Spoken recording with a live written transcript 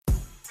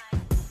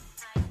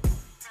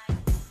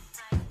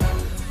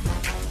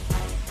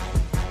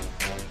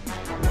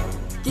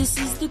This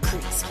is the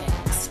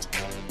Cast.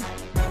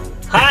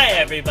 Hi,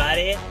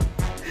 everybody.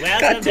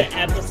 Welcome to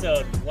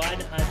episode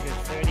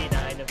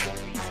 139 of the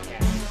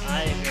Cast.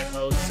 I am your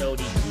host, Sodi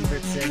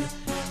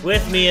Hubertson.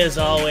 With me, as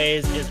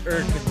always, is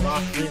Irvin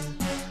Lachlan.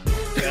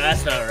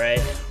 That's not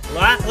right.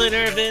 Lachlan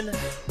Irvin,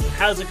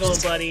 how's it going,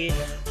 buddy?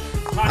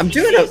 Hockey I'm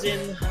doing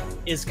season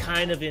is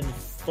kind of in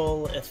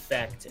full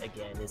effect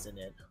again, isn't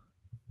it?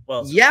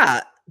 Well,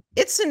 yeah,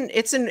 it's in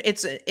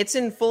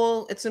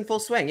full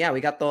swing. Yeah, we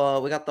got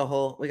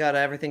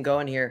everything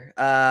going here.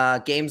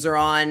 Games are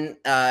on.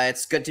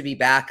 It's good to be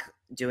back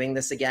doing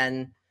this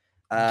again.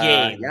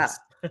 games. Yeah,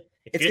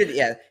 it's good.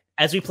 Yeah,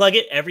 As we plug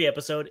it every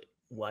episode,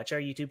 watch our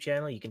YouTube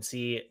channel. You can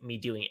see me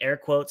doing air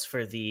quotes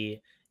for the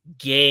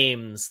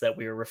games that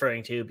we were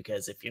referring to,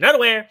 because if you're not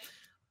aware,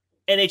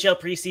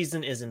 NHL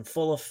preseason is in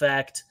full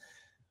effect.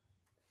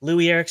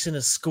 Louis Eriksson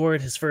has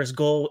scored his first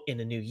goal in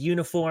a new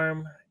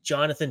uniform.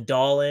 Jonathan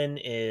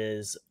Dahlen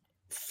is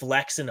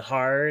flexing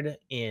hard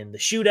in the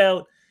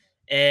shootout.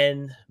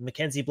 And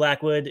Mackenzie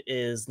Blackwood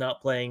is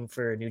not playing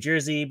for New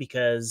Jersey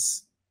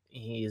because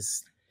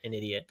he's an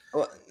idiot.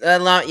 well,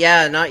 not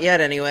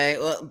yet. Anyway,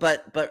 well,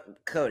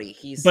 but Cody,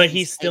 he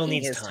still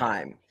needs his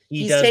time. He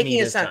He's does taking need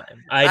his his time.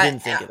 time. I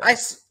didn't think of that.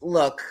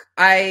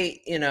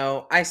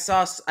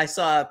 I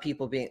saw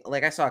people being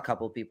like, I saw a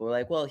couple of people were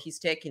like, well, he's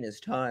taking his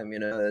time,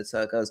 that's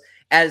how it goes.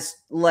 As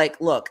like,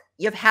 look,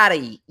 you've had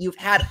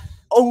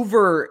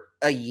over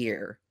a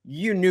year.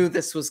 You knew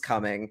this was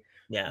coming.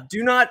 Yeah.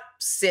 Do not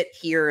sit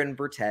here and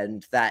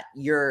pretend that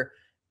you're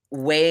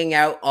weighing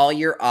out all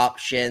your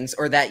options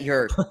or that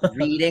you're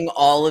reading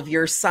all of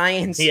your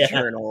science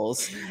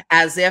journals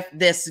as if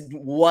this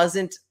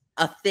wasn't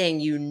a thing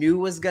you knew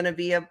was going to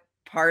be a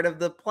part of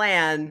the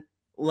plan.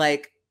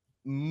 Like,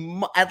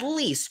 at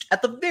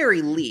the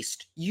very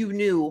least, you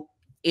knew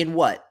in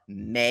what,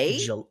 May?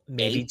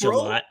 Maybe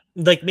April? July.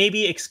 Like,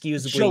 maybe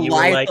excusably, you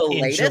July were like, the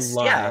in latest?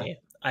 July, Yeah.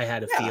 I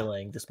had a Yeah.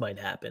 feeling this might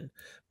happen.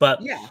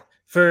 But Yeah.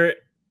 for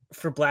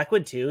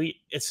Blackwood too,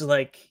 it's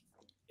like,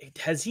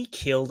 has he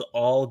killed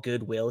all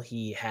goodwill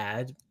he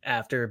had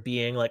after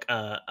being like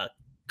a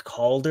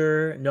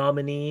Calder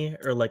nominee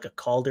or like a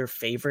Calder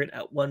favorite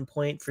at one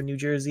point for New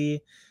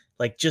Jersey?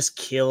 Like, just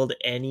killed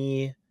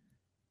any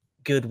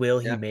goodwill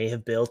he may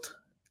have built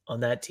on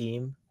that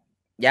team.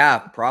 Yeah,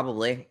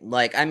 probably.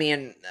 Like, I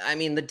mean,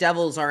 the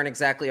Devils aren't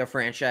exactly a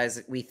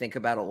franchise we think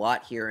about a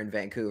lot here in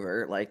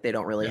Vancouver. Like, they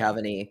don't really have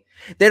any.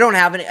 They don't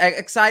have any.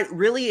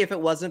 Really, if it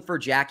wasn't for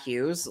Jack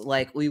Hughes,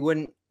 like, we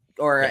wouldn't.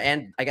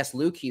 And I guess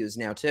Luke Hughes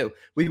now too.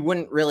 We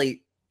wouldn't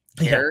really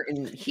care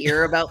and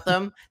hear about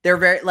them. They're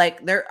very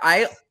like they're.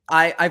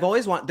 I've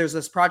always there's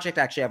this project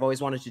actually I've always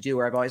wanted to do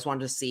where I've always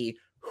wanted to see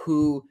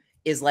who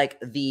is like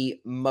the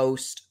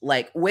most,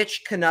 like,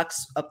 which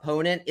Canucks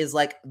opponent is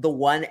like the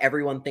one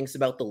everyone thinks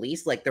about the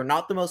least. Like, they're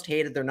not the most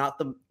hated. They're not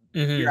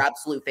your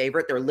absolute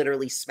favorite. They're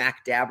literally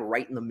smack dab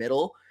right in the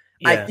middle.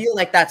 Yeah. I feel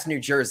like that's New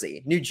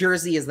Jersey. New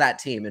Jersey is that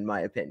team, in my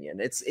opinion.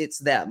 It's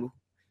them.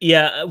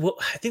 Yeah, well,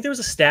 I think there was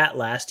a stat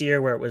last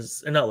year where it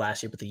was, not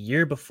last year, but the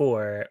year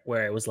before,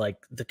 where it was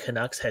like the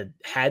Canucks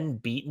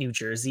hadn't beat New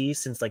Jersey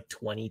since like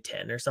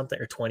 2010 or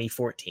something, or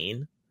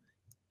 2014.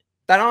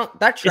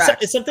 That tracks.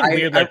 It's something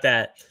weird like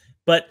that.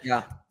 But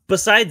yeah,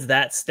 besides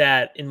that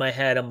stat, in my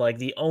head, I'm like,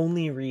 the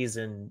only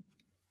reason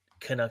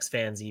Canucks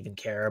fans even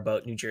care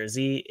about New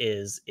Jersey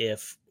is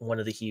if one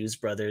of the Hughes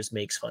brothers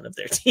makes fun of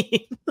their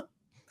team.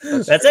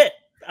 That's it.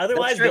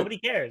 Otherwise, nobody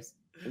cares.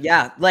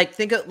 Yeah,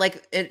 think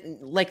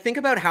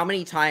about how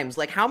many times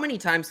in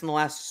the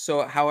last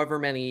however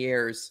many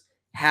years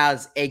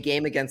has a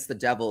game against the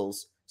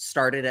Devils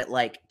started at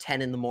like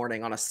 10 in the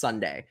morning on a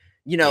Sunday.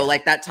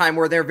 Like that time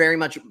where they're very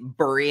much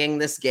burying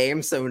this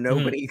game, so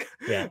nobody.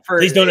 Yeah,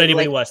 please don't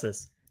anybody watch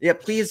this. Yeah,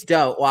 please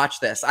don't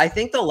watch this. I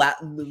think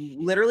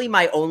literally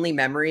my only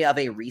memory of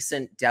a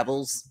recent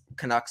Devils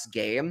Canucks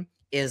game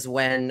is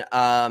when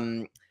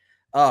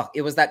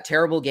it was that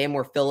terrible game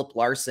where Philip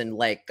Larson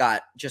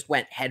just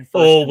went head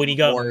first. Oh, when he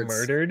got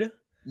murdered.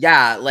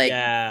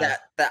 Yeah,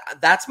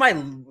 that's my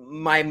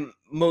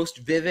most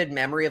vivid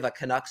memory of a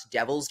Canucks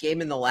Devils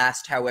game in the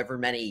last however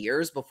many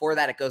years. Before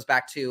that, it goes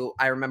back to,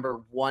 I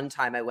remember one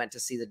time I went to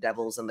see the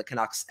Devils and the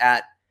Canucks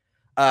at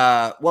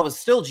what was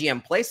still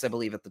GM Place, I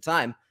believe at the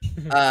time.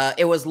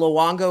 It was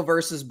Luongo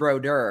versus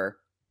Brodeur.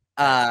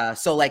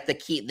 So like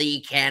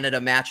the Canada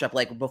matchup,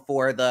 like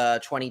before the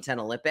 2010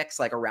 Olympics,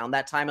 like around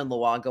that time, and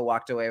Luongo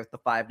walked away with the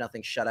 5-0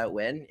 shutout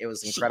win. It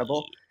was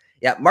incredible.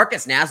 Yeah,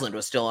 Marcus Naslund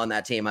was still on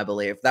that team, I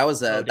believe. That was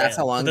that's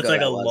how long ago. That's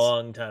like a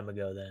long time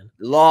ago then.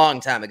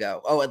 Long time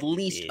ago. Oh, at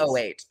least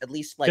 08. At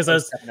least like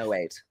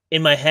 08.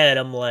 In my head,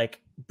 I'm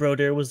like,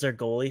 Brodeur was their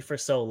goalie for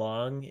so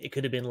long. It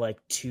could have been like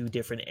two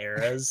different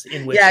eras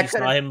in which you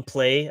saw him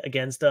play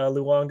against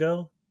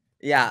Luongo.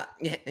 Yeah.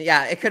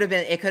 It could have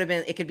been. It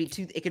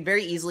could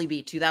very easily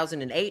be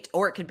 2008,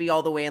 or it could be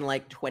all the way in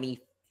like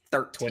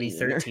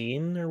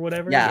 2013 or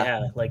whatever.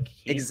 Yeah, like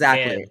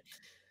exactly. Man.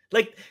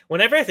 Like,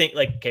 whenever I think,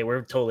 like, okay,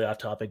 we're totally off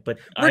topic, but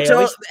I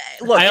always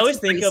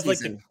think of like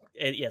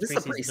Yes, This is a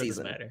preseason, so it doesn't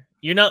preseason. matter.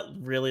 You're not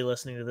really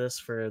listening to this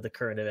for the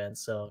current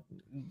events, so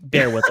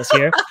bear with us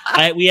here.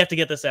 We have to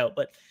get this out.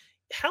 But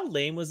how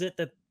lame was it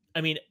that,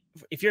 I mean,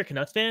 if you're a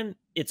Canucks fan,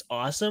 it's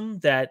awesome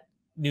that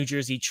New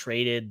Jersey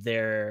traded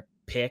their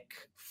pick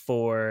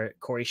for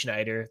Corey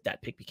Schneider.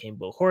 That pick became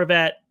Bo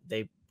Horvat.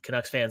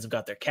 Canucks fans have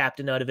got their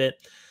captain out of it.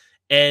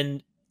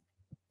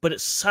 But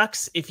it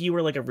sucks if you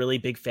were like a really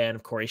big fan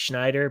of Corey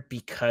Schneider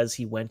because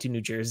he went to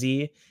New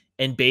Jersey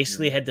and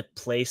basically had to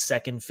play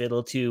second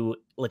fiddle to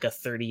like a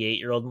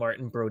 38-year-old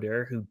Martin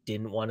Brodeur who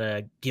didn't want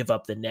to give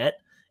up the net.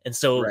 And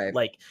so Right.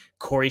 like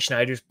Corey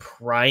Schneider's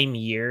prime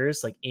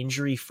years, like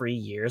injury-free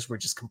years, were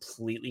just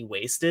completely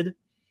wasted.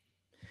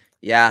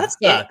 Yeah. That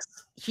sucks.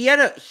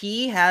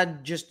 He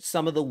had just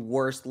some of the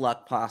worst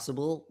luck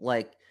possible.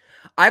 Like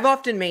I've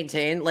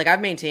maintained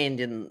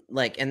in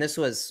like, and this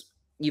was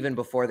even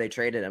before they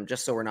traded him,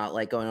 just so we're not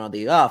like going on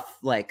the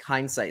like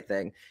hindsight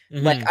thing.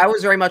 Like Mhm. I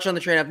was very much on the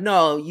train of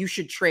no, you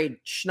should trade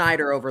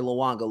Schneider over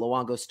Luongo.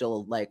 Luongo's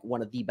still like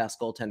one of the best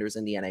goaltenders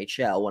in the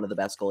NHL, one of the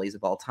best goalies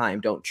of all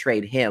time. Don't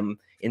trade him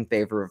in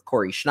favor of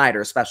Corey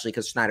Schneider, especially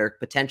because Schneider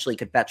potentially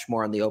could fetch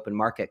more on the open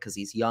market because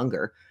he's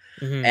younger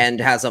Mhm. and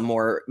has a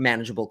more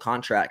manageable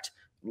contract.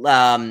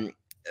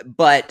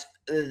 But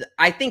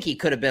I think he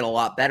could have been a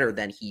lot better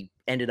than he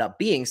ended up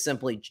being.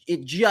 Simply,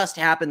 it just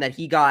happened that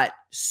he got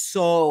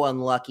so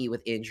unlucky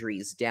with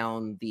injuries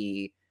down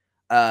the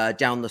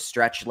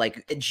stretch.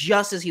 Like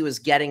just as he was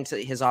getting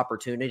to his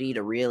opportunity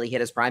to really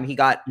hit his prime, he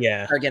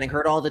started getting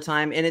hurt all the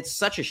time, and it's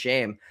such a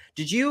shame.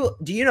 Do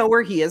you know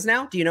where he is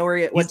now? Do you know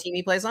what team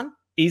he plays on?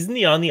 Isn't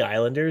he on the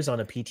Islanders on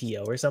a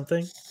PTO or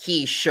something?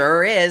 He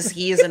sure is.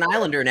 He is an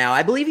Islander now.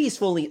 I believe he's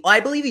fully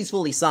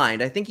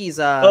signed. I think he's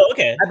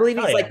okay. I believe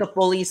he's like the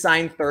fully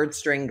signed third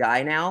string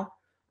guy now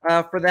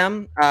for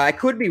them. I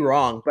could be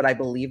wrong, but I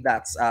believe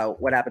that's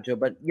what happened to him.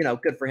 But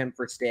good for him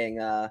for staying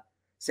around.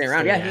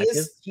 Yeah, active.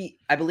 he is.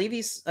 I believe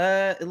he's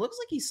it looks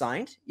like he's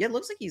signed. Yeah, it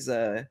looks like he's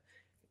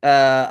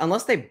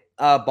unless they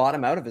bought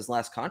him out of his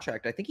last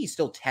contract. I think he's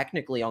still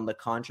technically on the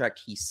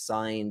contract he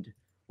signed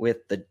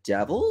with the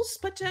Devils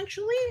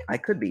potentially. I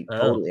could be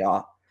totally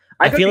off.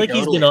 I feel like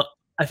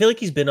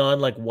he's been on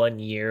like 1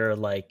 year,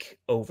 like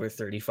over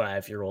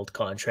 35-year-old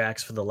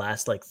contracts for the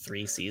last like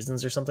 3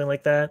 seasons or something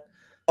like that.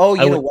 Oh,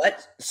 you know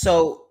what?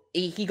 So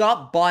he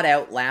got bought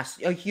out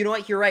last. Oh, you know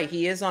what? You're right.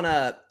 He is on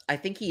a. I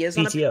think he is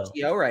PTO. on a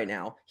PTO right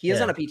now. He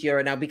is on a PTO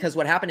right now because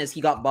what happened is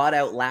he got bought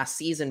out last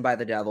season by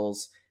the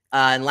Devils.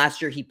 And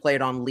last year he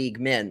played on League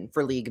Min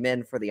for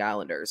the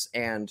Islanders.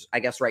 And I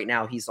guess right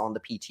now he's on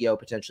the PTO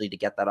potentially to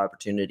get that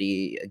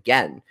opportunity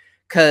again.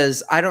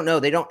 Because I don't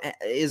know,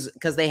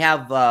 because they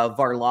have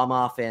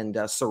Varlamov and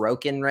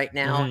Sorokin right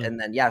now. Mhm. And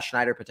then,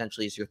 Schneider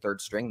potentially is your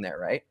third string there,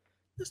 right?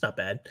 That's not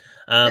bad.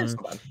 That's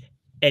not bad.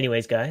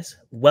 Anyways, guys,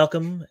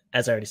 welcome,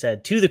 as I already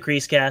said, to the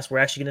Creasecast. We're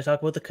actually going to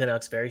talk about the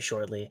Canucks very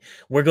shortly.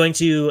 We're going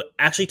to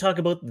actually talk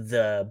about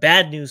the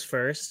bad news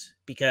first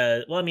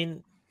because, well, I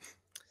mean,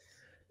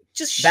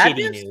 just bad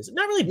shitty news.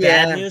 Not really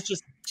bad news,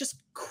 just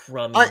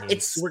crummy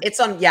news. It's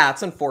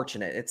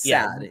unfortunate. It's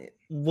sad.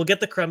 We'll get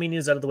the crummy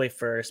news out of the way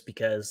first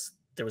because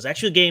there was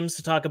actually games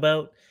to talk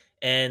about,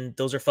 and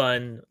those are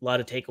fun. A lot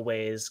of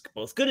takeaways,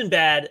 both good and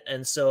bad.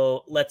 And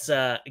so let's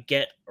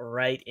get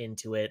right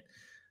into it.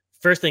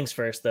 First things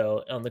first,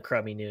 though, on the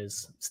crummy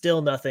news,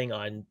 still nothing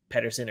on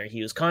Pettersson or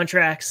Hughes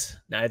contracts.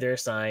 Neither are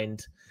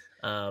signed.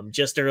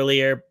 Just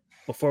earlier,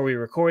 before we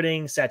were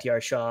recording,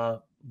 Satyar Shah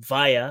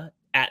via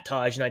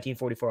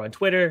 @Taj1944 on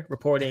Twitter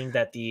reporting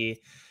that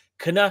the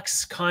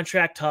Canucks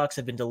contract talks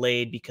have been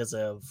delayed because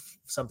of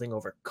something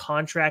over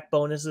contract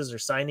bonuses or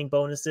signing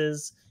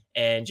bonuses,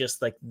 and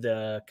just like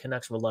the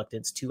Canucks'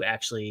 reluctance to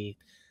actually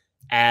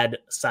add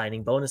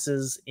signing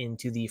bonuses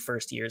into the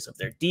first years of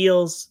their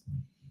deals.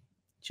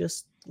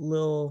 Just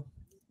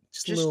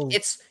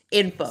it's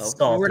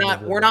info.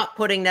 We're not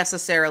putting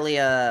necessarily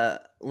an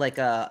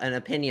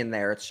opinion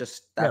there. It's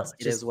just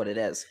it is what it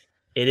is.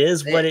 It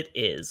is what it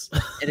is.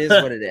 It is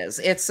what it is.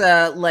 It's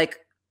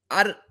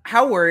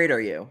how worried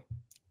are you?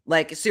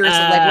 Like seriously,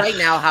 like right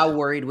now, how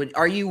worried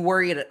are you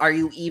worried? Are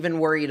you even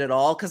worried at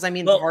all? Because I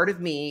mean, part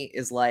of me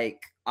is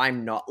like,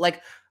 I'm not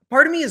like,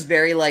 part of me is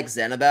very like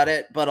zen about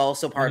it, but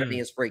also part of me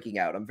is freaking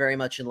out. I'm very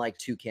much in like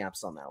two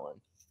camps on that one.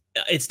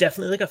 It's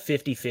definitely like a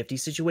 50-50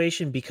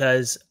 situation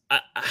because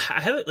I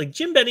have like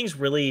Jim Benning's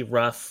really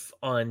rough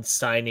on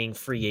signing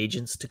free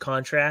agents to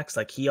contracts.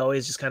 Like he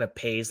always just kind of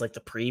pays like the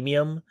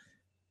premium.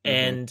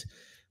 And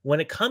when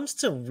it comes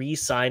to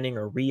re-signing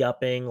or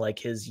re-upping like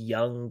his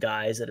young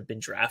guys that have been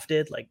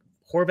drafted, like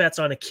Horvat's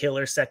on a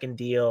killer second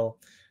deal.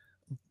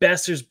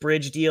 Besser's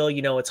bridge deal,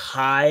 it's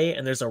high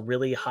and there's a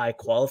really high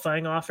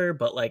qualifying offer,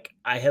 but like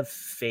I have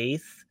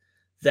faith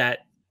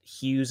that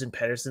Hughes and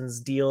Pettersson's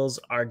deals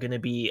are going to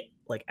be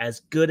like as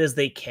good as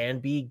they can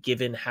be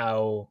given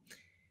how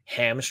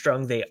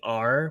hamstrung they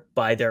are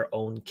by their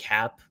own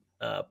cap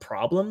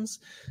problems.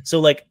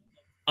 So like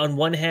on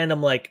one hand,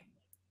 I'm like,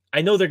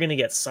 I know they're going to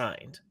get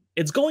signed.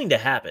 It's going to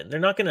happen. They're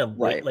not going to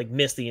like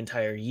miss the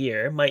entire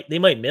year. They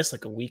might miss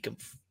like a week of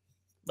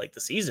like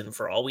the season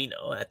for all we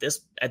know at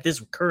this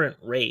current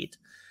rate.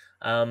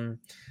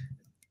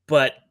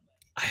 But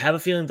I have a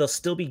feeling they'll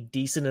still be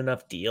decent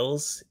enough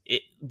deals.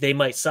 They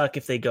might suck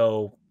if they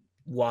go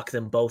walk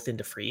them both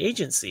into free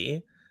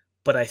agency,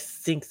 but I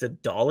think the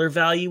dollar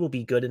value will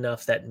be good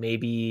enough that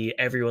maybe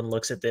everyone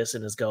looks at this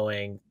and is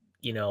going,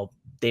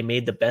 they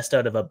made the best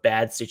out of a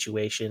bad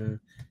situation,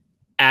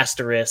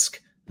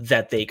 asterisk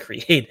that they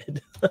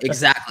created.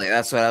 Exactly.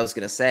 That's what I was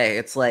going to say.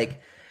 It's like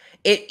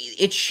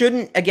it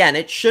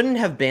shouldn't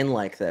have been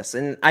like this.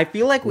 And I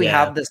feel like we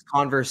have this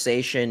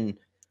conversation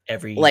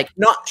every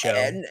not show.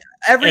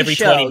 Every 20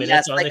 show, minutes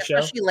yes, on like the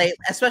show.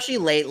 especially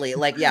lately,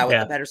 with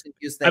the Pedersen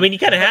Hughes thing. I mean, you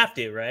kind of have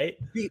to, right?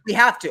 We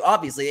have to,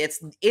 obviously. It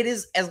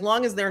is, as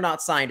long as they're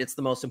not signed, it's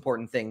the most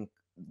important thing.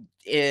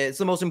 It's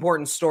the most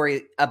important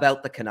story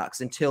about the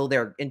Canucks until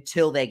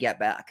they get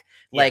back.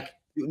 Yeah. Like,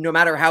 no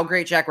matter how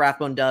great Jack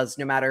Rathbone does,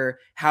 no matter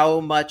how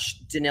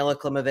much Danila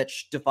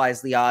Klimovich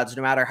defies the odds,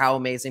 no matter how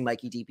amazing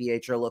Mikey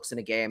DiPietro looks in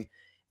a game,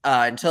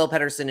 until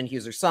Pedersen and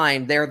Hughes are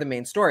signed, they're the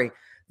main story.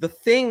 The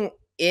thing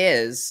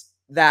is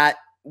that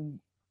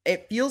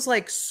it feels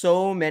like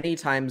so many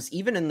times,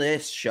 even in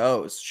this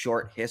show's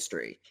short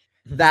history,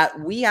 that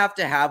we have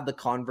to have the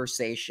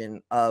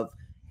conversation of,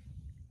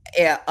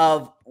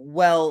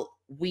 well,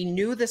 we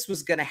knew this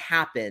was going to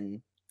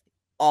happen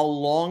a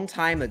long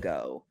time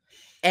ago,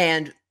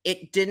 and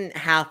it didn't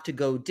have to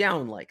go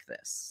down like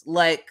this.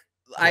 Like,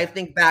 I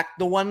think back,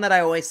 the one that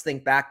I always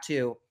think back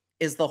to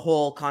is the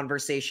whole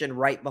conversation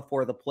right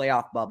before the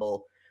playoff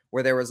bubble,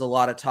 where there was a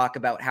lot of talk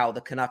about how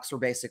the Canucks were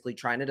basically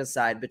trying to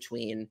decide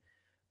between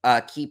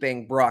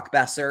keeping Brock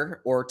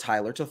Besser or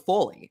Tyler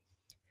Toffoli.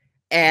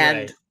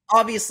 And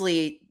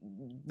obviously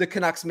the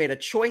Canucks made a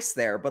choice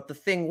there, but the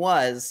thing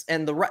was,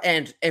 that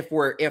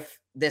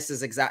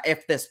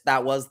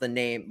was the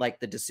name, like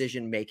the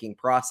decision-making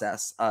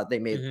process, they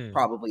made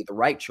probably the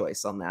right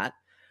choice on that.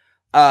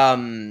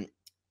 The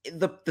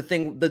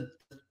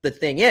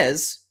thing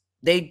is,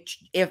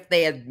 if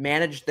they had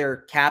managed their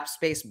cap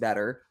space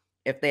better,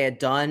 if they had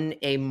done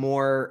a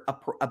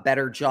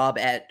better job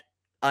at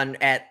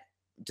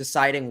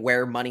deciding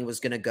where money was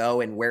going to go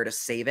and where to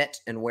save it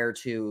and where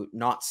to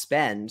not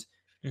spend,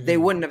 they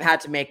wouldn't have had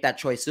to make that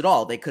choice at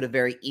all. They could have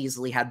very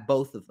easily had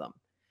both of them.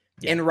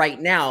 Yeah. And right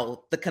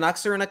now, the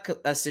Canucks are in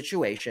a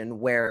situation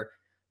where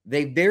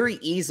they very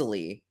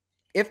easily,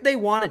 if they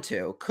wanted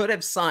to, could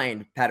have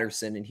signed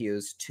Pedersen and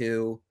Hughes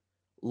to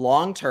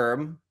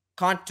long-term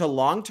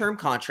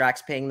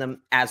contracts, paying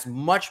them as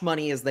much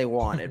money as they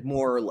wanted,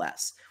 more or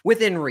less,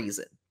 within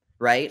reason,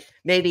 right?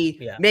 Maybe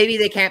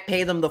they can't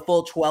pay them the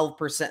full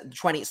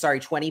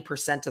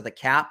 20% of the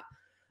cap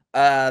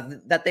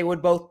that they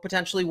would both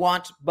potentially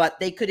want, but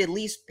they could at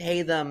least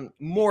pay them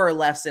more or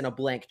less in a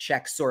blank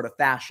check sort of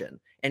fashion.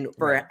 And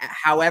for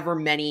however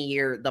many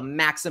years, the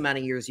max amount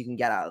of years you can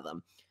get out of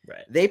them.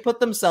 Right. They put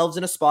themselves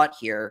in a spot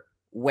here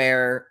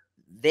where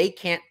they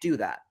can't do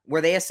that,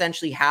 where they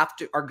essentially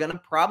are going to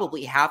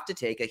probably have to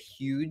take a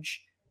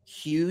huge,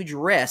 huge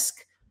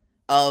risk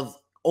of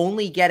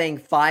only getting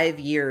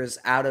 5 years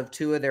out of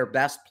two of their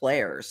best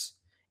players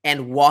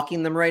and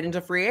walking them right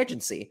into free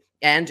agency.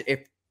 And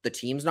if the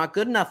team's not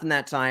good enough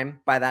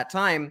by that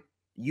time,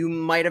 you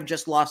might have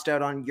just lost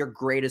out on your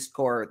greatest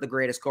core, the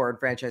greatest core in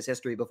franchise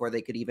history, before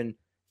they could even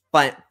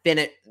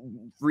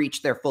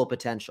reach their full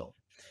potential.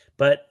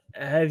 But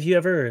have you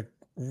ever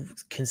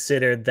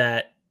considered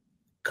that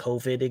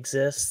COVID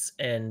exists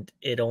and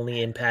it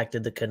only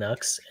impacted the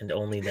Canucks and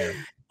only them?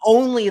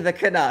 Only the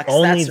Canucks.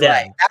 Only them.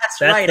 Right.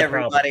 That's right,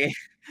 everybody.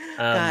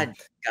 God.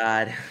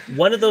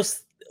 One of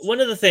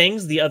the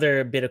things, the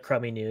other bit of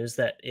crummy news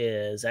that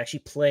is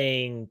actually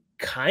playing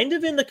kind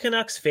of in the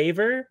Canucks'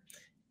 favor,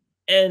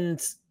 and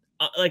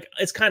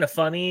it's kind of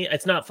funny.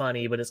 It's not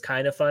funny, but it's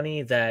kind of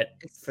funny that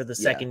for the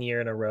second year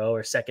in a row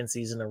or second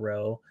season in a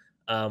row,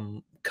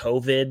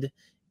 COVID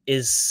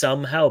is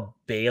somehow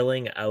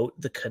bailing out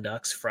the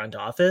Canucks front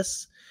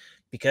office.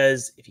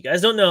 Because if you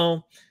guys don't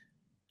know,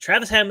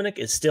 Travis Hamonic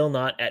is still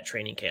not at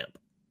training camp.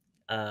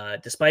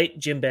 Despite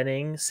Jim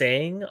Benning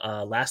saying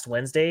last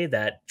Wednesday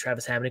that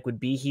Travis Hamonic would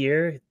be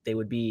here, they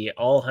would be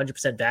all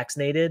 100%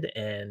 vaccinated,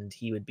 and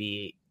he would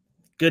be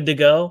good to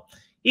go.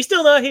 He's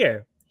still not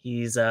here.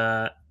 He's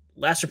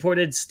last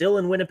reported still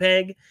in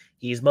Winnipeg.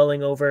 He's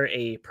mulling over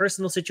a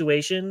personal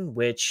situation,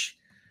 which,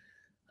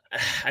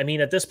 I mean,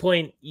 at this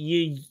point,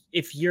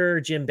 if you're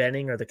Jim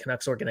Benning or the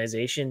Canucks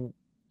organization,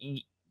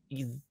 you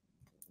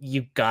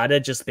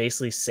gotta just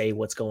basically say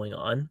what's going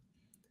on.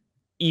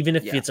 Even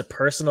if it's a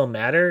personal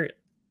matter,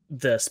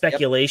 the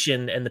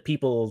speculation and the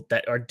people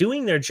that are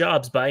doing their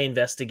jobs by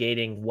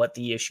investigating what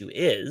the issue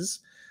is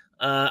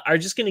are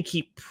just going to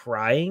keep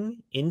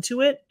prying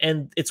into it.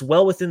 And they're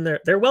well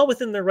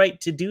within their right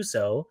to do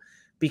so,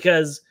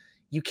 because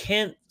you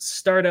can't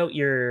start out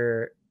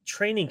your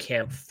training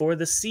camp for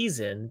the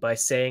season by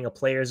saying a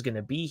player is going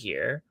to be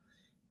here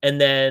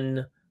and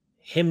then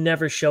him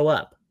never show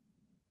up.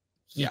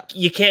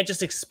 You can't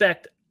just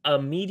expect a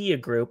media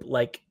group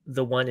like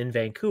the one in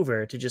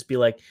Vancouver to just be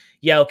like,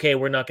 yeah, okay,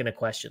 we're not going to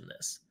question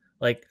this.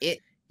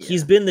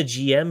 He's been the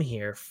GM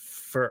here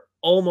for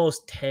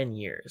almost 10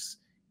 years.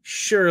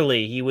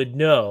 Surely he would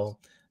know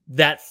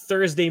that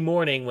Thursday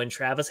morning when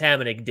Travis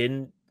Hamonic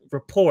didn't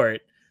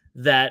report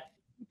that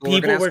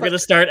people were going to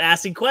start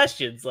asking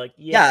questions. Like,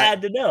 you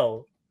had to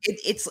know.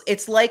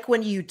 It's like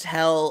when you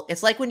tell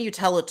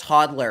a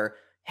toddler,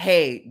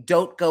 hey,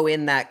 don't go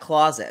in that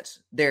closet.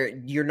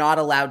 You're not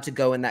allowed to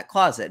go in that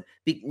closet.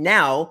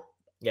 Now,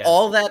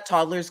 all that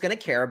toddler's going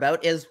to care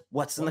about is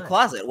what's in the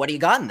closet. What do you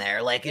got in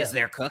there? Like, is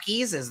there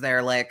cookies? Is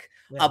there like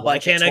a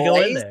bunch of toys? I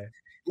go in there?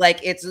 Like,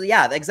 it's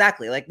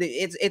exactly. Like,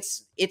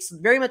 it's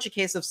very much a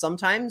case of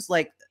sometimes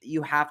like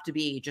you have to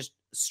be just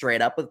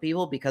straight up with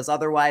people, because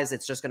otherwise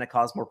it's just going to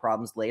cause more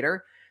problems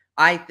later.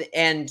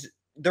 And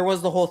there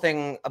was the whole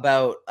thing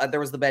about there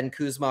was the Ben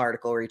Kuzma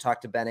article where he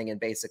talked to Benning, and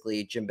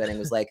basically Jim Benning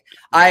was like,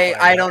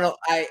 I don't know.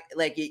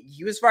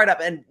 He was fired up.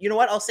 And you know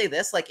what? I'll say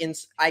this, like,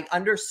 I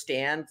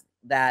understand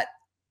that,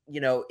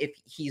 if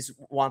he's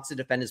wants to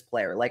defend his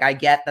player, like, I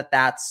get that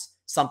that's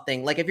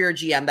something, like, if you're a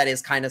GM, that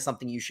is kind of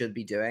something you should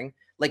be doing.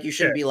 Like, you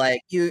shouldn't be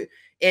like, it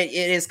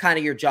is kind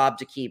of your job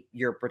to keep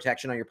your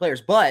protection on your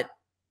players. But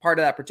part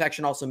of that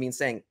protection also means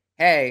saying,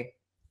 hey,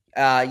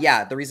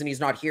 the reason he's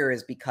not here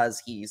is because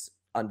he's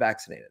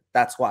unvaccinated.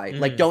 That's why.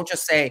 Like, you don't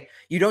just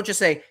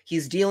say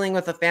he's dealing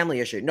with a family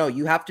issue. No,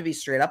 you have to be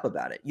straight up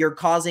about it. You're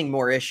causing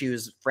more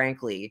issues,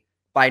 frankly,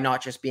 by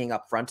not just being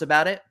upfront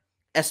about it,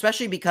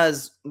 especially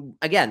because,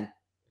 again,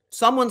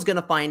 someone's going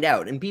to find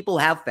out, and people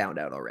have found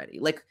out already.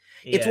 Like,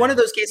 it's one of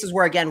those cases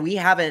where, again, we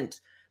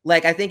haven't,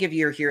 like, I think if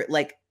you're here,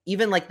 like,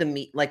 even like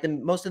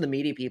most of the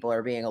media people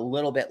are being a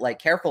little bit like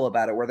careful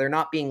about it, where they're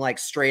not being like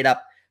straight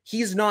up,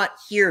 he's not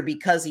here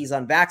because he's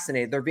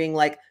unvaccinated. They're being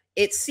like,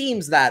 it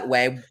seems that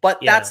way, but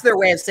that's their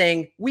way of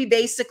saying, we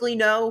basically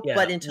know,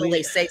 but until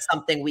they say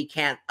something, we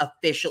can't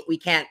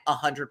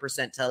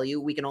 100% tell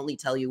you. We can only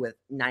tell you with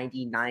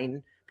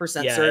 99%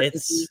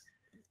 certainty.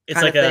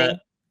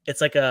 It's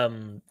like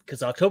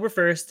because October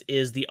 1st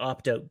is the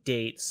opt-out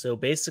date. So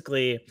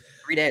basically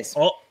 3 days.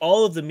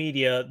 All of the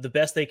media, the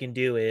best they can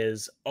do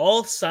is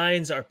all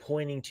signs are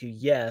pointing to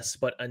yes,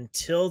 but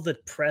until the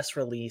press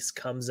release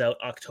comes out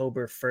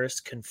October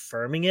 1st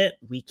confirming it,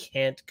 we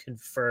can't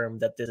confirm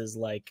that this is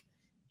like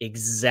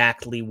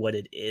exactly what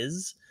it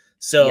is.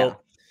 So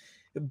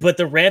but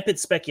the rampant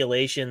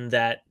speculation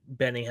that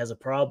Benning has a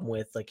problem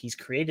with, like, he's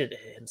created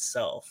it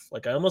himself.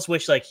 Like, I almost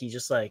wish, like, he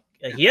just, like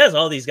he has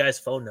all these guys'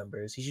 phone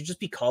numbers. He should just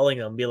be calling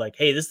them, be like,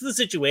 hey, this is the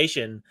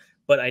situation,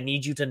 but I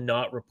need you to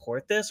not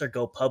report this or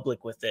go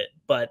public with it.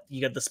 But you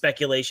got the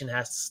speculation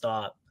has to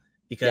stop,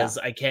 because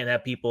I can't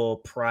have people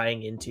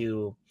prying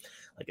into,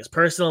 like, his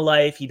personal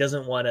life. He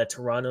doesn't want a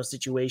Toronto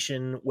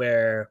situation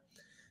where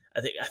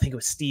I think it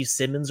was Steve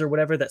Simmons or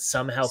whatever that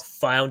somehow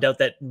found out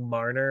that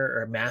Marner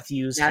or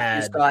Matthews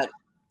had got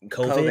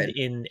COVID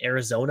in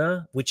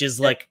Arizona, which is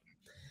like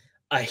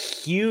a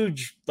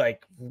huge,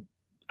 like,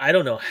 I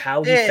don't know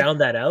how he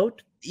found that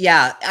out.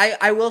 Yeah,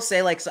 I will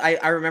say, like, so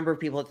I remember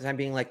people at the time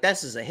being like,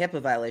 this is a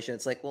HIPAA violation.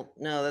 It's like, well,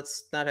 no,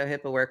 that's not how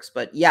HIPAA works.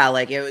 But yeah,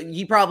 like,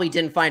 you probably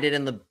didn't find it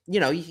in the,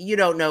 you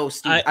don't know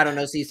Steve. I don't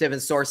know Steve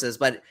Simmons' sources,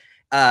 but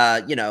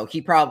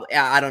he probably,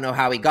 I don't know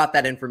how he got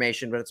that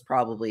information, but it's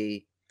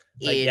probably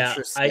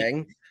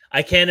interesting.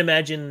 I can't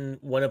imagine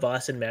one of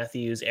Austin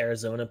Matthews'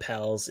 Arizona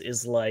pals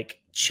is like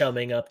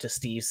chumming up to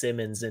Steve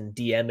Simmons and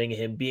DMing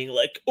him, being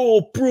like,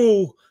 "Oh,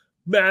 bro,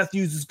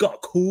 Matthews has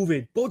got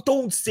COVID, but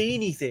don't say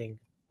anything."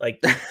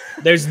 Like,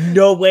 there's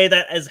no way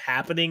that is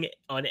happening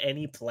on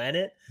any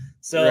planet.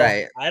 So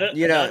I don't,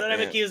 not that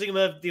I'm accusing him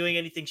of doing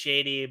anything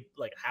shady,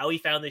 like how he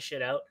found this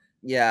shit out.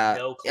 Yeah,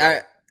 no clue.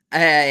 That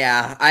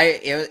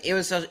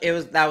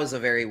was a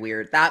very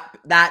weird,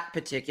 that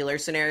particular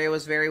scenario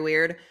was very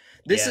weird.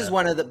 This is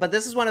one of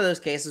those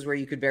cases where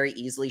you could very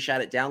easily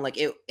shut it down. Like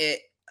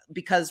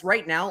because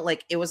right now,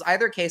 like, it was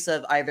either a case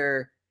of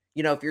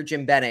if you're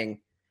Jim Benning,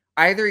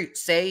 either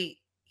say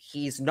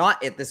this is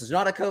not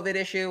a COVID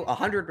issue,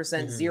 100%,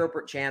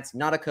 0% chance,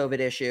 not a COVID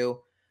issue,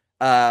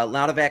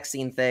 not a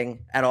vaccine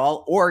thing at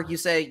all. Or you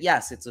say,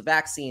 yes, it's a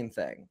vaccine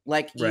thing.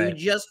 Like, you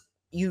just,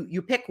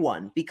 you pick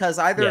one, because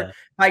either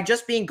by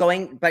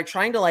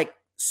trying to like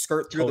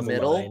skirt through the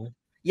middle. Line.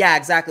 Yeah,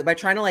 exactly. By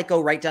trying to like go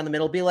right down the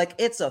middle, be like,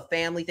 it's a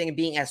family thing, and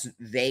being as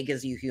vague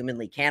as you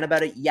humanly can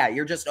about it. Yeah,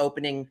 you're just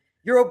opening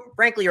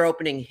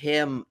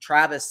him,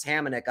 Travis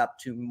Hamonic, up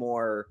to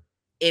more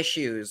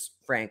issues,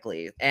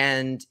 frankly.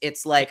 And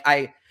it's like,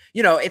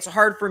 it's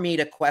hard for me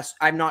to question.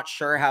 I'm not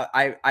sure how,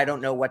 I don't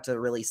know what to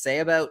really say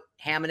about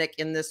Hamonic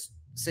in this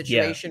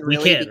situation,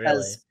 really,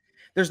 because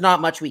there's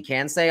not much we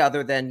can say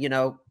other than,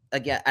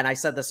 again, and I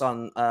said this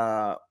on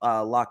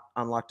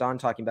Locked On,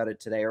 talking about it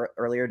today or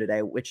earlier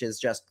today, which is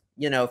just,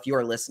 if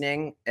you're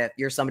listening, if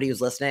you're somebody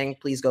who's listening,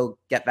 please go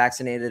get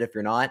vaccinated. If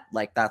you're not,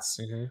 like, that's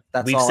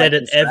we've said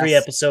it every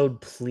episode,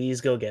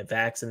 please go get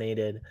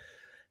vaccinated.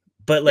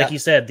 But like you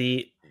said,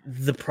 the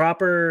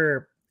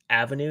proper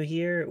avenue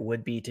here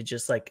would be to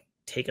just like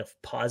take a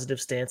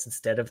positive stance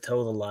instead of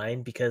toe the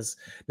line, because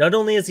not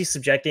only is he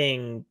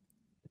subjecting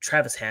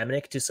Travis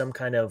Hamonic to some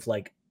kind of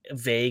like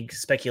vague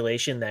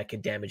speculation that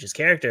could damage his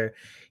character,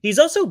 he's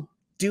also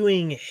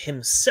doing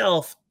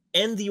himself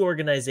and the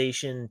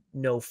organization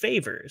no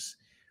favors,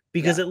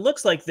 because it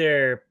looks like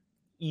they're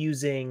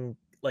using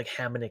like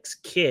Hamannik's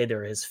kid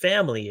or his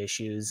family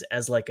issues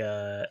as like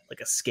a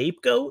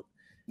scapegoat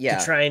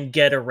to try and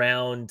get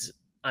around.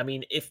 I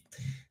mean, if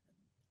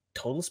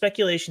total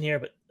speculation here,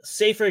 but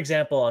say for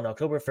example on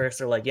October 1st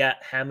they're like, yeah,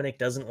 Hamannik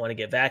doesn't want to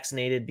get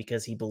vaccinated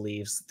because he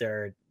believes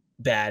they're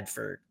bad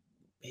for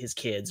his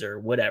kids or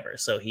whatever,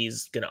 so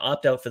he's gonna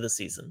opt out for the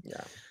season.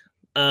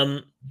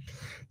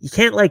 You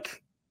can't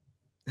like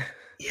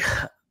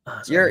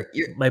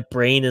my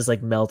brain is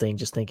like melting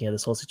just thinking of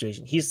this whole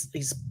situation. He's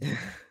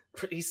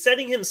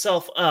setting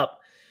himself up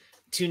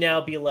to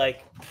now be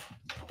like,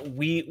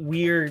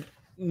 we're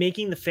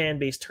making the fan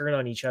base turn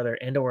on each other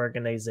and our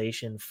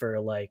organization for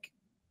like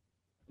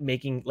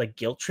making like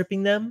guilt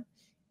tripping them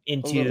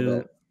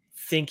into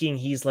thinking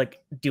he's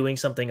like doing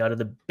something out of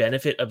the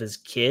benefit of his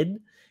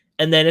kid.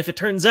 And then if it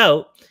turns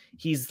out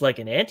he's like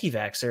an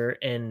anti-vaxxer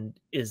and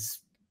is,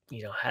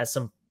 has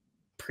some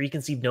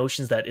preconceived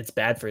notions that it's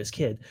bad for his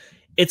kid,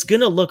 it's going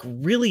to look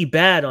really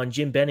bad on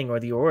Jim Benning or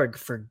the org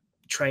for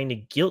trying to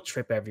guilt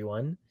trip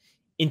everyone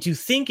into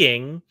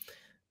thinking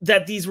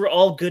that these were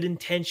all good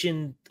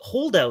intentioned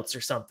holdouts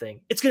or something.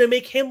 It's going to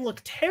make him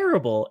look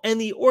terrible and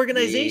the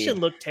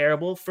organization look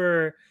terrible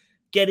for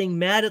getting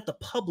mad at the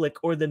public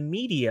or the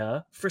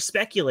media for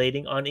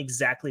speculating on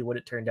exactly what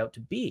it turned out to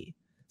be.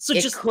 So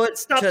just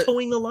stop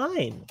towing the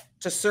line.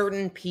 To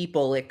certain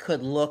people, it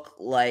could look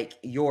like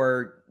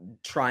you're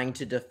trying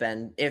to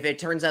defend. If it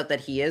turns out that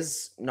he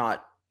is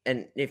not,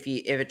 and if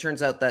it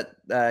turns out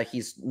that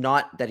he's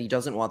not, that he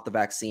doesn't want the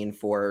vaccine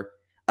for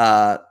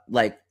anti-vax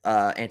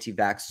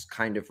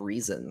kind of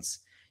reasons,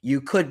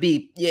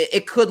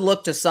 it could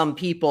look to some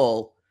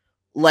people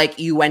like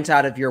you went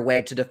out of your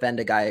way to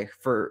defend a guy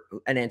for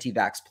an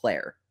anti-vax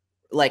player,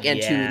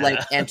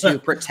 and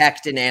to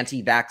protect an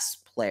anti-vax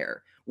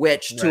player.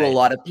 Which to a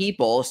lot of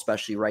people,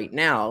 especially right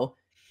now,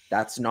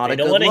 that's not a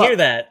good look. They don't want to hear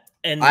that.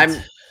 And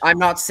I'm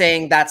not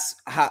saying that's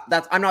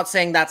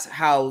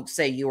how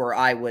say you or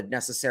I would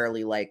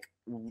necessarily like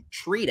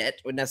treat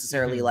it, would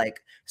necessarily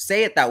like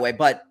say it that way.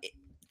 But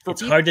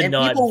it's hard to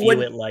not view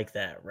it like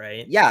that,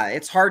 right? Yeah,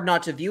 it's hard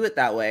not to view it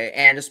that way,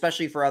 and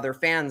especially for other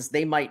fans,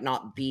 they might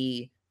not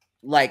be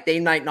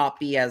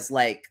as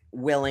like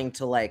willing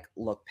to like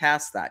look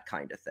past that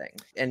kind of thing,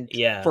 and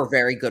for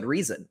very good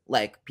reason.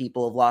 Like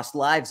people have lost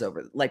lives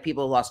over, like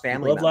people have lost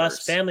family members.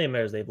 Lost family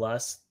members. They've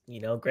lost,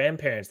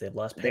 grandparents. They've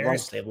lost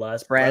parents. They've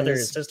lost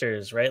brothers,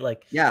 sisters. Right?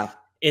 Like,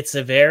 it's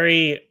a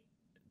very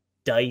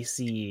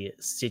dicey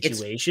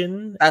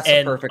situation. That's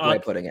the perfect way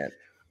of putting it.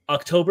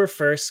 October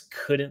 1st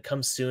couldn't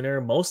come sooner,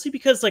 mostly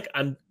because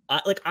I'm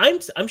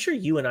sure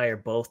you and I are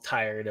both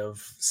tired of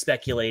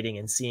speculating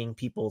and seeing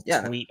people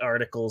tweet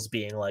articles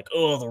being like,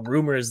 oh, the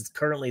rumor is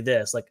currently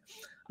this. Like,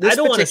 I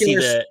don't want to see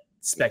the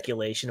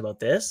speculation about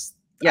this.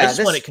 I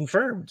just want it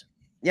confirmed.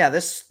 Yeah,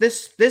 this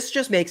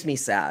just makes me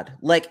sad.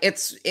 Like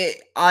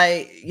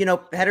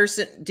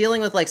Pedersen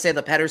dealing with like say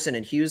the Pedersen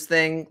and Hughes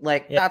thing,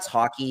 like that's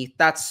hockey,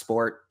 that's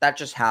sport, that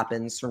just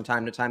happens from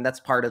time to time.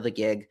 That's part of the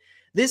gig.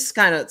 This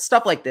kind of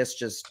stuff like this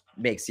just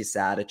makes you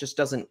sad. It just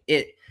doesn't,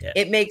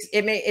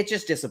 it's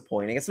just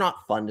disappointing. It's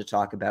not fun to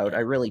talk about. I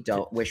really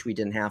don't wish we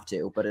didn't have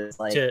to, but it's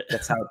like,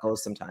 that's how it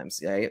goes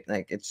sometimes. Yeah.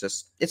 Like it's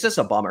just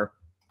a bummer.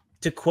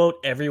 To quote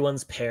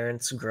everyone's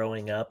parents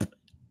growing up,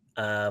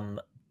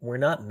 we're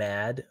not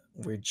mad.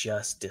 We're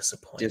just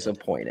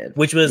disappointed.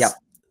 Which was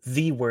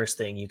the worst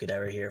thing you could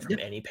ever hear from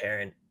any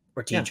parent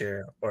or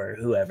teacher or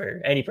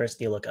whoever, any person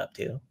you look up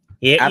to.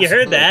 You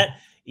heard that.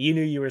 You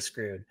knew you were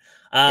screwed.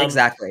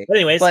 Exactly. But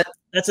anyways,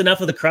 that's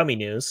enough of the crummy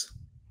news.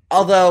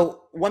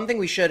 Although one thing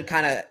we should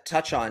kind of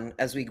touch on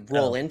as we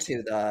roll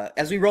into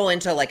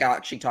like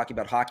actually talking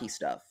about hockey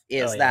stuff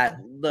is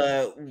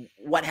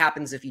what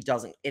happens if he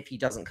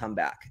doesn't come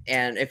back,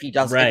 and if he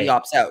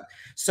opts out.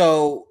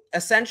 So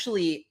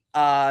essentially,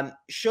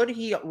 should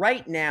he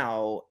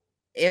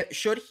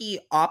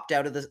opt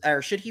out of this,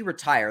 or should he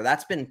retire?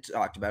 That's been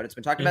talked about. It's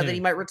been talked about that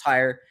he might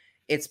retire.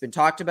 It's been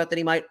talked about that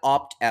he might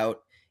opt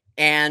out.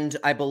 And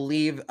I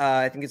believe,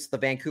 I think it's the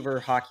Vancouver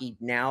Hockey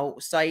Now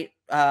site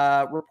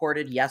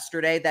reported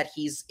yesterday that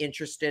he's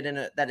interested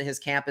in that his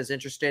camp is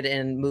interested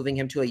in moving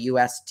him to a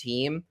U.S.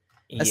 team,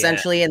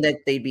 essentially, and that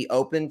they'd be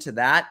open to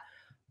that.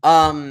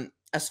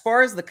 As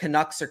far as the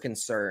Canucks are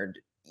concerned,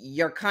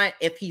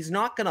 if he's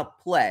not going to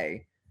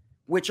play,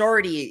 which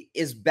already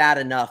is bad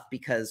enough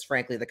because,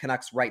 frankly, the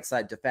Canucks' right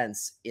side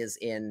defense is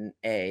in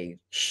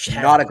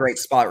not a great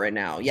spot right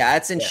now. Yeah,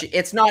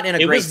 it's not in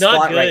a great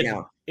spot right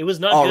now. It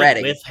was not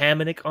already good with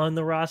Hamannik on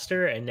the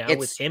roster, and now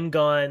with him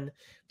gone,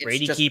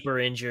 Brady Keeper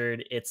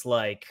injured, it's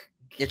like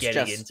getting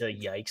into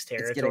yikes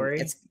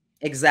territory.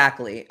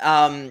 Exactly.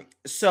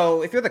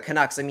 So if you're the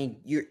Canucks, I mean,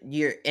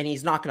 you're and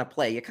he's not going to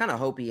play. You kind of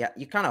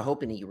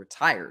hoping he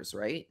retires,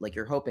 right? Like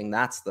you're hoping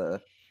that's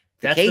the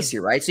case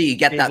here, right? So you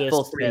get that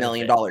full $3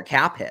 million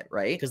cap hit,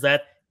 right? Because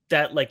that,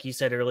 like you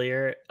said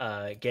earlier,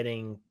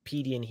 getting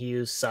PD and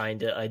Hughes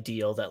signed a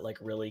deal that like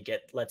really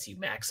lets you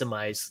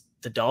maximize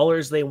the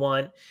dollars they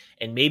want,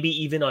 and maybe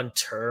even on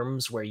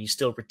terms where you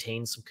still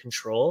retain some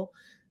control.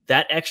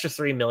 that extra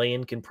 $3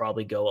 million can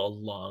probably go a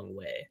long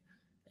way.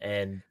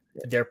 And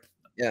they're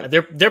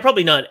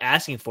probably not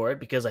asking for it,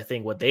 because I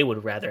think what they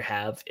would rather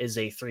have is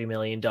a $3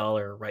 million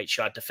right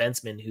shot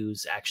defenseman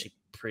who's actually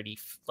pretty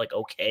like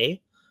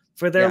okay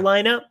for their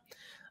lineup.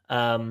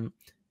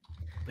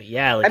 But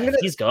yeah, like if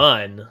he's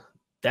gone,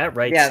 that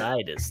right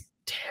side is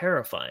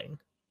terrifying.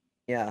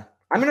 Yeah.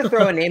 I'm going to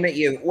throw a name at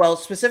you. Well,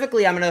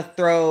 specifically, I'm going to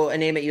throw a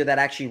name at you that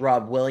actually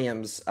Rob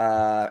Williams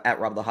at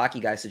Rob the Hockey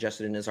Guy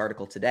suggested in his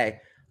article today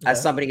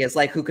as somebody is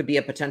like who could be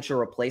a potential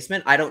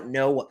replacement. I don't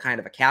know what kind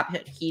of a cap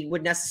hit he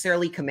would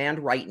necessarily command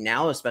right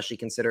now, especially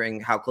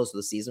considering how close to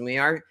the season we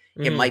are.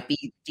 It might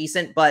be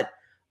decent, but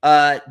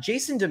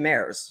Jason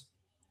Demers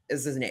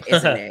is a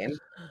name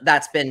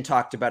that's been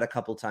talked about a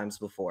couple times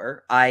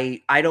before.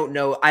 I don't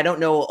know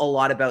a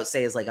lot about,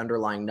 say, his like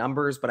underlying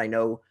numbers, but I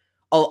know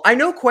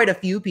quite a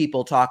few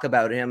people talk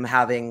about him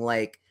having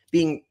like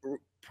being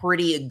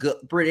pretty good,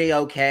 pretty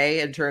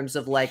okay in terms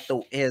of like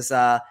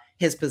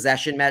his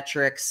possession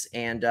metrics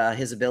and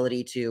his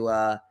ability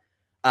to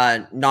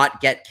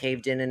not get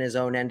caved in his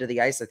own end of the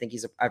ice. I think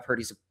I've heard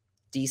he's a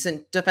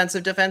decent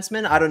defensive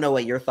defenseman. I don't know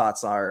what your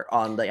thoughts are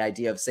on the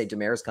idea of, say,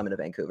 Demers coming to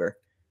Vancouver.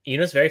 You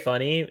know what's very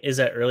funny is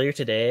that earlier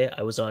today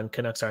I was on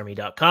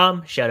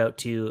CanucksArmy.com. Shout out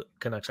to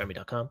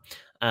CanucksArmy.com.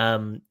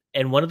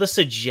 And one of the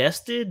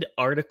suggested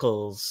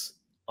articles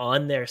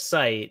on their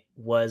site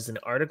was an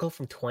article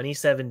from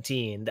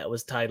 2017 that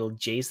was titled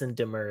 "Jason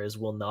Demers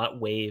will not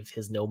waive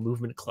his no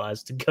movement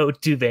clause to go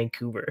to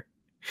Vancouver."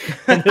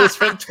 And it was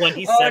from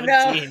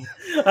 2017.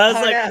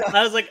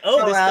 I was like,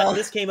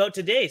 this came out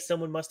today.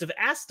 Someone must have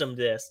asked him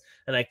this.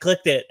 And I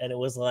clicked it and it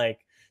was like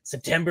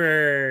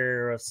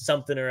September or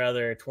something or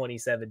other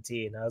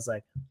 2017. I was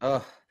like,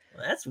 well,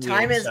 that's weird.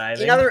 Time is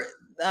timing.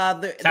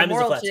 the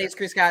moral of today's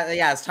Chris Scott.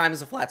 Yeah, time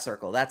is a flat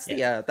circle. That's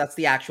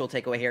the actual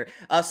takeaway here.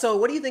 So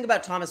what do you think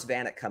about Thomas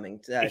Vanek coming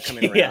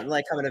around,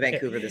 like coming to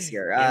Vancouver this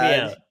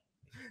year?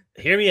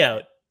 Hear me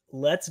out.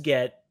 Let's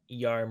get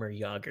Jaromir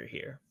Jagr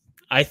here.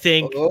 I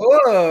think.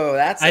 Oh,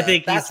 I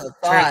think he's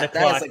turned the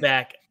clock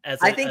back.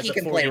 I think he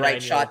can play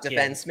right shot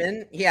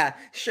defenseman. Yeah,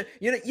 sure.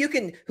 You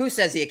can. Who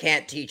says you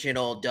can't teach an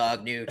old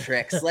dog new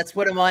tricks? Let's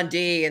put him on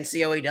D and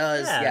see how he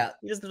does. Yeah.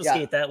 He doesn't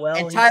skate that well.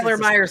 And Tyler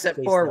Myers at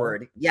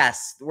forward.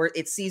 Yes,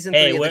 it's season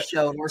 3 of the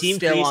show, and we're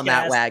still on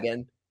that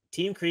wagon.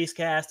 Team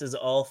Creasecast is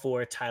all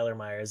for Tyler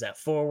Myers at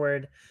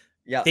forward.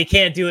 Yeah, they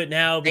can't do it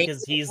now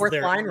because he's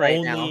their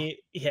only.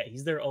 Yeah,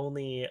 he's their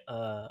only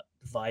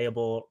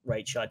viable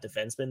right shot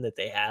defenseman that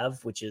they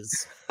have, which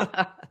is.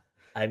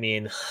 I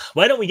mean,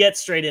 why don't we get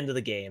straight into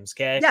the games,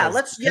 okay? Yeah,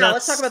 let's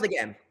talk about the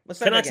game.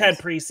 Canucks had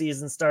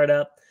preseason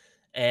startup,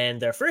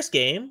 and their first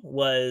game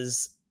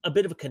was a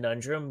bit of a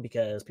conundrum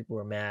because people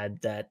were mad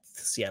that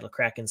the Seattle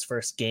Kraken's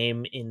first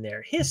game in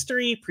their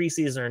history,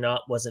 preseason or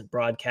not, wasn't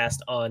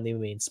broadcast on the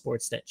main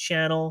Sportsnet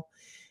channel.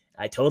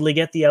 I totally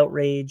get the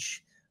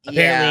outrage.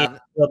 Apparently,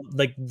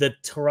 like the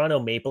Toronto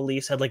Maple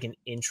Leafs had like an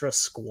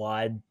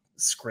intra-squad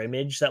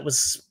scrimmage that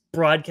was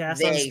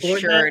broadcast on Sportsnet.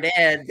 Sure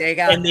did. They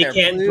got and they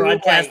can't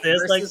broadcast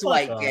this like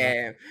white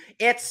game.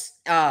 It's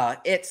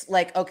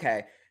like,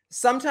 okay.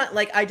 Sometimes,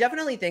 like, I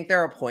definitely think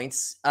there are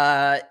points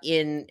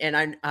and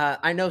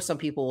I know some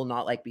people will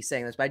not like me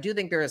saying this, but I do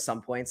think there are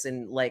some points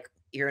in like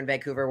here in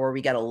Vancouver where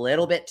we get a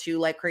little bit too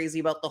like crazy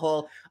about the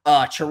whole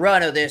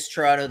Toronto this,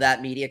 Toronto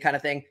that media kind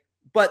of thing.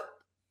 But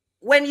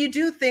when you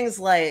do things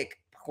like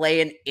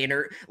play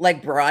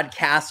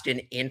broadcast an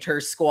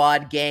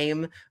inter-squad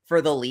game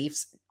for the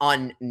Leafs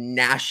on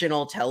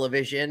national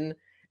television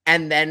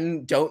and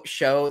then don't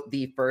show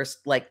the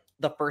first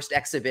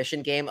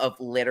exhibition game of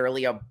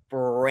literally a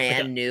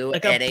brand new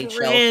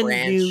NHL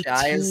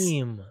franchise.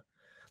 Team.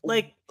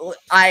 Like,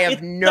 I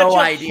have no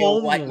idea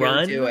what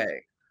you're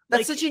doing.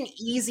 That's such an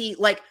easy,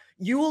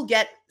 you will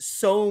get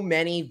so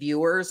many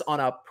viewers on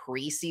a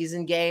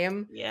preseason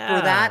game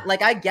for that.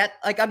 Like, I get,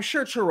 I'm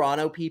sure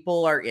Toronto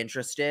people are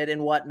interested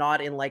in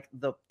whatnot in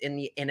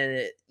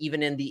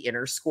even in the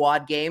inter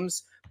squad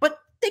games, but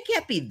they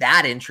can't be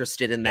that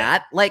interested in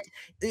that. Like,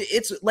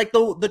 it's like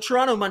the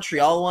Toronto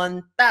Montreal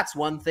one. That's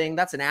one thing.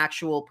 That's an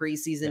actual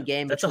preseason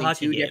game between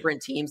two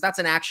different teams. That's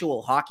an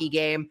actual hockey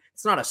game.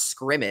 It's not a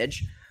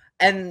scrimmage.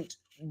 And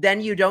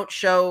then you don't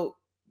show.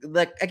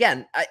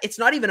 Again, it's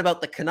not even about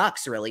the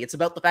Canucks, really. It's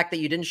about the fact that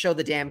you didn't show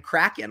the damn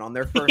Kraken on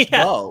their first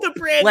go. The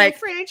brand new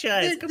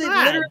franchise. Come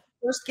on.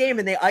 First game,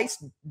 and they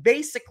iced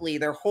basically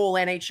their whole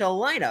NHL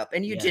lineup,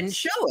 and you didn't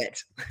show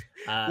it.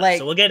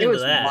 So we'll get into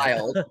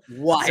that.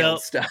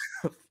 Wild stuff.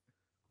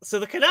 So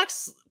the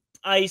Canucks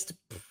iced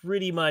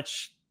pretty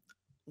much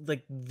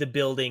like the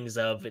buildings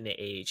of an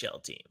AHL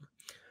team.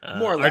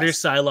 More or less. Artur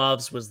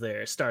Silovs was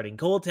their starting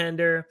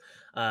goaltender.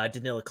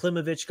 Danila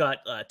Klimovich got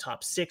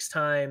top 6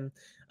 time.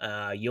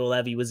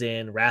 Yoel was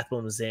in,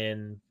 Rathbone was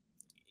in,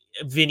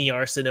 Vinny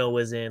Arsenault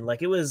was in.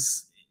 Like, it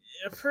was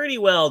pretty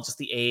well just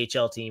the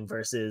AHL team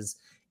versus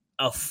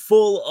a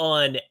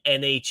full-on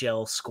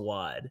NHL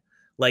squad.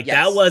 Like,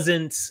 that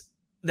wasn't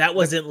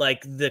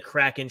like the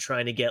Kraken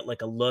trying to get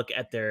like a look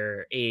at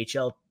their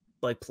AHL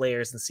like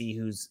players and see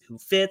who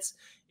fits.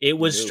 It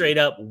was No. straight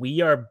up,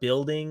 we are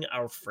building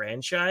our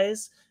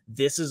franchise.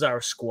 This is our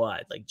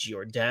squad. Like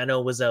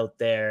Giordano was out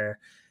there,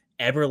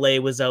 Eberle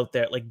was out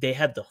there. Like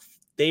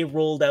they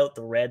rolled out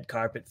the red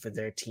carpet for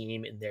their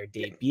team in their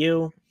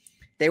debut.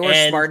 They were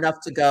smart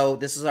enough to go,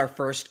 this is our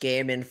first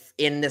game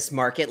in this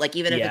market. Like,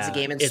 even if it's a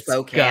game in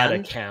Spokane, gotta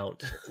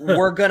count.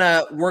 we're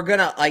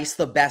gonna ice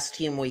the best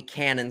team we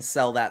can and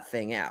sell that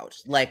thing out.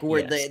 Like,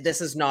 this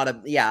is not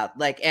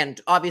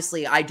and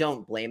obviously I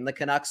don't blame the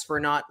Canucks for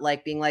not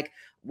like being like,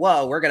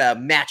 whoa, we're gonna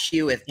match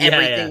you with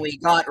everything we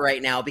got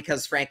right now,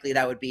 because frankly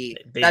that'd be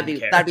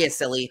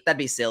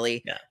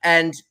silly. Yeah.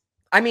 And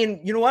I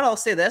mean, you know what? I'll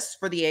say this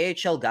for the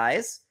AHL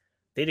guys.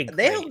 They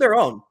held their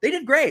own. They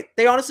did great.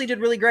 They honestly did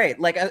really great.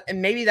 Like, and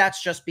maybe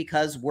that's just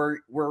because we're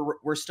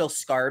still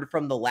scarred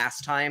from the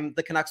last time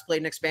the Canucks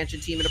played an expansion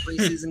team in a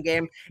preseason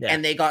game,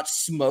 and they got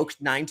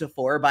smoked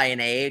 9-4 by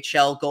an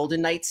AHL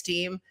Golden Knights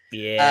team.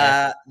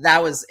 Yeah,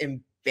 that was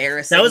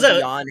embarrassing. That was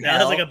beyond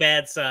like a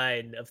bad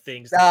sign of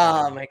things.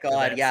 Oh my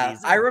god, yeah.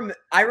 Season.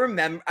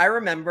 I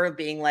remember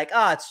being like,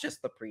 oh, it's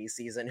just the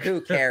preseason.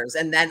 Who cares?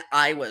 And then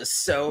I was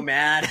so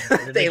mad.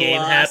 The game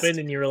happened,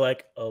 and you were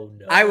like, oh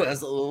no. I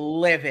was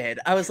livid.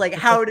 I was like,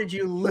 how did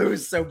you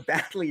lose so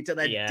badly to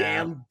the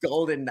damn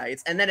Golden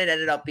Knights? And then it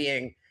ended up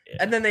being.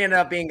 And then they ended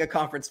up being a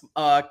conference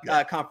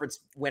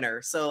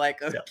winner. So like,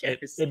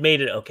 it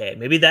made it okay.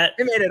 Maybe it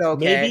made it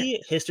okay. Maybe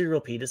history will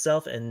repeat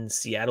itself, and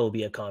Seattle will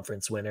be a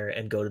conference winner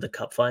and go to the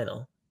Cup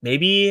final.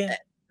 Maybe.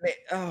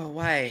 Oh,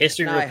 why?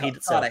 History will repeat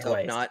itself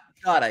twice.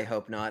 I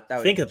hope not.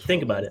 That would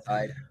think about it.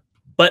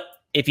 But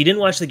if you didn't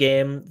watch the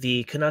game,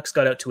 the Canucks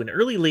got out to an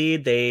early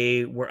lead.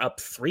 They were up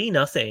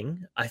 3-0.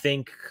 I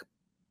think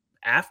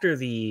after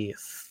the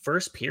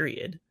first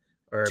period,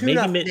 or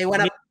maybe they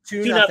went up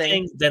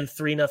 2-0, then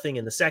 3-0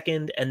 in the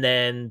second, and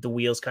then the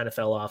wheels kind of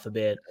fell off a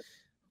bit.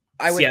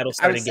 Seattle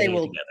started getting it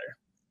together.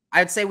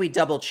 I'd say we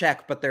double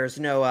check, but there's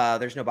no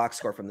box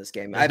score from this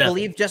game. I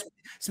believe just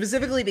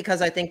specifically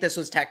because I think this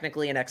was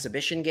technically an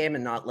exhibition game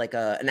and not like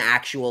an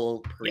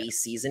actual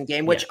preseason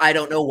game, which I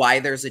don't know why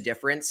there's a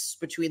difference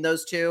between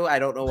those two. I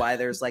don't know why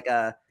there's like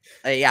I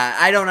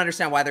don't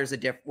understand why there's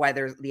the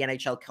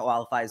NHL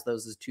qualifies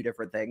those as two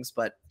different things,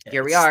 but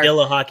here we are.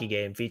 Still a hockey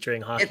game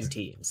featuring hockey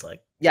teams.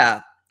 Like,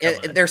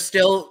 they're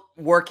still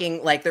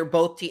working. Like, they're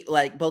both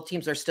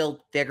teams are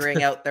still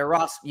figuring out their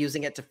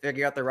using it to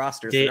figure out their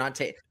rosters. They're not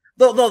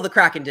Though the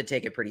Kraken did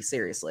take it pretty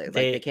seriously. Like,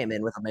 they came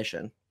in with a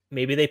mission.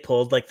 Maybe they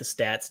pulled like the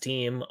stats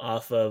team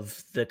off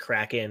of the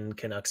Kraken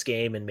Canucks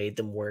game and made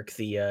them work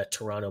the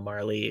Toronto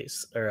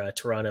Marlies or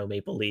Toronto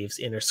Maple Leafs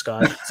inner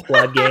squad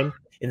game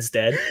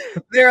instead.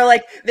 They're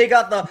like, they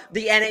got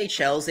the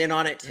NHLs in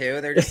on it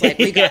too. They're just like,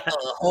 we got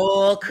the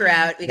whole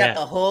crowd, we got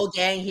the whole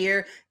gang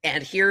here,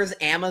 and here's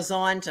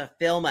Amazon to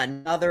film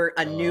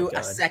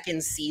a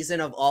second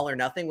season of All or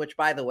Nothing, which,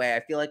 by the way, I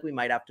feel like we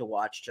might have to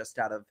watch just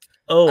out of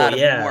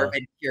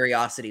morbid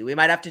curiosity. We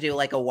might have to do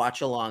like a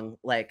watch along,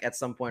 like at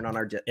some point on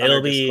our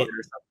It'll be Discord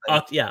or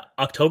something.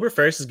 October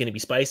 1st is going to be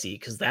spicy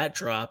because that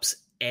drops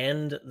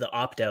and the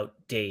opt-out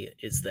date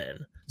is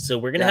then. So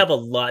we're going to have a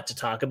lot to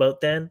talk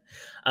about then.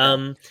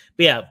 But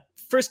yeah,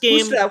 first game.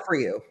 Who stood out for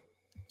you?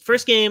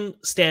 First game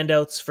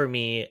standouts for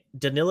me,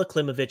 Danila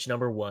Klimovich,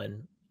 number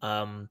one.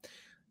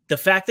 The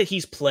fact that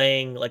he's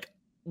playing like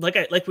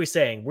we're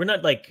saying, we're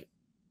not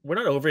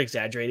over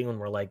exaggerating when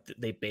we're like,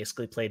 they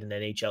basically played an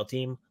NHL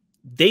team.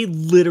 They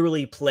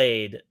literally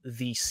played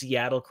the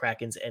Seattle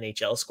Kraken's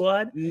NHL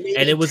squad, and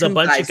it was a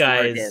bunch of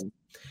guys.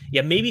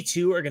 Yeah, maybe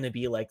two are going to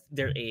be like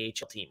their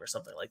AHL team or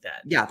something like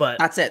that. Yeah, but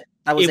that's it.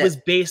 It was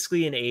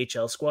basically an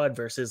AHL squad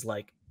versus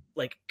like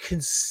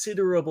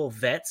considerable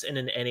vets in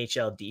an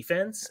NHL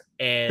defense.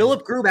 And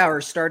Philip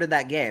Grubauer started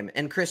that game,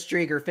 and Chris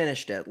Drieger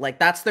finished it. Like,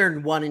 that's their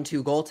 1 and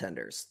 2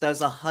 goaltenders.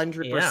 That's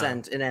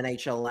 100% an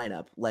NHL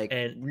lineup. Like,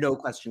 and no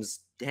questions,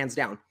 hands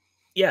down.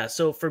 Yeah.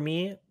 So for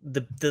me,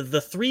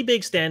 the three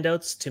big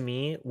standouts to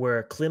me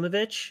were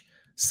Klimovich,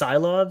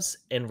 Silovs,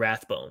 and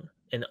Rathbone,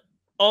 and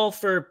all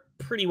for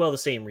pretty well the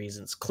same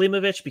reasons.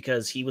 Klimovich,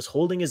 because he was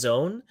holding his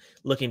own,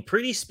 looking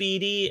pretty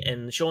speedy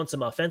and showing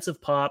some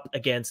offensive pop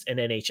against an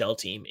NHL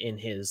team in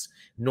his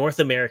North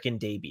American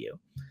debut.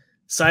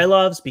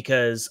 Silovs,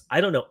 because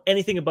I don't know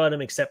anything about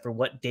him except for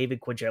what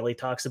David Quadrelli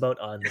talks about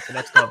on the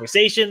Canucks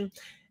Conversation,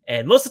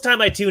 and most of the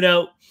time I tune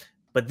out.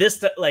 But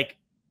this, like,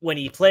 when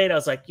he played, I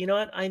was like, you know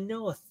what? I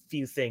know a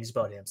few things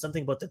about him.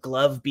 Something about the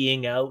glove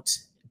being out,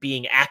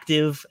 being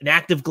active, an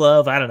active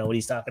glove. I don't know what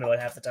he's talking about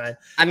half the time.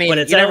 I mean,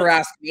 you never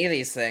ask me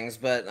these things,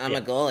 but I'm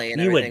a goalie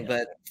and everything.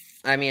 But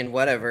I mean,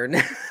 whatever.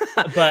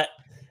 But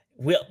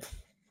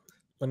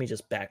let me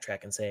just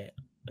backtrack and say,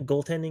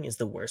 goaltending is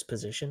the worst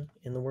position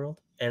in the world,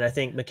 and I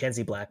think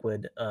Mackenzie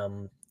Blackwood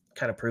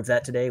kind of proved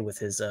that today with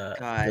his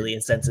really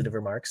insensitive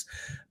remarks.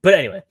 But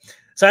anyway,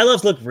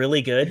 Silovs looked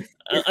really good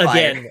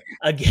again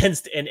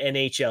against an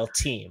NHL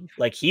team.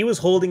 Like, he was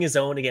holding his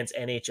own against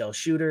NHL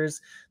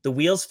shooters. The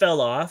wheels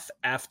fell off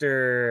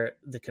after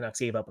the Canucks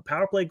gave up a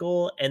power play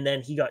goal, and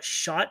then he got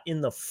shot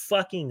in the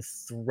fucking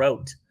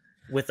throat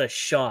with a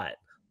shot.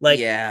 Like,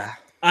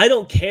 I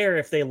don't care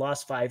if they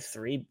lost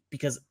 5-3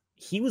 because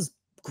he was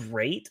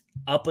great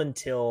up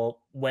until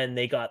when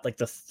they got like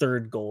the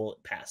third goal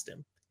past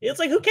him. It's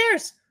like, who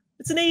cares?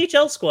 It's an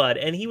AHL squad,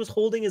 and he was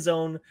holding his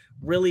own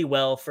really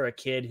well for a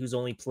kid who's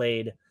only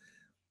played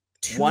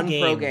one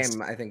games. pro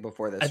game, I think,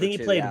 before this. I think he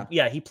played.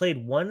 Yeah, he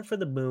played one for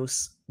the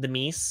Mice,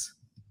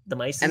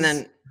 and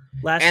then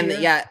last year.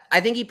 Yeah, I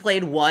think he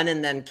played one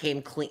and then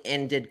came clean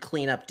and did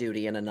cleanup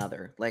duty in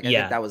another. Like,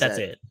 I think that's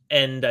it.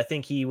 And I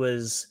think he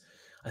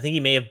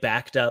may have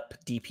backed up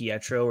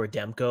DiPietro or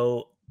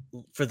Demko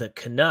for the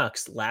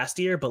Canucks last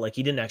year, but like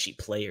he didn't actually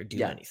play or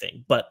do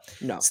anything. But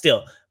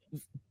still,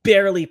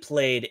 barely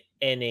played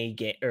NA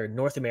game or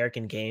North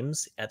American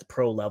games at the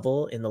pro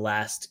level in the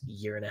last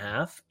year and a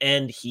half,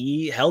 and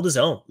he held his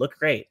own. Looked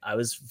great. I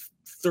was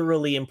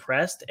thoroughly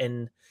impressed,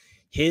 and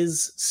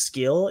his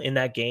skill in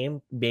that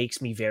game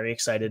makes me very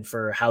excited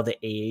for how the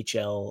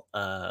AHL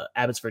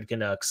Abbotsford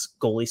Canucks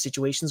goalie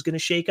situation is going to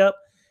shake up,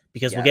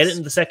 because we'll get it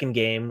in the second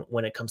game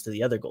when it comes to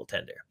the other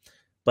goaltender.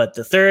 But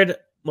the third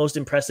most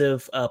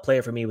impressive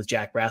player for me was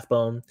Jack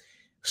Rathbone.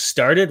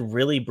 Started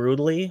really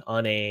brutally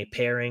on a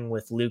pairing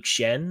with Luke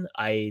Shen.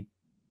 I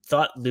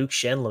thought Luke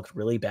Shen looked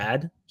really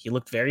bad. He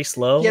looked very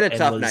slow. He had a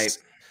tough night.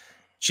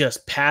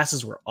 Just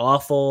passes were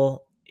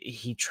awful.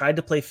 He tried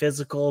to play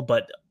physical,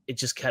 but it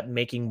just kept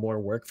making more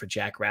work for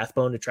Jack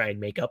Rathbone to try and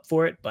make up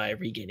for it by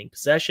regaining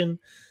possession.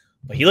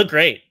 But he looked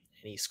great,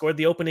 and he scored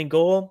the opening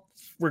goal.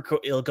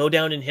 It'll go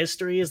down in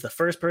history as the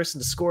first person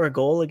to score a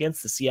goal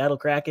against the Seattle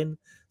Kraken.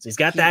 So he's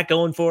got that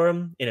going for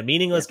him in a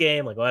meaningless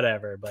game, like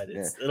whatever. But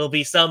it'll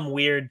be some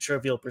weird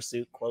Trivial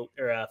Pursuit quote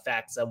or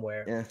fact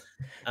somewhere.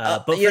 Yeah.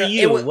 But for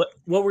you,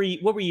 what were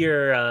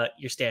your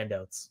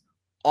standouts?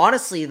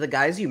 Honestly, the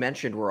guys you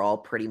mentioned were all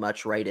pretty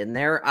much right in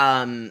there.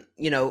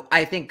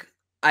 I think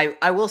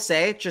I will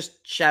say,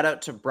 just shout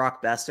out to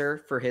Brock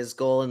Besser for his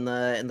goal in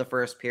the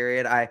first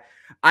period.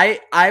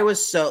 I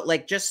was so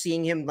like, just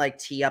seeing him like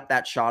tee up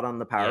that shot on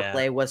the power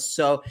play was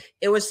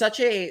such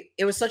a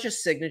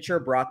signature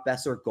Brock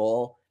Besser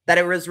goal that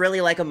it was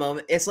really like a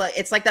moment. It's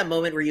like that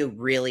moment where you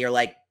really are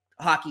like,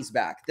 hockey's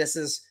back. This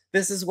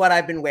is what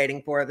I've been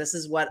waiting for. This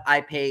is what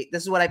I pay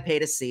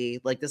to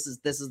see. Like, this is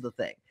the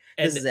thing.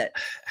 This is it.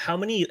 How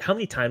many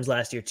times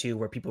last year too,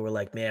 where people were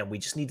like, man, we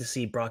just need to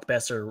see Brock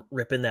Besser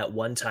ripping that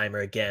one-timer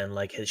again.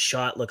 Like, his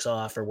shot looks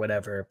off or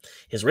whatever.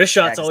 His wrist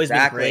shot's always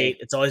been great.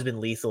 It's always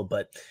been lethal,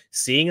 but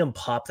seeing him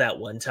pop that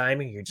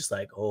one-timer, you're just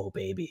like, oh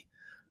baby.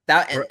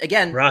 That, and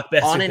again, Brock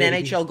Besser, on an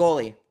baby. NHL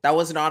goalie. That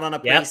was not on a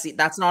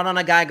that's not on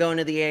a guy going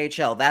to the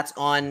AHL. That's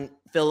on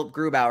Philip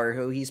Grubauer,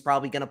 who he's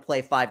probably going to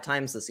play 5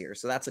 times this year.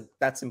 So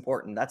that's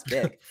important. That's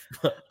big.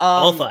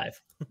 All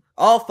 5.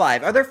 All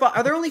 5. Are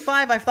there only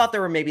 5? I thought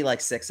there were maybe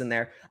like 6 in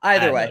there.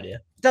 Either way,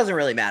 doesn't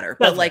really matter.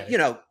 But like,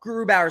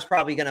 Grubauer's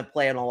probably going to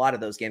play in a lot of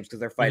those games because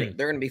they're fighting.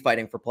 They're going to be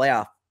fighting for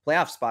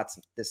playoff spots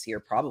this year,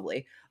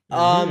 probably.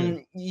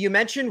 You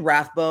mentioned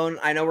Rathbone.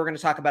 I know we're going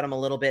to talk about him a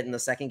little bit in the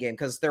second game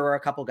because there were a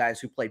couple guys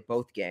who played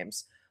both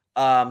games,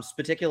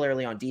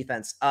 particularly on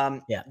defense.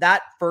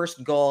 That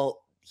first goal,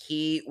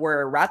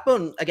 where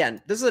Rathbone,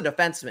 again, this is a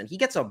defenseman. He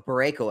gets a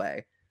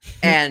breakaway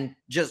and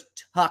just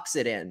tucks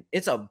it in.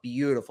 It's a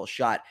beautiful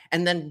shot,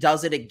 and then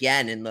does it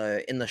again in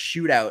the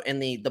shootout, in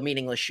the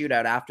meaningless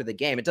shootout after the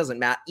game. It doesn't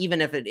matter,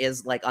 even if it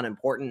is like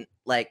unimportant.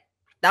 Like,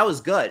 that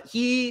was good.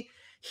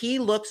 He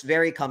looks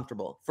very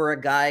comfortable for a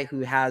guy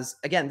who has,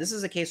 again, this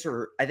is a case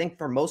for, I think,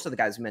 for most of the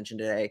guys we mentioned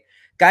today,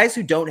 guys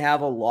who don't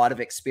have a lot of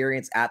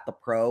experience at the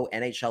pro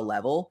NHL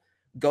level,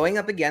 going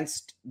up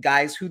against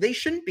guys who they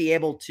shouldn't be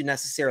able to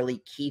necessarily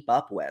keep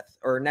up with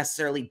or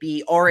necessarily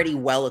be already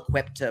well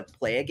equipped to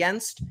play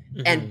against,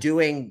 and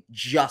doing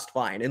just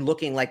fine and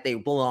looking like they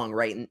belong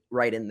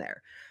right in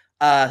there.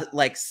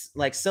 Like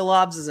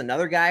Silobs is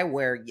another guy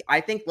where I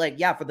think for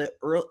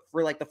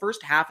the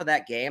first half of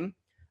that game,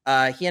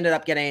 he ended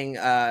up getting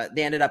they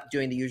ended up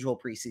doing the usual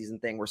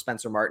preseason thing where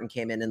Spencer Martin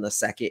came in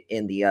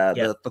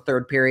the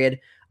third period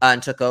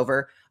and took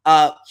over.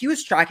 He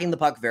was tracking the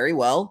puck very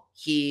well.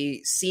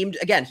 He seemed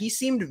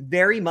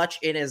very much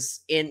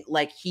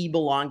like he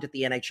belonged at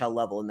the NHL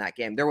level in that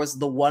game. There was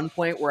the one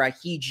point where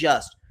he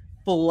just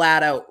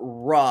flat out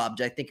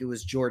robbed, I think it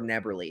was Jordan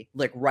Eberle,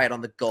 like right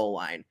on the goal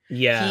line.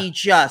 Yeah. He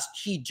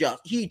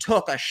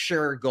took a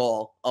sure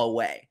goal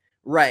away.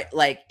 Right.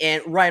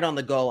 And right on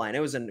the goal line. It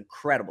was an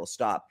incredible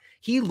stop.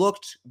 He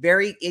looked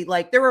very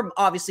there were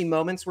obviously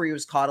moments where he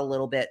was caught a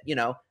little bit,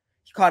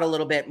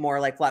 more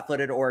like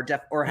flat-footed or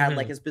had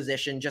like his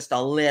position just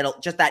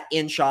that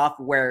inch off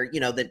where,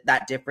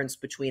 that difference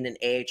between an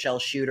AHL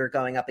shooter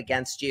going up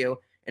against you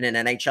and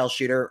an NHL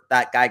shooter,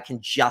 that guy can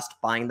just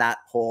find that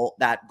goal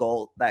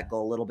a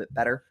little bit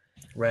better.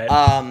 Right.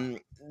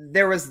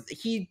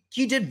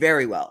 He did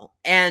very well.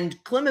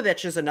 And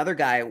Klimovich is another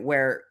guy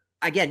where,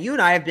 again, you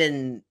and I have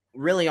been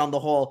really on the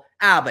whole,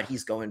 but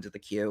he's going to the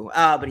Q,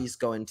 but he's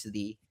going to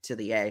the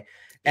A.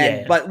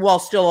 But while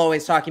still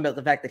always talking about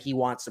the fact that he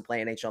wants to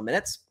play NHL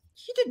minutes,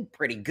 he did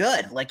pretty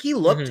good. Like, he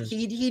looked,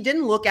 he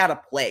didn't look out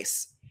of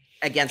place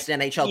against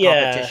NHL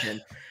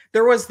competition.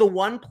 There was the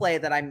one play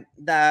that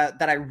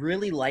I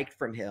really liked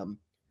from him.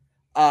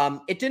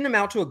 It didn't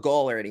amount to a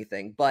goal or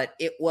anything, but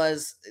it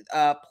was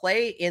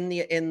play in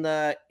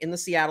the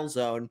Seattle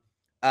zone.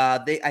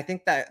 I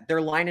think that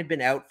their line had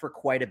been out for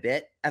quite a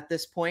bit at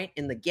this point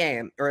in the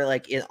game, or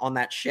like on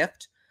that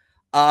shift.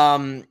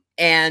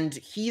 And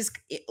he's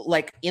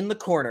like in the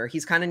corner.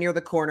 He's kind of near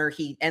the corner.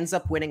 He ends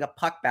up winning a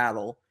puck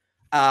battle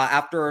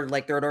after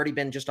like there had already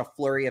been just a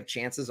flurry of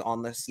chances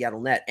on the Seattle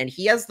net, and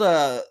he has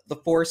the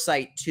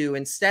foresight to,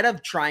 instead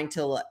of trying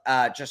to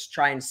just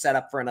try and set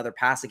up for another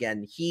pass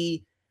again,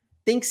 he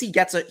thinks he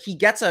takes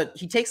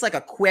like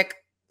a quick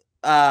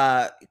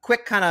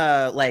kind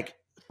of like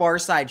far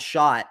side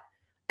shot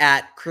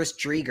at Chris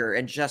Drieger,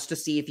 and just to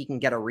see if he can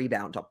get a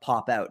rebound to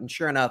pop out. And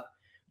sure enough,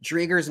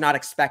 Drieger's not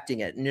expecting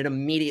it, and it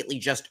immediately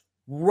just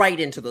right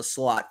into the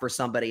slot for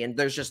somebody, and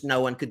there's just no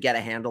one could get a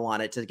handle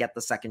on it to get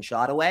the second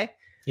shot away.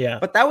 Yeah.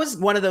 But that was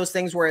one of those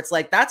things where it's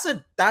like, that's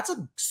a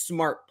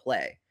smart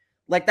play.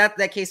 Like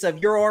that case of,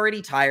 you're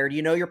already tired,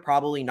 you're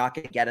probably not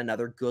going to get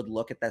another good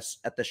look at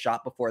the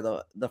shot before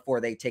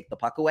they take the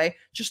puck away.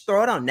 Just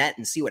throw it on net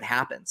and see what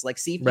happens. Like,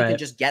 see if you can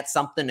just get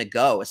something to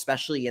go,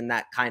 especially in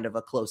that kind of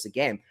a close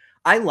game.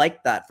 I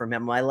like that from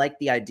him. I like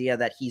the idea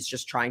that he's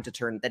just trying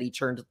to he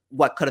turned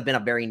what could have been a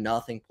very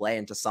nothing play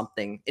into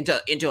something,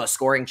 into a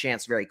scoring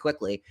chance very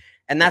quickly.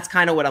 And that's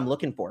kind of what I'm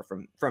looking for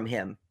from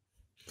him.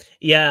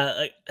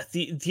 Yeah,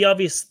 the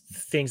obvious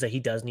things that he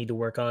does need to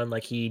work on,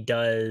 like he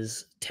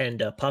does tend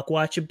to puck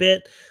watch a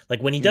bit.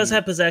 Like when he does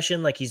have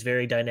possession, like he's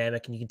very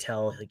dynamic, and you can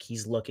tell like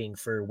he's looking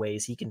for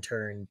ways he can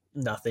turn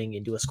nothing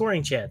into a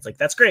scoring chance. Like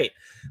that's great.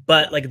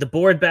 But like the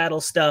board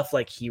battle stuff,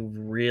 like he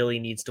really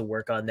needs to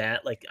work on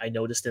that. Like I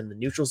noticed in the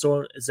neutral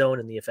zone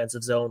and the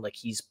offensive zone, like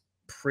he's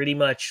pretty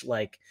much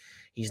like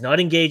he's not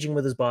engaging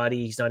with his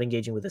body, he's not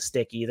engaging with his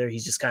stick either.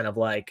 He's just kind of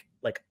like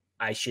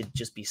I should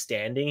just be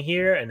standing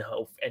here and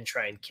hope and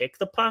try and kick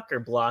the puck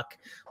or block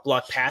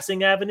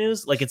passing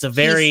avenues. Like it's a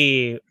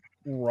very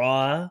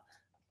raw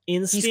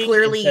instinct. He's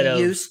clearly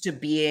used to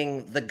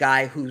being the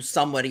guy who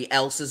somebody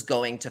else is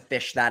going to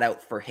fish that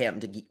out for him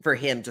to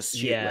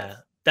shoot. Yeah, with.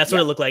 That's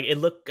what it looked like. It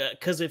looked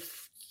because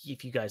if you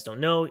guys don't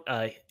know,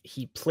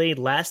 he played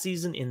last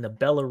season in the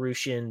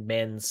Belarusian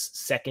men's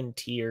second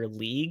tier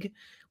league,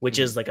 which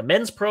is like a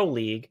men's pro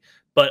league.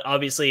 But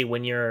obviously,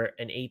 when you're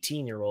an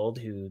 18-year-old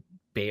who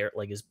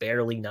is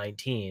barely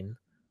 19,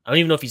 I don't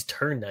even know if he's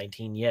turned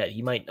 19 yet.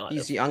 He might not.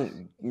 He's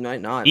young. He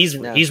might not. He's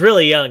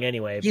really young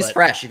anyway. He's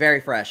fresh, very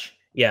fresh.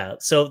 Yeah,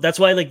 so that's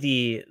why like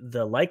the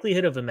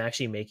likelihood of him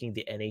actually making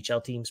the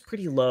NHL team's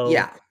pretty low.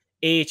 Yeah,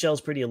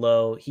 AHL's pretty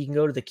low. He can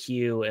go to the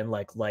queue and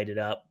like light it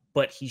up,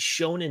 but he's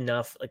shown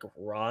enough like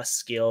raw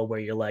skill where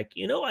you're like,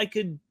 I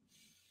could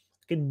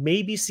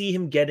maybe see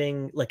him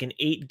getting like an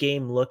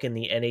 8-game look in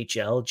the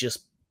NHL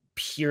just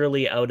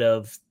purely out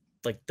of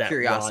like that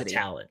curiosity.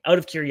 Raw talent, out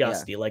of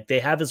curiosity. Like they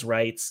have his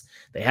rights,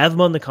 they have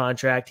him on the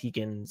contract. He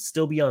can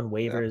still be on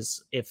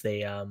waivers if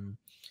they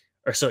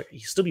he'll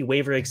still be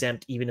waiver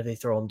exempt even if they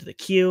throw him to the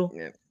queue.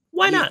 Yeah.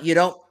 Why not? You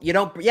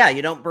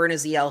don't burn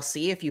his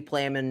ELC if you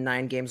play him in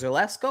 9 games or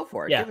less. Go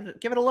for it. Yeah.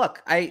 Give it a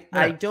look. I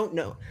don't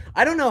know.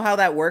 I don't know how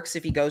that works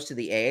if he goes to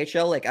the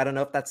AHL. Like I don't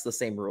know if that's the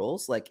same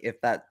rules. Like if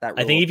that rule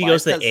I think if he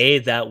goes to the A,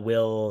 that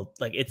will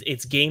like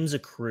it's games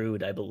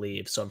accrued, I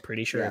believe. So I'm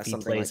pretty sure if he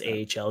plays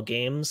like AHL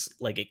games,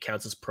 like it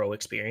counts as pro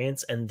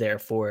experience, and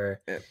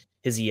therefore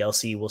his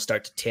ELC will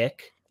start to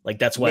tick. Like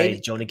that's why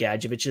Jonah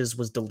Gadjevic's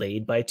was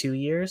delayed by 2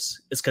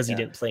 years. It's because he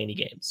didn't play any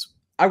games.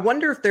 I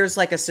wonder if there's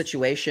like a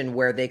situation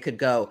where they could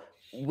go,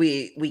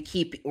 they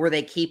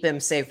keep him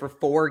say for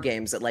 4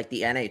 games at like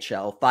the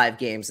NHL, 5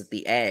 games at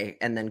the A,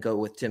 and then go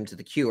with him to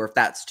the Q, or if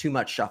that's too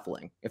much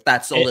shuffling, if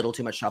that's a little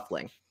too much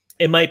shuffling.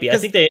 It might be. I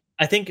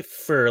think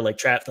for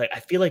like I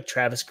feel like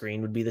Travis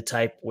Green would be the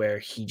type where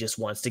he just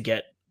wants to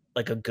get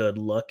like a good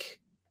look.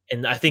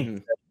 And I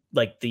think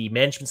like the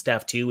management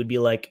staff too would be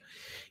like,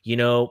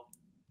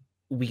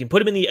 we can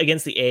put him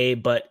against the A,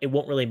 but it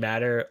won't really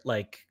matter.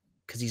 Like,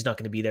 because he's not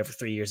going to be there for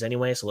 3 years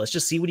anyway. So let's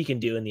just see what he can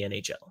do in the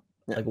NHL.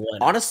 Like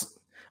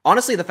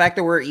honestly, the fact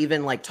that we're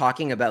even like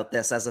talking about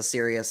this as a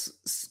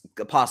serious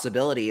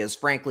possibility is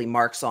frankly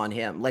marks on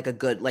him, like a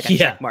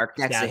check mark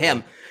next to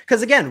him.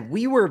 Because again,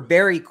 we were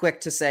very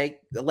quick to say,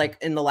 like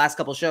in the last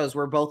couple shows,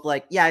 we're both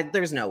like, yeah,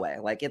 there's no way.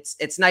 Like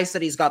it's nice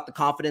that he's got the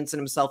confidence in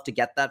himself to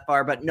get that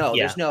far, but no,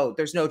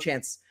 there's no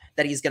chance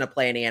that he's going to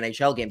play any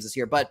NHL games this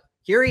year. But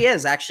here he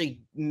is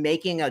actually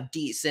making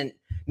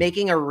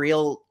a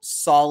real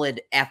solid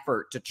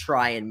effort to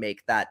try and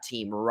make that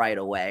team right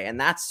away. And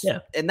that's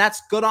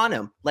good on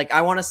him. Like,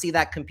 I want to see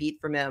that compete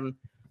from him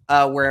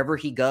wherever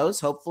he goes.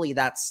 Hopefully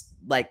that's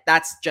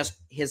just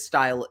his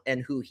style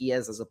and who he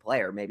is as a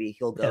player. Maybe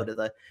he'll go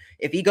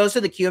if he goes to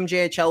the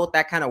QMJHL with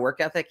that kind of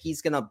work ethic,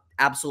 he's going to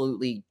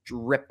absolutely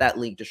rip that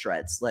league to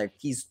shreds. Like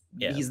he's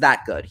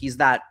that good. He's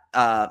that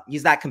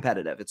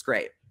competitive. It's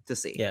great to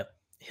see. Yeah.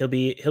 He'll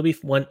be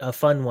a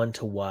fun one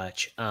to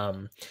watch.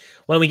 When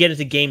we get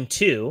into game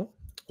 2,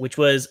 which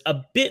was a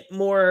bit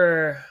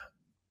more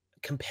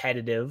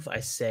competitive, I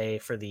say,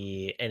 for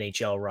the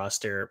NHL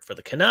roster for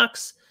the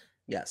Canucks.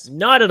 Yes.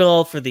 Not at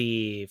all for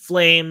the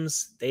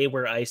Flames. They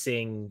were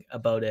icing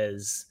about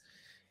as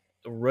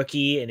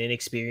rookie and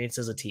inexperienced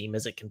as a team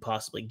as it can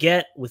possibly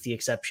get, with the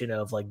exception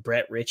of like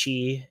Brett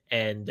Ritchie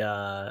and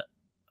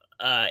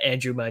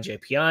Andrew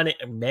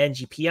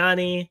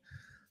Mangiapane.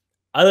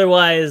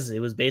 Otherwise, it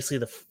was basically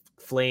the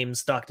Flames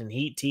Stockton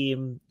Heat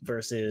team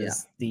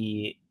versus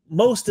the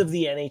most of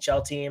the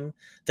NHL team.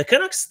 The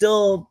Canucks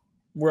still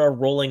were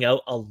rolling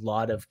out a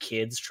lot of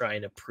kids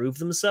trying to prove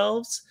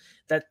themselves.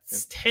 That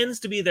tends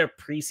to be their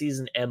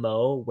preseason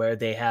MO, where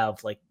they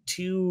have like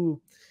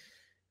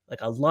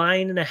a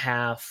line and a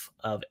half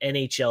of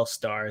NHL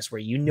stars where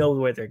you know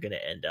where they're going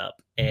to end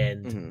up,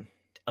 and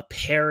a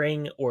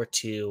pairing or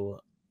two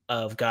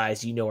of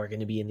guys you know are going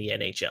to be in the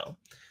NHL.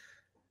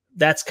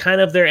 That's kind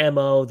of their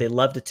MO. They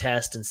love to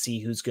test and see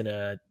who's going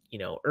to,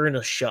 earn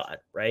a shot,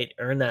 right?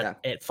 Earn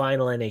that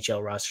final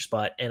NHL roster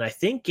spot. And I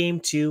think game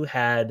 2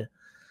 had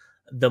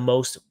the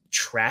most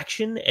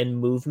traction and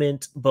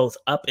movement both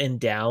up and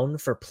down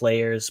for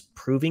players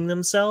proving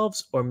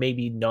themselves or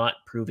maybe not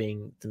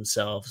proving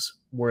themselves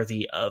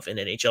worthy of an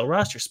NHL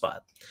roster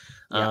spot.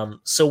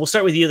 So we'll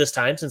start with you this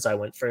time, since I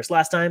went first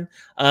last time.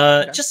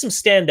 Just some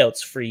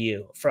standouts for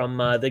you from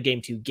the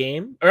game 2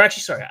 game. Or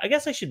actually, sorry, I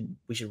guess we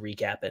should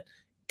recap it.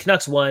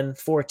 Canucks won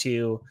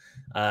 4-2.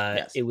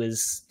 It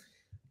was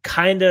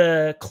kind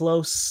of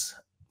close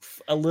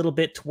a little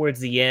bit towards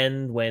the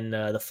end when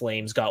the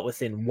Flames got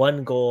within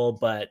 1 goal,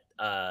 but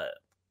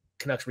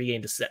Canucks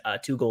regained a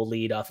 2-goal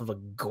lead off of a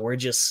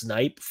gorgeous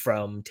snipe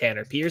from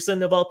Tanner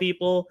Pearson, of all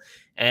people.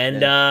 And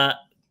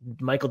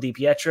Michael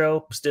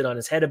DiPietro stood on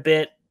his head a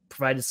bit,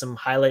 provided some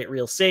highlight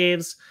reel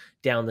saves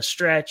down the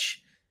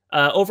stretch.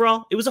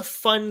 Overall, it was a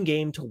fun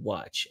game to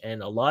watch,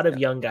 and a lot of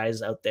young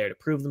guys out there to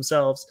prove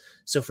themselves.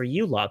 So for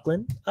you,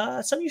 Lachlan,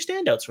 some of your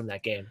standouts from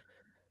that game.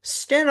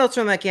 Standouts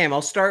from that game.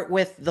 I'll start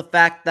with the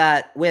fact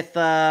that with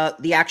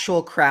the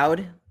actual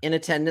crowd in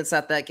attendance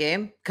at that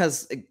game,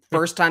 because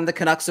first time the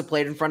Canucks have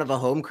played in front of a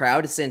home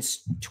crowd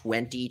since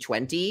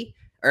 2020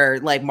 or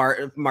like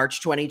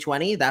March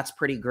 2020. That's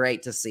pretty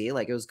great to see.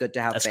 Like, it was good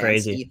to have That's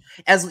fans. Crazy.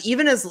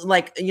 Even as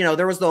like,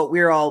 there was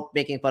we were all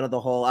making fun of the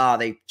whole,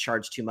 they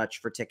charged too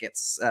much for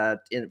tickets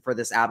for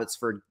this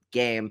Abbotsford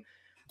game.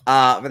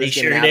 They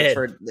sure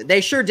did. They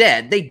sure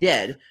did. They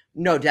did.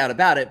 No doubt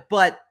about it.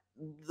 But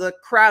the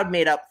crowd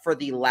made up for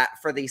the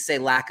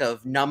lack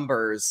of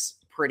numbers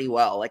pretty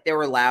well. Like, they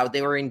were loud,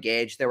 they were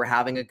engaged, they were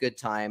having a good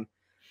time.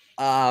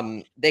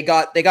 They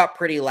got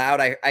pretty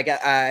loud.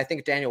 I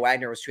think Daniel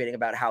Wagner was tweeting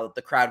about how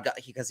the crowd got,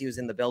 because he was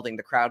in the building,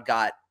 the crowd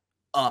got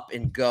up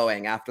and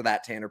going after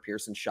that Tanner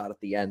Pearson shot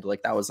at the end.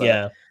 Like, that was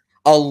a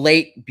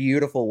late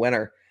beautiful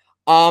winner.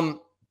 I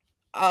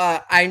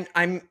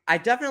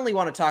definitely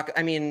want to talk.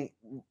 I mean,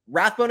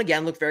 Rathbone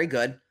again looked very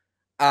good.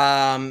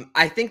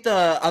 I think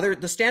the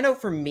standout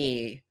for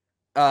me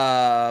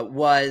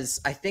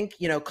was, I think,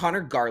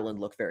 Connor Garland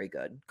looked very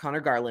good. Connor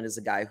Garland is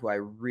a guy who I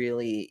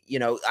really,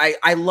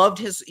 I loved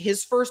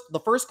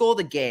the first goal of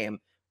the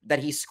game that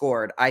he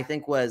scored, I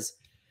think was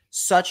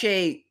such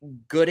a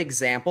good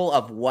example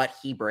of what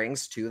he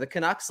brings to the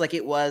Canucks. Like,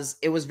 it was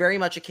very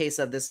much a case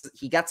of this.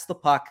 He gets the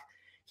puck.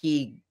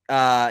 He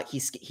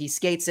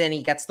skates in,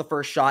 he gets the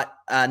first shot,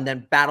 and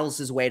then battles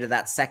his way to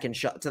that second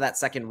shot, to that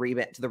second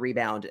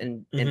rebound,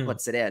 and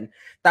puts it in.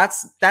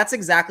 That's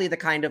exactly the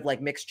kind of like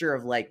mixture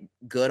of like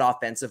good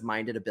offensive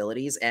minded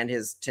abilities and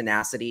his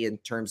tenacity in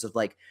terms of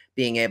like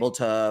being able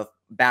to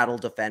battle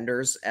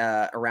defenders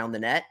around the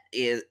net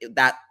is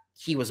that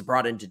he was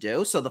brought in to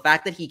do. So the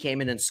fact that he came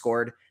in and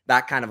scored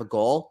that kind of a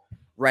goal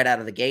right out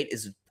of the gate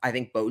is, I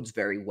think, bodes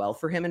very well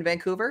for him in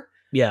Vancouver.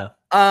 Yeah.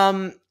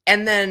 And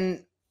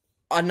then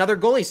another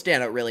goalie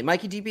standout, really,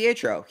 Mikey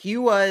DiPietro. He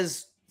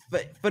was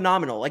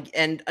phenomenal. Like,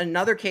 and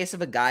another case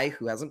of a guy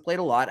who hasn't played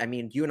a lot. I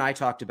mean, you and I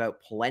talked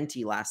about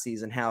plenty last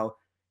season, how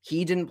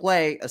he didn't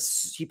play.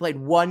 He played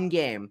 1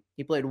 game.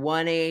 He played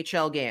 1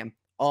 AHL game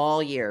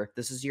all year.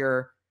 This is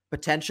a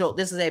potential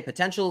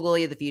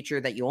goalie of the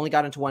future that you only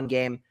got into 1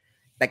 game.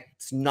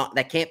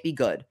 That can't be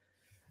good.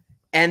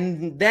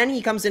 And then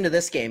he comes into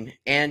this game,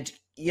 and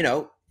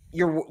you're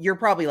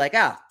probably like,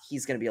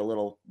 he's going to be a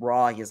little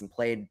raw. He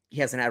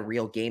hasn't had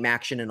real game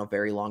action in a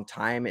very long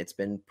time. It's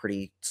been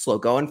pretty slow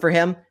going for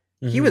him.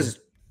 Mm-hmm. He was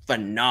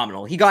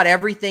phenomenal. He got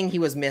everything he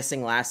was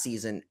missing last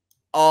season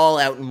all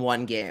out in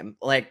 1 game.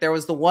 Like, there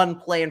was the one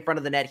play in front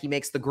of the net. He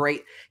makes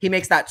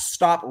that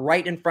stop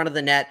right in front of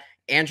the net.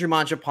 Andrew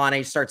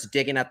Mangiapane starts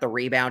digging at the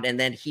rebound, and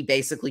then he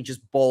basically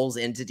just bowls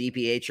into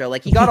DiPietro.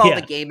 Like, he got all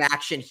the game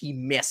action he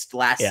missed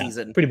last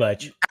season pretty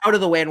much out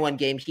of the way in 1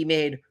 game. He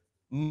made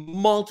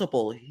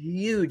multiple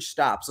huge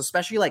stops,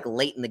 especially like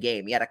late in the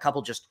game. He had a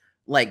couple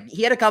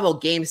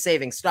game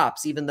saving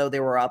stops, even though they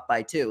were up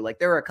by 2. Like,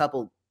 there were a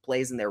couple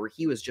plays in there where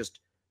he was just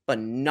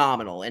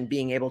phenomenal, and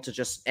being able to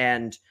just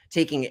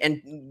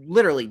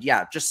literally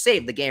just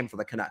save the game for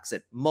the Canucks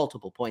at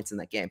multiple points in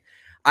that game.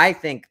 I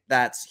think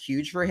that's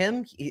huge for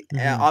him.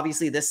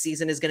 Obviously, this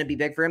season is going to be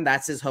big for him.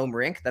 That's his home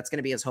rink. That's going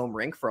to be his home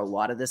rink for a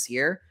lot of this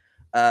year.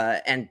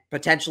 And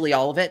potentially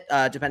all of it,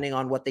 depending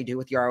on what they do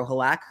with Jaro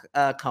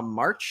Halak come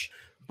March.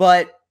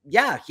 But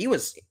he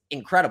was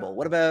incredible.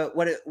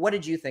 What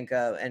did you think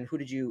of, and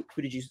who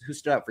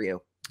stood out for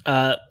you?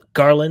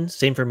 Garland,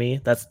 same for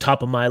me. That's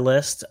top of my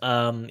list.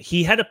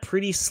 He had a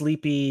pretty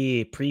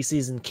sleepy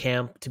preseason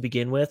camp to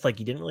begin with. Like,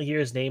 you didn't really hear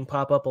his name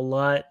pop up a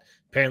lot.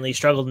 Apparently, he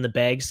struggled in the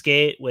bag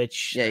skate,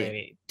 which Yeah, I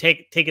mean,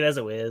 take it as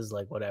it is.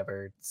 Like,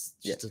 whatever, it's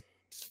yeah. just a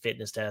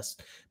fitness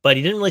test. But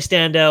he didn't really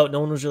stand out.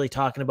 No one was really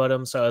talking about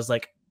him, so I was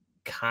like,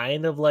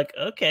 kind of like,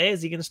 okay,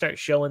 is he going to start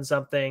showing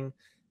something?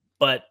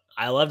 But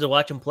I love to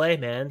watch him play,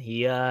 man.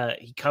 He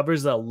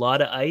covers a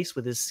lot of ice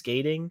with his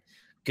skating.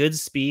 Good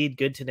speed,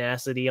 good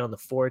tenacity on the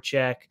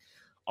forecheck,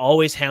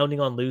 always hounding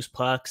on loose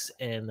pucks.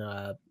 And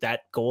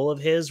that goal of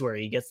his where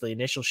he gets the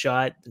initial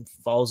shot and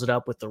follows it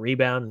up with the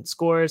rebound and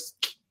scores.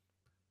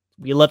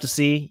 You love to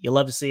see. You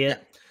love to see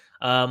it.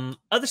 Other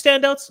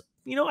standouts,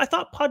 I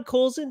thought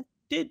Podkolzin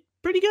did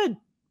pretty good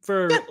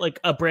for like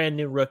a brand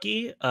new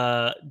rookie.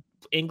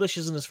 English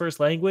isn't his first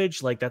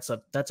language. Like that's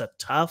a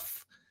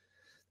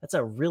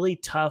really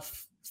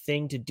tough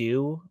thing to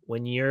do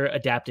when you're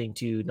adapting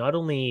to not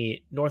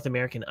only North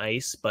American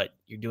ice, but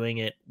you're doing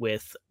it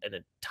with an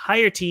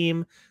entire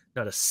team.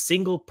 Not a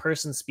single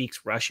person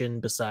speaks Russian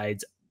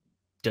besides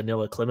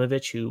Danila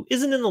Klimovich, who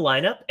isn't in the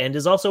lineup and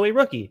is also a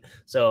rookie.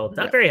 So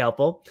not very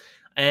helpful.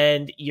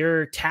 And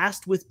you're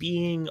tasked with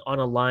being on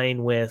a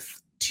line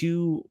with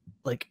two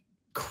like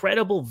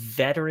credible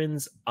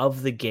veterans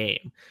of the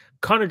game.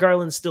 Connor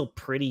Garland's still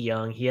pretty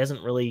young. He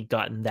hasn't really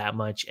gotten that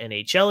much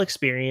NHL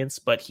experience,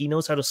 but he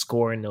knows how to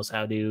score and knows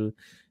how to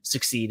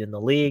succeed in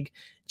the league.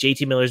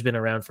 JT Miller's been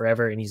around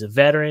forever and he's a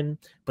veteran,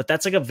 but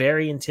that's like a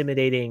very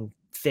intimidating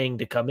thing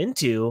to come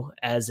into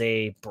as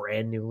a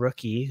brand new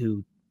rookie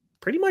who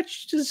pretty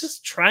much is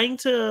just trying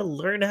to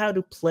learn how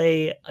to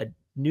play a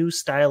new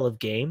style of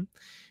game.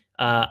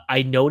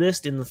 I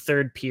noticed in the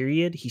third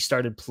period, he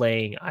started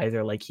playing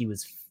either like he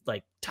was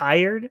like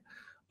tired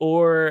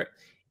or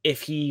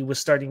if he was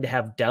starting to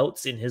have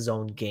doubts in his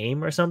own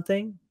game or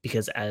something,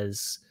 because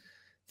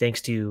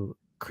thanks to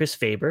Chris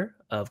Faber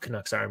of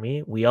Canucks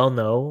Army, we all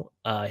know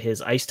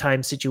his ice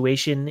time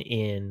situation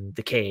in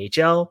the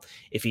KHL.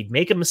 If he'd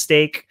make a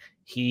mistake,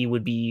 he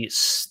would be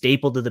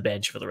stapled to the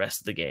bench for the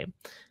rest of the game.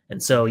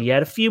 And so he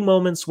had a few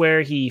moments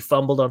where he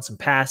fumbled on some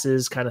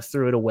passes, kind of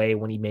threw it away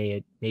when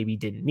he maybe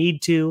didn't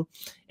need to.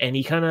 And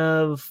he kind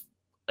of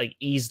like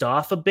eased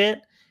off a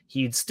bit.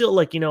 He'd still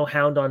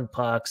hound on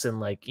pucks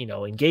and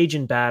engage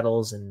in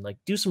battles and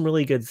do some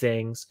really good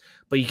things.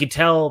 But you could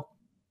tell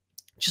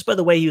just by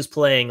the way he was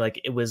playing, like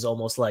it was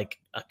almost like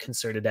a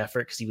concerted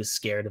effort because he was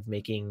scared of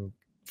making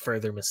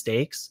further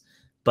mistakes.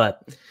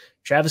 But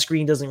Travis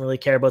Green doesn't really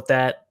care about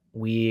that.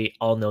 We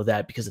all know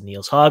that because of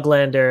Niels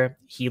Hoglander.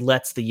 He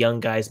lets the young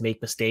guys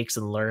make mistakes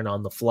and learn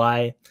on the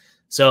fly.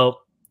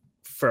 So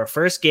for a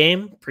first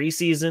game,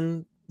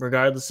 preseason,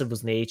 regardless if it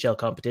was an AHL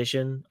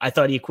competition, I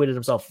thought he acquitted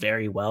himself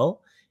very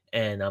well.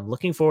 And I'm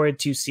looking forward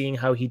to seeing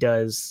how he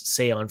does,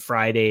 say, on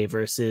Friday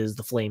versus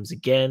the Flames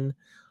again.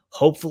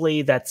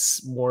 Hopefully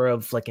that's more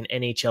of like an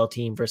NHL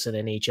team versus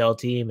an NHL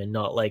team and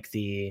not like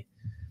the,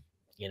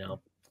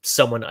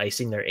 someone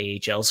icing their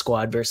AHL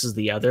squad versus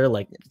the other,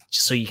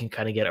 just so you can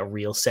kind of get a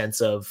real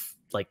sense of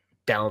like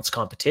balanced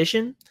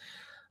competition.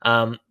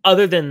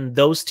 Other than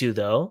those two,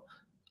 though,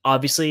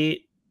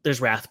 obviously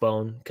there's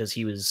Rathbone because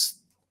he was,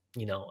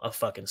 a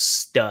fucking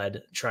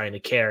stud trying to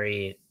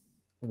carry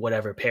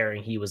whatever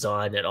pairing he was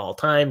on at all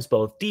times,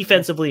 both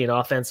defensively and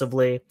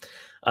offensively.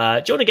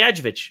 Jonah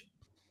Gadjevich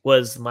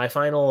was my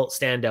final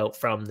standout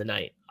from the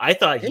night. I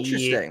thought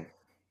Interesting.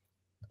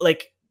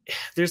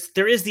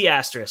 There is the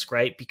asterisk,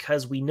 right?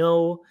 Because we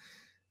know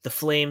the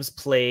Flames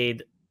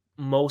played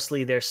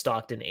mostly their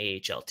Stockton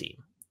AHL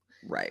team.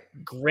 Right.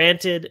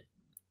 Granted,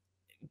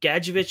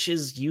 Gadjevich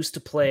is used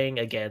to playing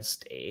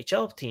against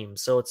AHL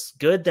teams, so it's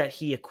good that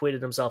he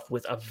acquitted himself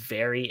with a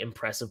very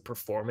impressive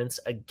performance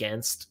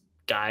against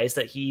guys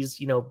that he's,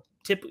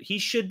 he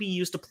should be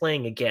used to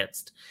playing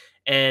against.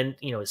 And,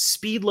 his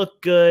speed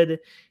looked good.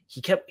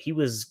 He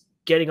was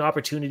getting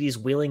opportunities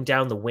wheeling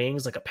down the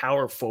wings like a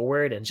power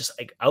forward and just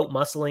like out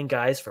muscling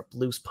guys for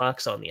loose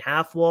pucks on the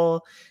half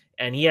wall.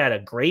 And he had a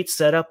great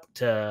setup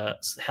to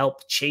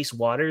help Chase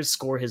Waters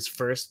score his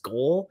first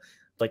goal.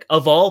 Like,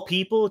 of all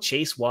people,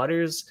 Chase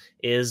Waters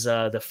is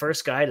the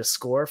first guy to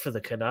score for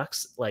the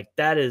Canucks. Like,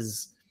 that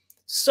is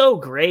so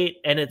great.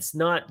 And it's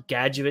not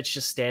Gadjevich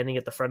just standing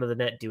at the front of the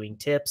net doing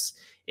tips.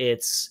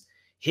 It's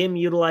him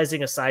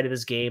utilizing a side of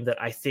his game that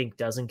I think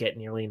doesn't get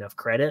nearly enough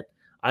credit.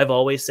 I've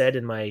always said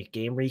in my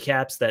game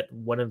recaps that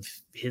one of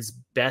his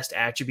best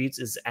attributes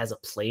is as a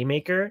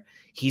playmaker.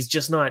 He's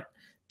just not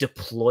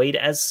deployed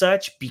as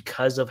such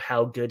because of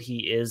how good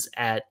he is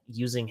at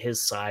using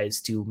his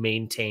size to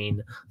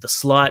maintain the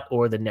slot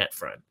or the net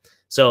front.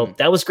 So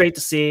that was great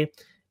to see.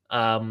 There's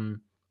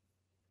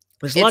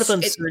a lot of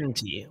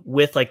uncertainty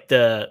with like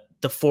the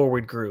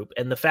forward group,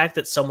 and the fact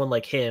that someone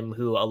like him,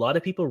 who a lot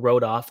of people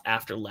wrote off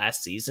after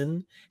last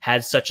season,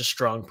 had such a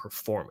strong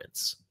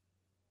performance.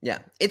 Yeah,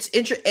 it's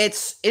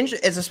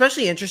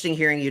especially interesting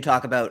hearing you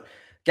talk about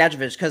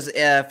Gadjevich because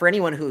for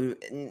anyone who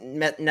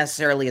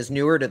necessarily is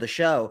newer to the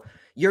show,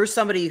 you're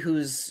somebody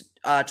who's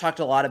talked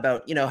a lot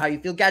about how you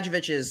feel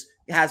Gadjevich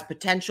has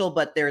potential,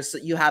 but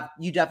you've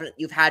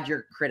had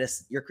your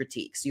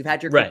critiques. You've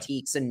had your Right.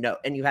 critiques and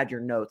you had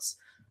your notes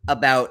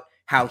about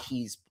how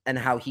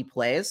he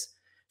plays.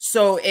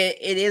 So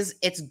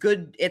it's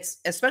good.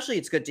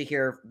 It's good to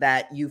hear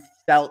that you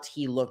felt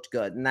he looked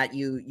good and that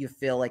you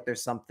feel like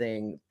there's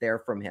something there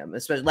from him.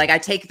 Especially like I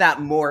take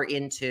that more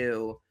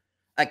into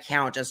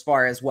account as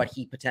far as what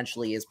he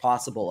potentially is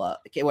possible,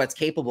 what's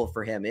capable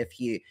for him.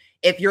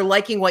 If you're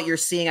liking what you're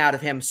seeing out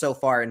of him so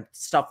far and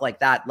stuff like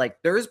that,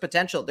 like there is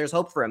potential, there's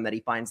hope for him that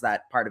he finds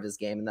that part of his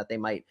game and that they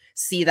might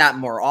see that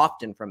more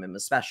often from him,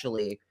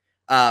 especially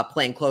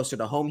playing closer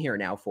to home here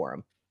now for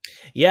him.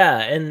 Yeah,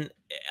 and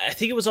I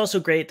think it was also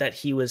great that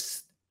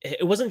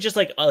it wasn't just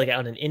like on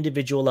an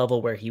individual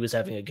level where he was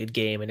having a good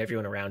game and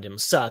everyone around him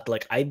sucked.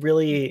 Like I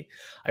really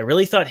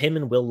thought him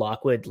and Will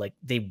Lockwood, like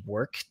they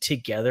work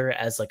together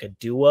as like a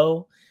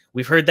duo.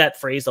 We've heard that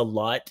phrase a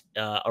lot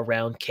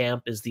around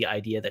camp, is the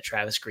idea that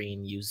Travis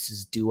Green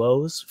uses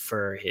duos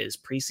for his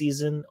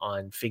preseason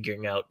on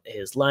figuring out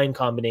his line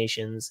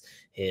combinations,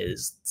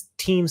 his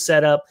team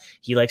setup.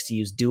 He likes to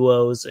use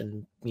duos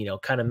and,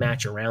 kind of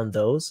match around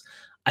those.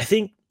 I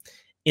think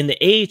in the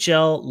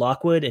AHL,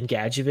 Lockwood and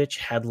Gadjevich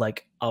had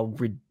like a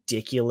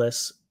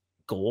ridiculous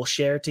goal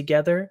share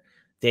together.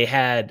 They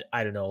had,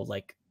 I don't know,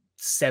 like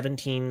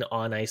 17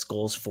 on ice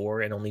goals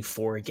for and only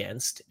 4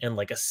 against, and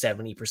like a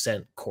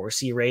 70%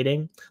 Corsi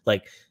rating.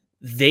 Like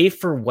they,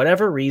 for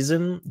whatever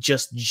reason,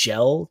 just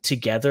gel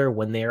together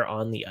when they're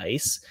on the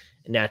ice.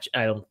 And I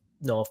don't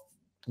know if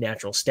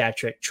Natural Stat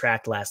Trick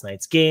tracked last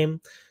night's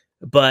game,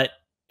 but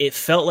it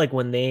felt like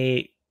when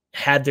they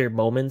had their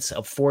moments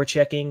of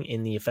forechecking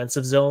in the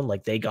offensive zone,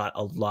 like they got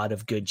a lot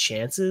of good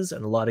chances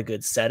and a lot of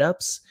good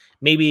setups.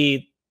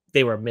 Maybe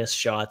they were missed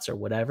shots or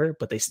whatever,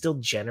 but they still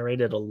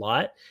generated a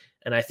lot.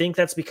 And I think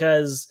that's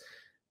because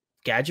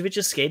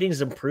Gadjevich's skating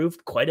has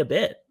improved quite a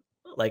bit.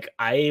 Like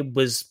I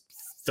was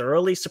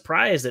thoroughly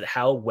surprised at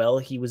how well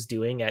he was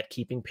doing at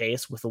keeping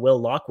pace with Will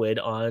Lockwood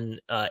on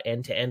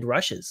end-to-end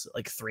rushes,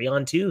 like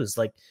 3-on-2s.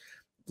 Like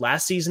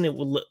last season, it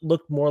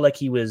looked more like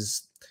he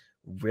was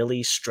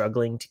really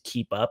struggling to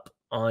keep up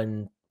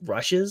on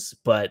rushes,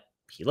 but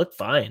he looked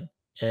fine.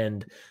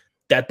 And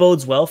that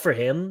bodes well for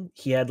him.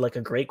 He had like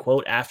a great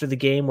quote after the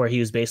game where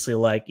he was basically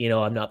like,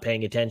 I'm not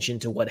paying attention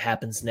to what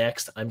happens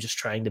next. I'm just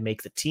trying to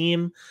make the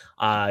team.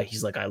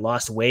 He's like, I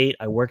lost weight.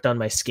 I worked on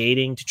my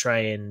skating to try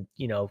and,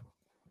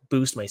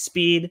 boost my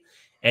speed.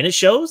 And it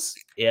shows.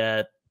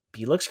 Yeah,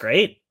 he looks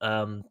great.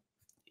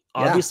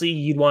 Obviously,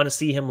 you'd want to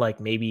see him like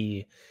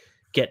maybe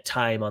get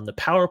time on the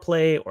power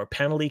play or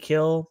penalty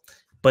kill,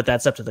 but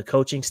that's up to the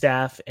coaching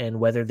staff and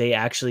whether they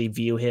actually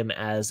view him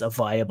as a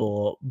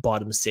viable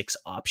bottom 6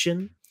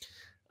 option.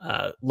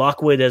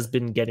 Lockwood has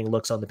been getting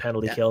looks on the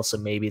penalty kill, so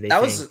maybe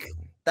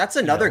that's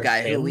another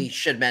guy who we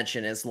should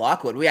mention is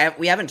Lockwood. We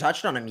haven't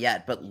touched on him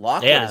yet, but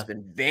Lockwood has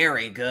been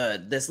very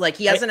good.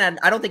 He hasn't had,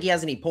 I don't think he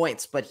has any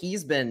points, but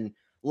he's been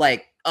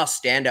like a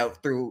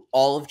standout through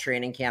all of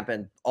training camp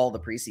and all the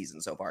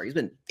preseason so far. He's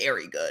been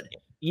very good.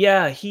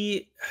 Yeah,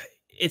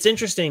 it's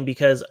interesting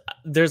because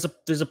there's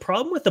a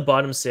problem with the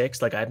bottom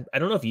 6. Like I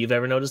don't know if you've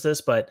ever noticed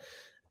this, but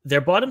their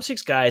bottom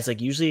 6 guys,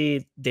 like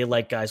usually they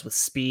like guys with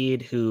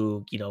speed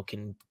who,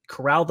 can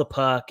corral the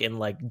puck and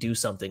like do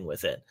something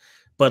with it.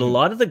 But a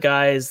lot of the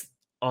guys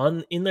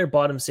in their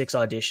bottom 6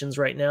 auditions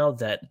right now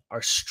that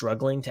are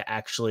struggling to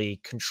actually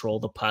control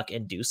the puck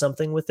and do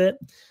something with it.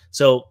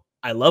 So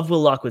I love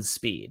Will Lockwood's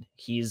speed.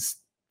 He's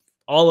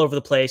all over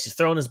the place. He's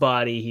throwing his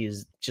body.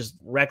 He's just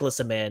reckless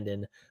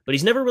abandon, but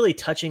he's never really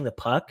touching the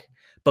puck.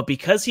 But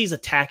because he's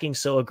attacking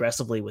so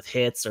aggressively with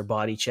hits or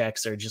body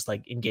checks or just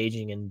like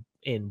engaging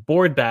in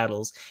board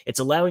battles, it's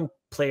allowing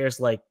players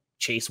like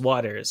Chase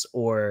Waters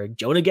or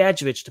Jonah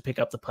Gadjevich to pick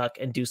up the puck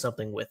and do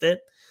something with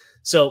it.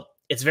 So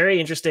it's very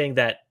interesting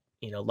that,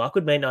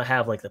 Lockwood may not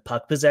have like the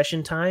puck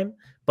possession time,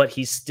 but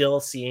he's still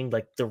seeing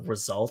like the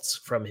results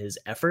from his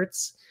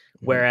efforts.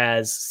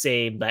 Whereas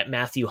say that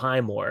Matthew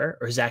Highmore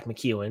or Zach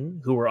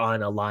McEwen, who were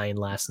on a line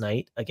last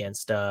night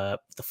against the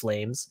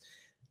Flames,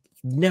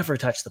 never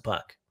touched the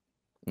puck.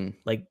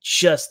 Like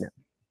just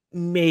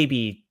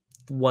maybe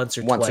once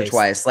or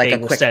twice, like a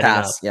quick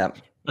pass.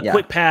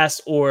 Quick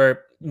pass,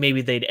 or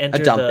maybe they'd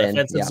enter the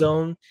offensive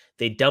zone,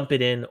 they'd dump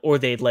it in, or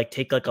they'd like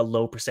take like a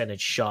low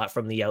percentage shot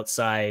from the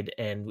outside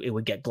and it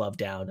would get gloved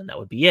down and that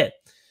would be it.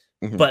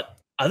 But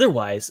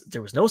otherwise,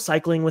 there was no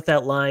cycling with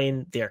that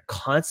line. They're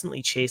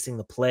constantly chasing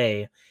the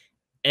play.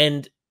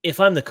 And if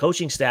I'm the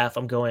coaching staff,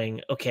 I'm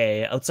going,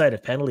 okay, outside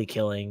of penalty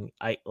killing,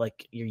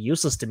 you're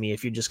useless to me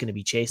if you're just going to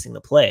be chasing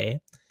the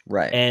play.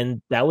 Right.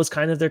 And that was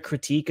kind of their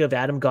critique of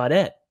Adam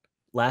Gaudette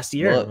last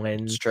year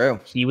when it's true.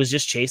 He was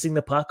just chasing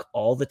the puck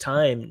all the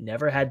time,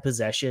 never had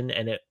possession.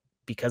 And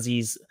because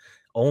he's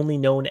only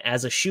known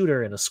as a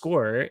shooter and a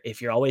scorer,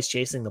 if you're always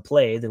chasing the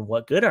play, then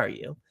what good are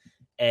you?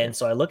 And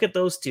so I look at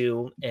those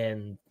two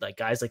and like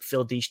guys like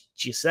Phil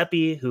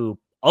Giuseppe, who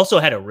also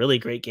had a really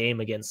great game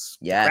against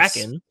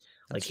Kraken.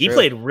 Like he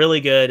played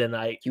really good.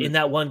 And in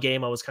that one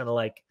game, I was kind of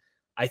like,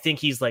 I think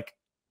he's like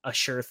a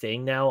sure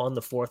thing now on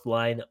the 4th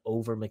line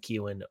over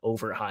McEwen,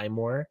 over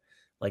Highmore.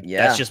 Like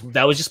Yeah.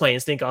 that was just my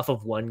instinct off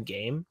of one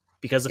game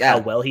because of how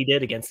well he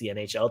did against the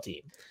NHL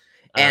team.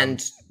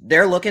 And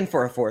they're looking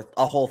for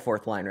a whole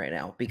fourth line right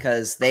now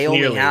because they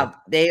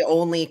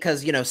only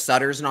because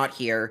Sutter's not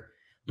here.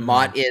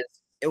 Mott is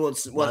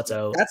Mott's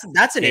out. That's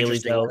an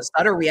Bailey's interesting one. out.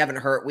 Sutter we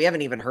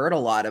haven't even heard a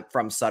lot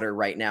from Sutter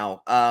right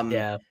now.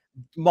 Yeah.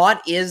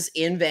 Mott is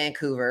in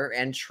Vancouver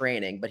and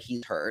training, but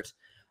he's hurt.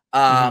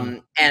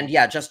 And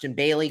yeah, Justin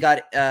Bailey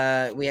got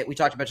we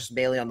talked about Justin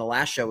Bailey on the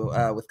last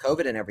show with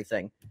COVID and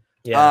everything.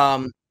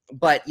 Yeah.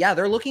 But yeah,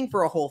 they're looking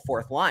for a whole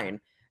fourth line.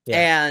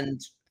 Yeah.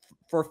 And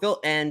for Phil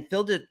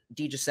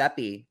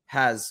DiGiuseppe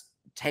has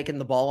taken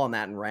the ball on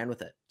that and ran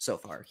with it so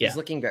far. He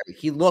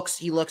looks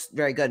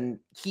very good. And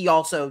he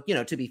also,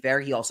 to be fair,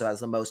 he also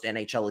has the most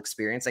NHL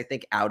experience, I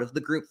think, out of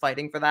the group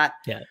fighting for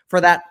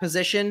that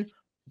position.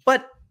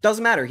 But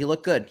doesn't matter. He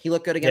looked good. He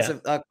looked good against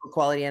a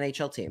quality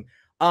NHL team.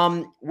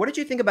 What did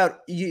you think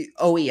about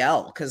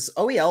OEL? Because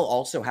OEL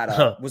also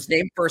was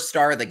named first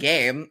star of the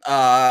game.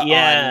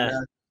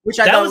 Which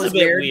I thought was a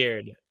bit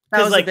weird.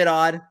 That was a bit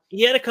odd.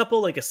 He had a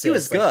couple assists. He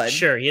was good.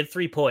 Sure, he had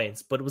 3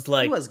 points, but it was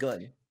he was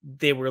good.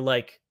 They were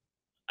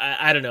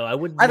I don't know. I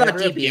thought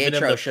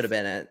DiPietro should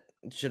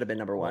have been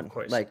number one. Of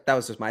course. That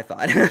was just my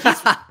thought.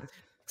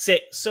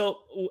 So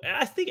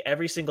I think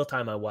every single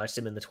time I watched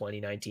him in the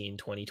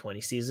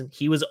 2019-2020 season,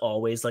 he was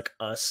always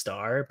a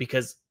star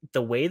because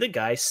the way the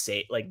guys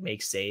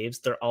make saves,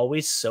 they're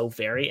always so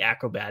very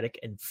acrobatic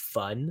and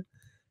fun.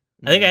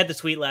 I think I had the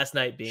tweet last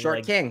night being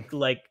Short King.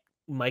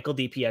 Michael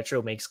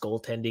DiPietro makes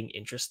goaltending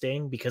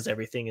interesting because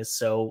everything is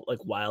so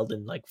wild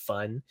and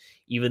fun,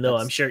 even though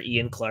I'm sure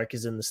Ian Clark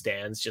is in the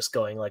stands just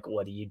going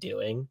what are you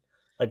doing?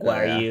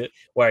 Why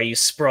are you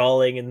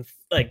sprawling and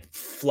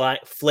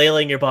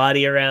flailing your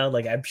body around?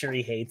 I'm sure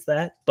he hates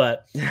that,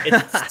 but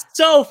it's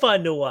so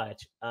fun to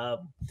watch.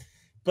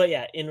 But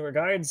yeah, in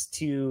regards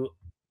to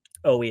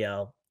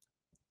OEL,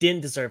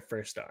 didn't deserve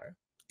first star.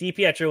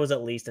 DiPietro was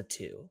at least a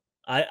 2.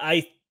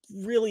 I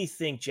really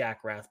think Jack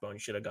Rathbone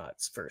should have got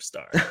first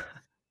star.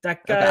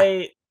 That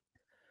guy,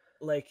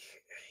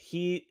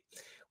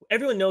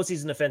 everyone knows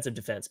he's an offensive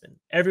defenseman.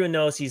 Everyone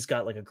knows he's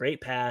got a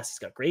great pass. He's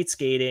got great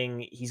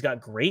skating. He's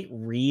got great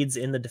reads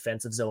in the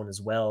defensive zone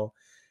as well.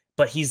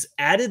 But he's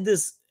added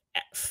this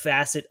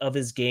facet of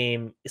his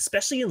game,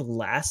 especially in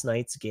last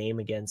night's game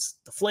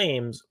against the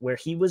Flames, where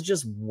he was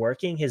just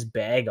working his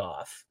bag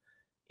off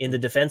in the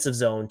defensive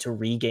zone to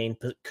regain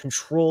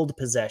controlled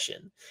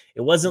possession.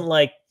 It wasn't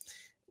like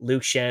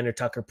Luke Shen or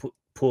Tucker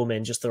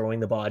Poolman just throwing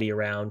the body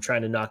around,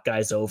 trying to knock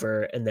guys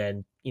over and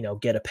then,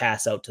 get a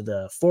pass out to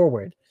the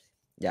forward.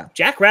 Yeah.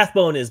 Jack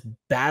Rathbone is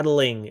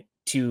battling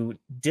to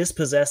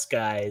dispossess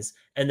guys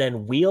and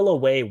then wheel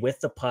away with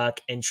the puck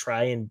and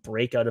try and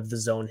break out of the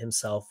zone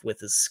himself with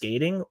his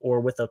skating or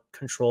with a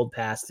controlled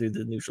pass through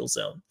the neutral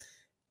zone.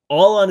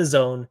 All on his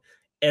own,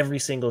 every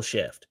single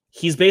shift.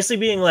 He's basically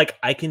being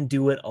I can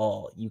do it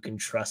all. You can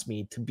trust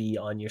me to be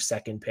on your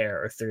second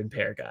pair or third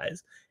pair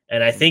guys.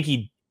 And I think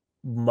he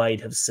might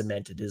have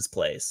cemented his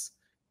place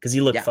because he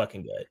looked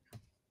fucking good.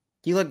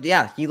 He looked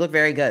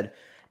very good.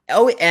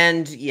 Oh,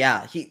 and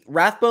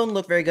Rathbone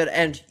looked very good.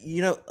 And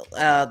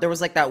there was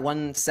that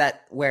one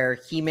set where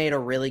he made a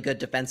really good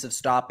defensive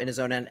stop in his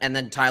own end, and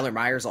then Tyler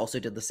Myers also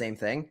did the same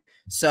thing.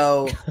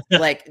 So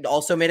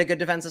also made a good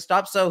defensive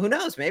stop. So who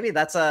knows? Maybe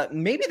that's a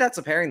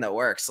pairing that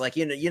works.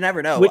 You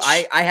never know.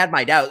 I had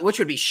my doubt, which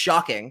would be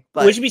shocking.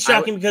 But which would be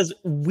shocking because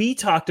we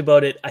talked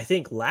about it, I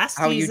think, last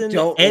season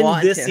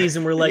and this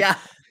season. We're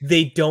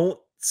they don't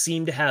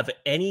seem to have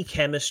any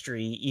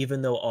chemistry,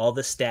 even though all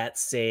the stats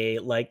say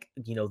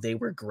they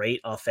were great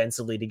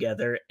offensively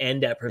together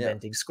and at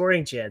preventing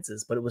scoring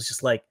chances. But it was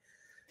just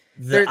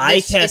the eye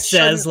test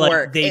says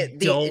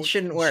it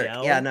shouldn't work.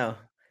 Gel. Yeah, no.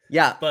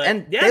 Yeah, but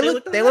and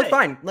they look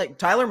fine.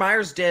 Tyler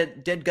Myers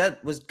did good.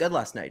 Was good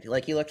last night. He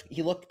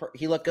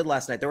looked good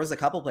last night. There was a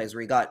couple plays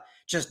where he got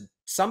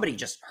somebody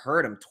just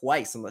hurt him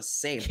twice in the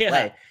same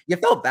play. You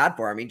felt bad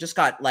for him. He just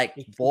got there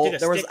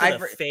was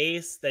the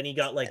face. Then he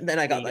got then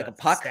I got a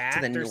puck to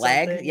the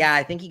leg. Something. Yeah,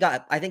 I think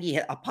he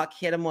hit a puck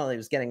hit him while he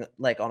was getting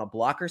on a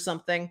block or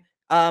something.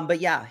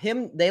 But yeah,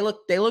 they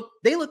looked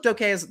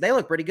okay they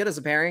look pretty good as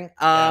a pairing.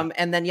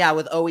 And then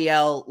with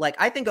OEL,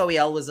 I think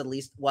OEL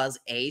was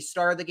a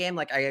star of the game.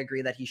 I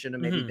agree that he should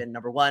have maybe been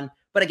number one,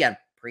 but again,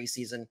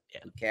 preseason,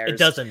 who cares? It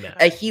doesn't matter.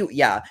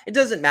 It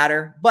doesn't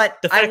matter. But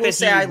the fact I will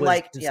say I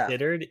liked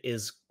considered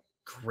is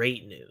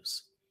great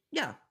news.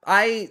 Yeah,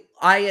 I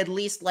at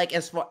least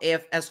as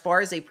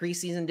far as a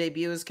preseason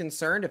debut is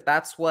concerned, if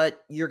that's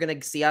what you're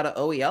gonna see out of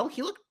OEL,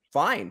 he looked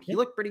fine. He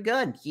looked pretty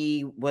good.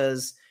 He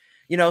was.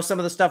 Some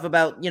of the stuff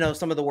about,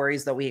 some of the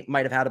worries that we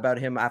might have had about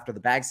him after the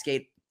bag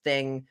skate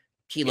thing.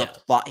 He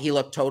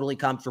looked totally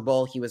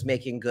comfortable. He was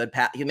making good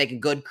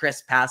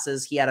crisp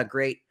passes. He had a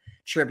great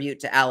tribute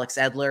to Alex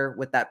Edler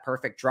with that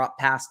perfect drop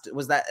pass. That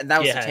was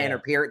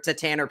to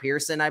Tanner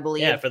Pearson, I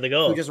believe. Yeah, for the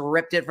goal. Who just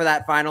ripped it for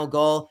that final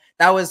goal.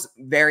 That was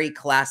very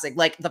classic.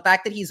 The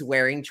fact that he's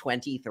wearing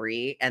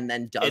 23 and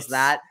then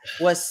that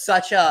was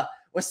such a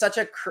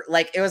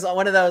it was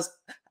one of those.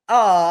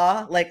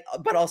 like,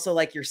 but also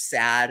like you're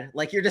sad.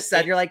 Like you're just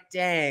sad. You're like,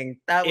 dang,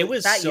 that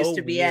so used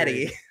to be weird.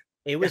 Eddie.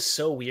 It was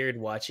so weird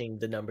watching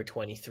the number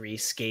 23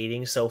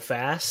 skating so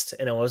fast.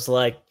 And I was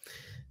like,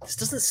 this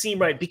doesn't seem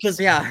right because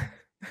Yeah.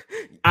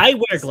 I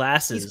wear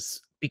glasses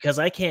because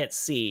I can't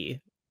see.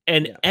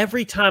 And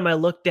every time I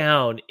look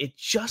down, it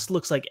just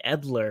looks like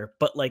Edler,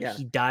 but like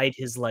he dyed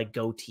his like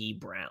goatee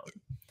brown.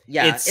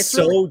 Yeah. It's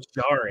so really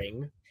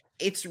jarring.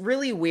 It's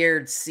really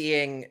weird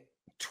seeing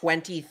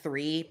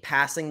 23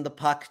 passing the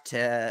puck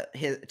to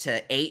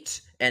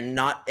 8 and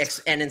not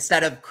and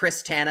instead of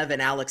Chris Tanev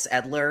and Alex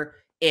Edler,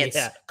 it's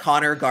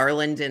Connor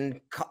Garland and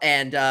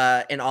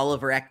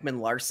Oliver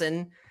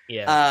Ekman-Larsson.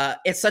 Yeah.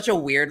 It's such a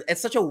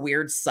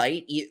weird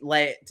sight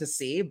like to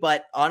see,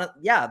 but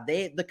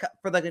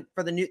for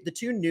the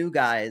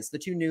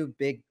two new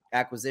big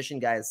acquisition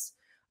guys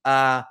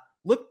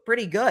look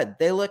pretty good.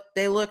 They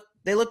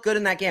look good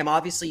in that game.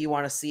 Obviously, you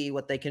want to see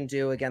what they can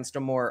do against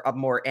a more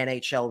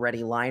NHL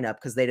ready lineup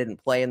because they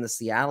didn't play in the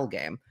Seattle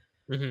game.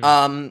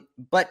 Mm-hmm.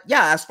 But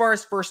yeah, as far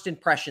as first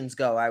impressions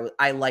go,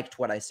 I liked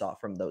what I saw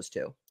from those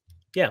two.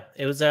 Yeah,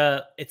 it was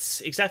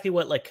it's exactly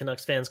what like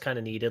Canucks fans kind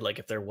of needed, like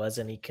if there was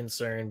any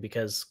concern,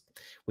 because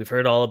we've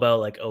heard all about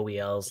like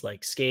OEL's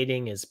like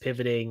skating, his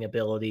pivoting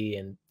ability,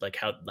 and like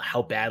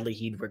how badly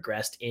he'd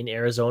regressed in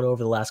Arizona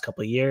over the last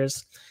couple of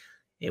years.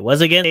 It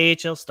was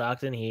against AHL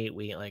Stockton Heat.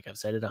 We, like I've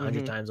said it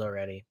 100 times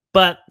already,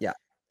 but at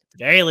the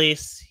very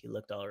least, he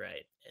looked all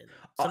right. And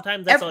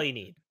sometimes that's all you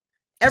need.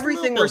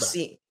 Everything we're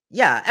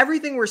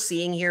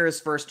seeing here is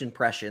first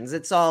impressions.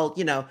 It's all,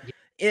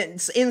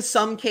 in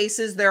some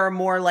cases there are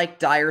more like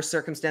dire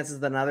circumstances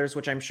than others,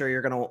 which I'm sure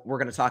we're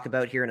gonna talk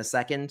about here in a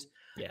second.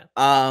 Yeah.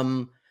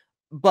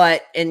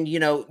 But you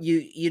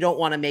don't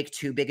want to make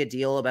too big a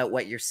deal about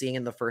what you're seeing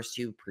in the first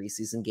 2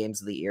 preseason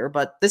games of the year,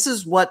 but this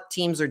is what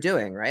teams are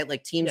doing, right?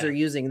 Like teams are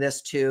using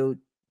this to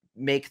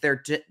make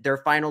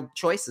their final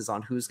choices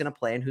on who's going to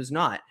play and who's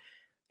not.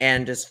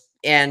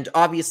 And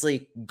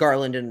obviously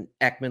Garland and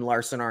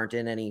Ekman-Larsson aren't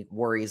in any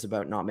worries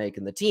about not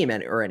making the team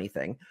or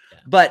anything. Yeah.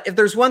 But if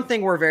there's one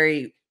thing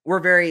we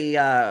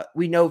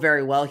know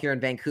very well here in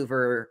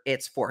Vancouver,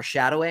 it's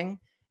foreshadowing.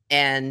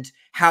 And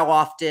how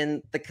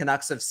often the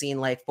Canucks have seen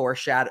like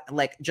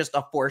just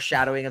a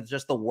foreshadowing of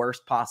just the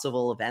worst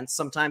possible events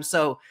sometimes.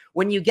 So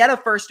when you get a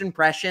first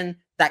impression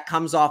that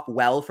comes off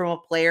well from a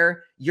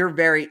player, you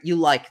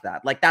like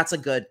that. Like that's a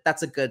good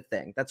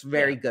thing. That's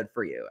very good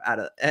for you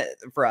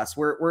for us.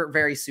 We're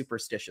very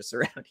superstitious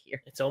around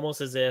here. It's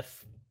almost as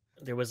if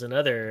there was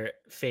another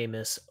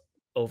famous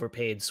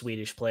overpaid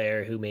Swedish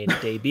player who made a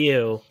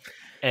debut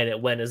and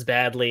it went as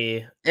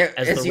badly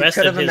as the rest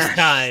of his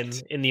time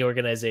in the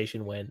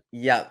organization went.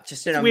 Yeah,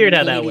 just weird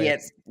how that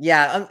works.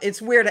 Yeah,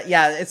 it's weird.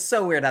 Yeah, it's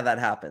so weird how that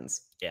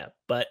happens. Yeah,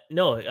 but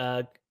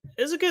no,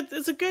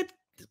 it's a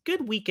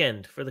good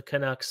weekend for the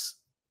Canucks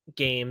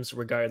games,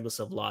 regardless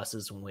of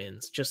losses and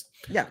wins. Just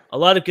a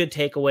lot of good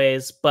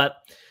takeaways. But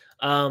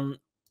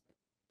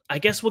I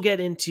guess we'll get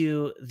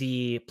into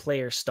the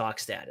player stock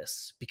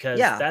status because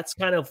that's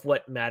kind of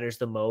what matters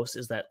the most.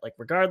 Is that like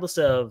regardless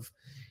of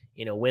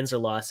wins or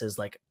losses,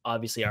 like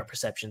obviously our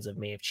perceptions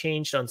may have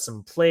changed on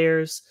some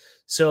players.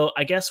 So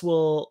I guess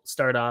we'll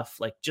start off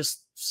like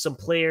just some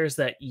players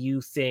that you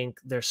think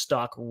their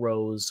stock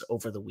rose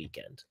over the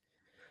weekend.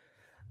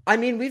 I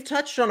mean, we've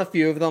touched on a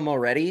few of them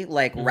already.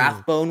 Like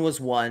Rathbone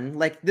was one.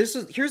 Like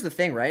here's the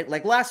thing, right?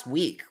 Like last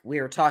week we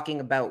were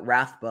talking about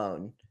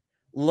Rathbone,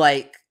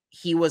 like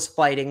he was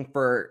fighting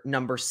for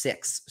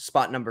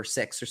spot number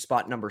 6 or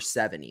spot number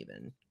 7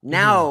 even.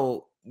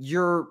 Now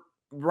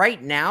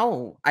right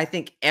now, I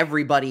think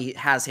everybody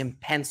has him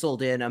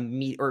penciled in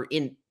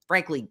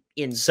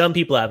in some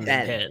people have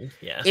him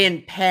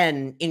in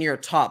pen in your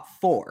top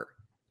 4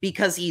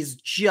 because he's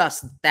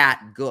just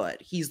that good.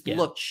 He's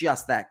looked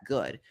just that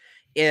good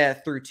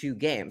through 2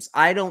 games.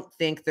 I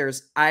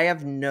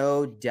have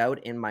no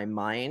doubt in my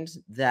mind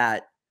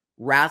that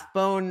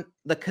Rathbone,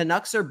 the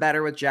Canucks are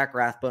better with Jack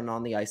Rathbone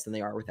on the ice than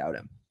they are without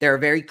him. They're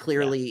very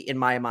clearly, in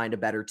my mind, a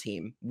better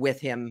team with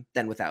him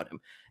than without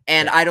him.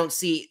 And I don't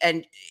see,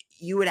 and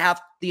you would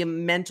have the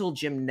mental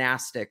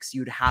gymnastics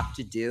you'd have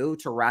to do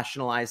to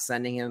rationalize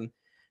sending him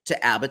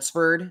to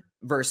Abbotsford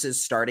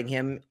versus starting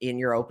him in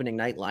your opening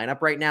night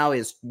lineup right now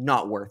is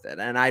not worth it.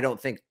 And I don't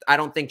think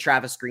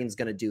Travis Green's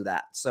going to do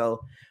that.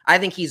 So I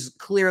think his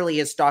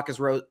stock has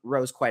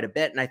rose quite a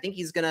bit. And I think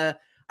he's going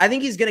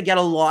to get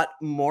a lot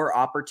more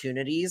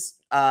opportunities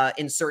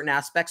in certain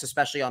aspects,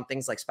 especially on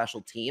things like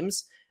special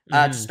teams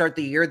to start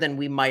the year than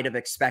we might have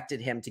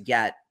expected him to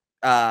get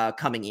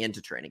coming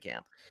into training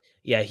camp.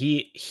 Yeah,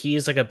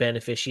 he's like a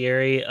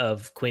beneficiary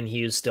of Quinn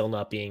Hughes still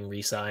not being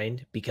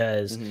re-signed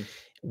because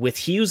with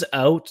Hughes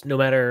out, no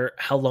matter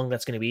how long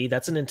that's going to be,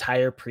 that's an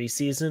entire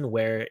preseason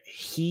where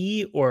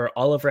he or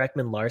Oliver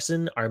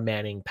Ekman-Larsson are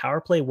manning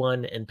power play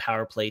 1 and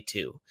power play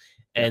 2.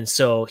 And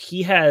so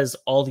he has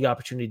all the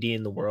opportunity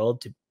in the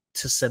world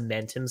to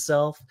cement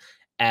himself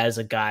as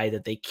a guy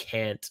that they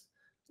can't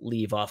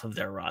leave off of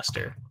their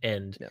roster.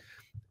 And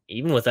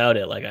even without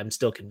it, like I'm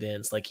still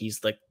convinced like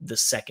he's like the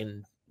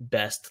second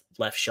best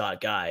left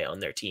shot guy on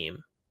their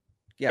team.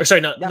 Yeah. Or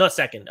sorry, not Yeah. not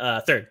second,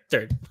 third.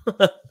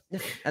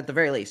 At the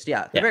very least,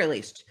 yeah. At the Yeah. very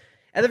least.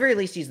 At the very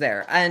least, he's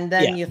there. And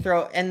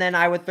then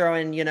I would throw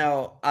in,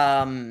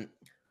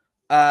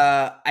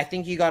 I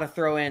think you got to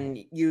throw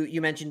in.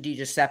 You mentioned Di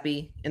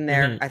Giuseppe in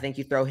there. Mhm. I think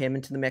you throw him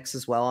into the mix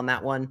as well on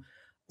that one.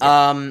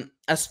 Yeah.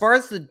 As far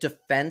as the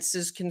defense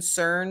is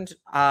concerned,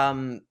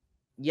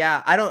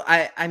 yeah,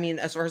 I mean,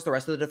 as far as the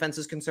rest of the defense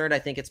is concerned, I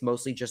think it's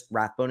mostly just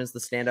Rathbone is the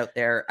standout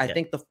there. I Yeah.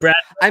 think Brad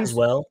I'm as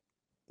well.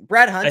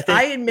 Brad Hunt. I think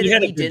I he had a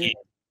admittedly good game didn't.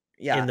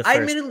 Yeah, in the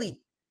first game.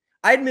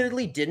 I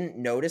admittedly didn't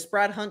notice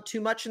Brad Hunt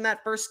too much in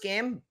that first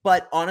game,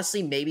 but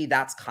honestly, maybe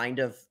that's kind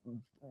of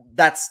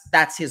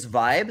that's his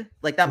vibe.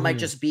 Like that might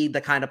just be the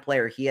kind of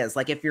player he is.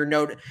 Like if you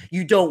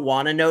don't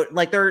want to note.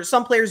 Like there are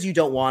some players you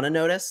don't want to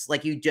notice.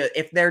 Like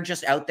if they're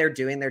just out there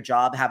doing their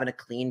job, having a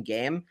clean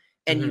game,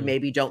 and you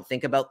maybe don't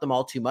think about them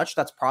all too much.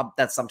 That's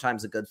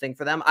sometimes a good thing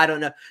for them. I don't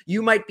know.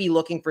 You might be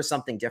looking for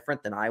something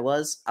different than I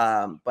was.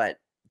 But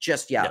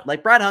just No.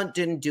 like Brad Hunt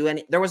didn't do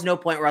any. There was no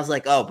point where I was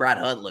like, "Oh, Brad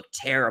Hunt looked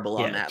terrible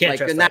on that." Can't Like,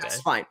 trust and that that's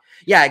guy. fine.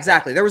 Yeah,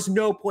 exactly. There was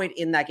no point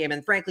in that game,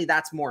 and frankly,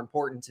 that's more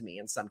important to me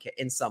in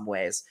some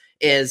ways.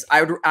 Is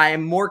I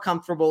am more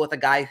comfortable with a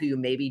guy who you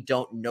maybe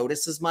don't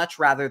notice as much,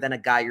 rather than a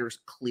guy you're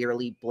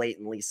clearly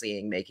blatantly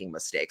seeing making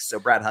mistakes. So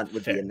Brad Hunt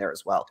would be in there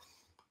as well.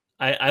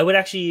 I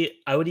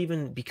would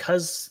even,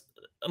 because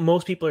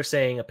most people are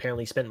saying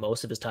apparently spent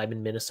most of his time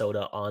in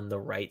Minnesota on the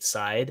right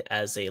side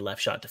as a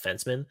left shot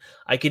defenseman.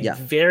 I could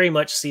very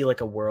much see like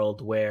a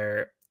world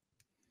where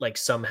like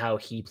somehow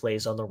he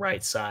plays on the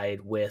right side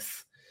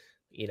with,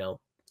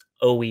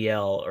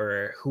 OEL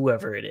or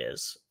whoever it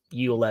is,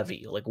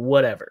 Levy, like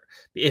whatever.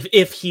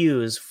 If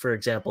Hughes, for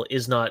example,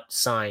 is not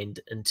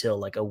signed until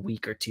like a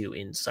week or two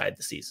inside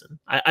the season,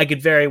 I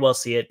could very well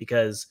see it,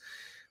 because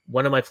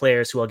one of my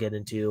players who I'll get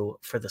into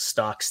for the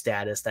stock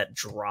status that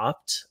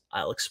dropped,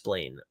 I'll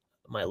explain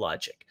my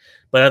logic.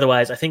 But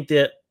otherwise, I think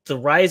that the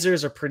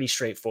risers are pretty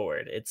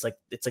straightforward. It's like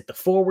the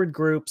forward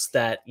groups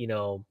that,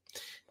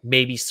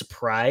 maybe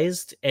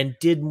surprised and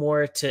did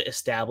more to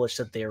establish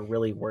that they're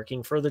really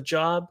working for the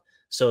job.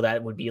 So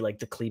that would be like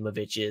the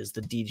Klimoviches,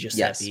 the Di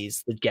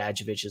Giuseppes, the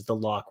Gadjevic's, the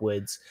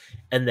Lockwoods.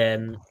 And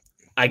then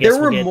I guess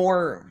there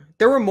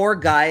were more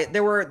guys.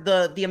 There were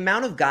the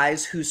amount of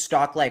guys whose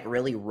stock like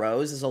really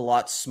rose is a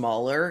lot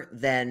smaller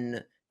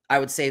than I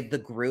would say the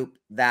group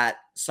that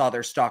saw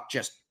their stock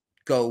just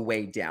go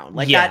way down.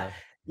 Like that.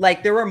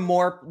 Like there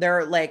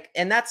are like,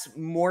 and that's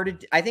more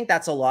I think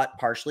that's a lot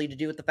partially to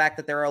do with the fact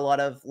that there are a lot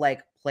of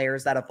like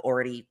players that have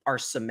already are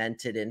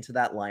cemented into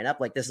that lineup.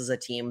 Like this is a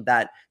team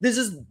this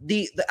is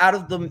the out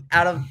of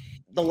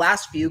the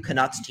last few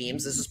Canucks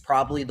teams, this is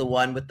probably the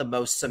one with the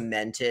most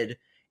cemented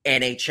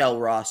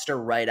NHL roster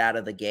right out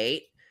of the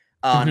gate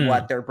on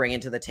what they're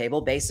bringing to the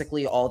table.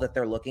 Basically, all that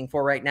they're looking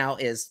for right now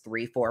is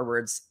 3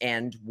 forwards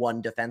and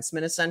 1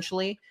 defenseman,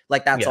 essentially.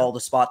 Like that's all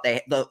the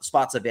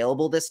spots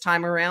available this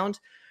time around.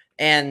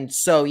 And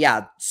so,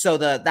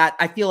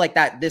 I feel like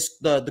that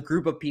the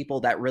group of people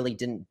that really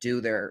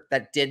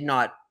that did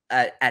not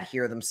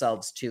adhere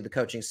themselves to the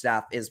coaching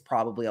staff is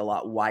probably a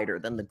lot wider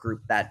than the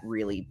group that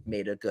really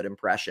made a good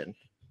impression.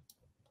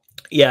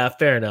 Yeah,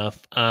 fair enough.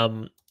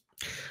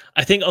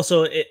 I think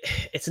also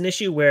it's an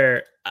issue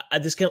where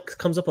this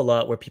comes up a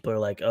lot, where people are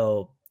like,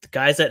 oh, the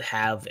guys that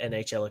have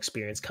NHL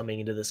experience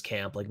coming into this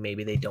camp, like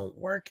maybe they don't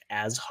work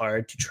as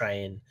hard to try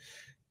and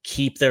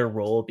keep their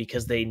role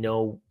because they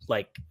know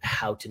like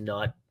how to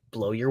not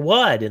blow your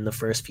wad in the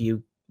first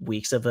few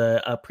weeks of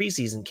a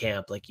preseason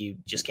camp. Like you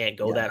just can't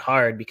go that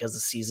hard because the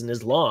season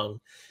is long.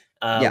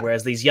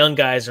 Whereas these young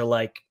guys are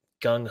like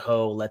gung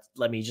ho.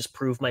 Let me just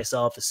prove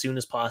myself as soon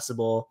as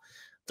possible.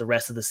 The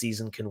rest of the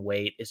season can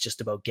wait. It's just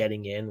about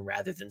getting in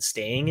rather than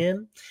staying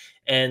in.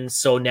 And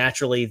so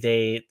naturally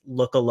they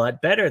look a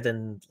lot better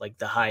than like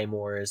the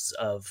Highmores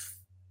of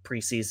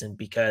preseason,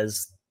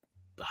 because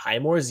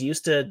Highmore's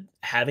used to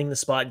having the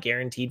spot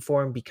guaranteed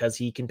for him because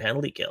he can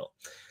penalty kill.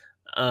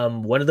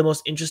 One of the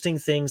most interesting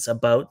things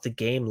about the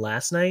game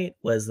last night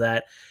was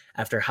that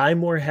after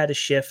Highmore had a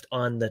shift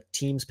on the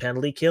team's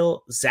penalty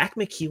kill, Zach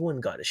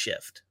McEwen got a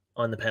shift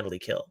on the penalty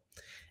kill.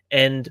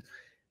 And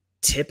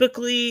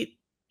typically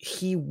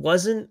he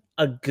wasn't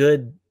a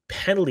good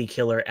penalty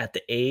killer at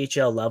the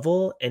AHL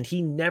level, and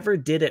he never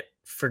did it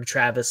for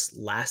Travis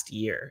last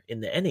year in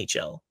the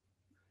NHL.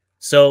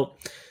 So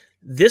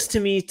this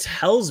to me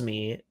tells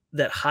me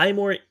that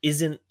Highmore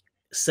isn't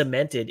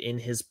cemented in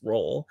his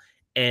role,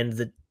 and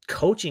the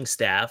coaching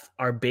staff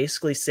are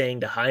basically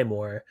saying to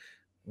Highmore,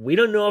 we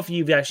don't know if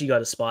you've actually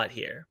got a spot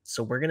here,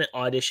 so we're going to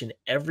audition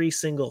every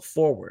single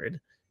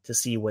forward to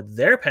see what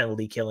their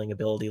penalty killing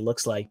ability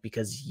looks like,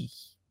 because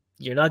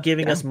you're not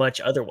giving us much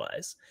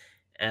otherwise.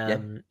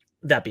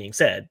 That being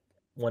said,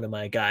 one of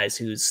my guys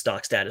whose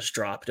stock status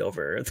dropped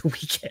over the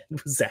weekend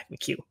was Zach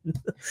McEwen.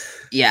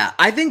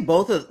 I think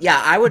both of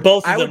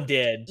them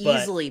did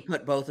easily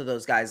put both of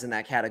those guys in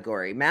that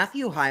category.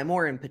 Matthew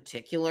Highmore in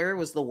particular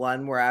was the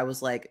one where I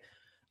was like,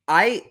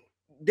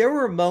 there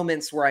were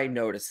moments where I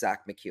noticed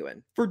Zach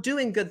McEwen for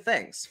doing good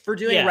things, for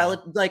doing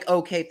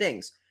okay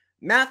things.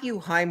 Matthew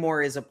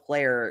Highmore is a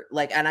player,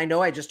 like, and I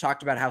know I just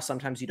talked about how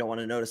sometimes you don't want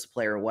to notice a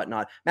player or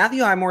whatnot.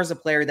 Matthew Highmore is a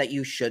player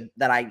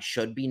that I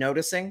should be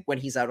noticing when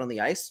he's out on the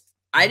ice.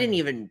 I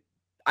didn't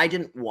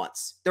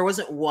once. There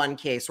wasn't one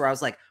case where I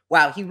was like,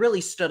 wow, he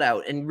really stood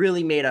out and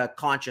really made a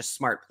conscious,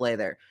 smart play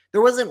there.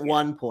 There wasn't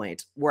one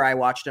point where I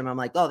watched him. I'm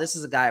like, oh, this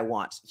is a guy I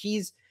want.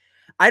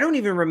 I don't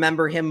even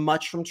remember him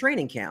much from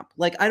training camp.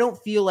 Like, I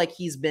don't feel like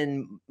he's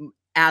been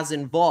as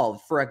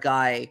involved for a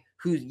guy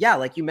who, yeah,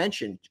 like you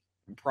mentioned,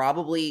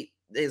 probably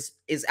is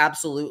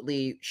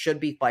absolutely should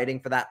be fighting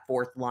for that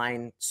fourth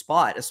line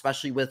spot,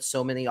 especially with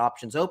so many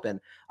options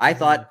open. I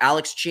thought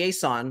Alex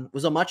Chiasson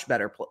was much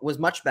better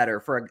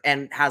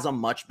and has a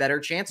much better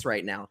chance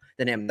right now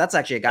than him. That's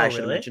actually a guy I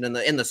should have mentioned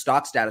in the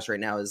stock status right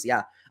now is,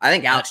 yeah, I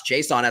think Alex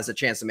Chiasson has a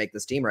chance to make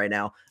this team right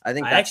now. I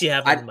actually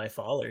have him in my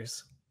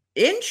fallers.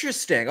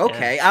 Interesting.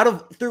 Okay. Yeah.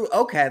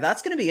 Okay.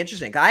 That's going to be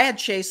interesting. I had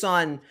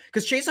Chiasson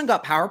because Chiasson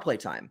got power play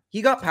time.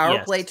 He got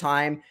power play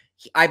time.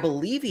 I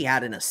believe he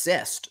had an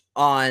assist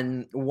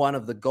on one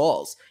of the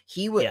goals.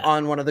 He was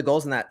on one of the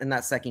goals in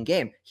that second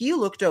game. He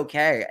looked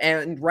okay.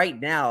 And right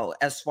now,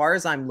 as far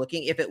as I'm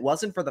looking, if it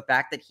wasn't for the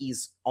fact that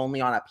he's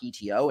only on a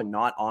PTO and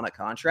not on a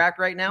contract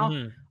right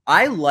now,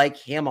 I like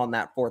him on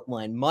that fourth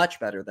line much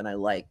better than I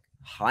like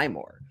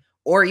Highmore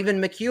or even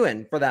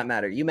McEwen for that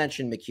matter. You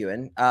mentioned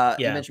McEwen.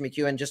 You mentioned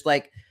McEwen. Just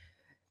like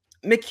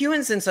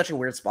McEwen's in such a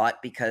weird spot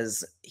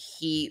because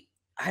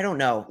I don't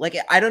know. Like,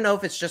 I don't know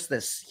if it's just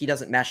this, he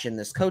doesn't mesh in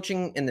this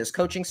coaching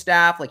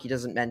staff. Like he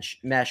doesn't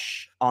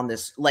mesh on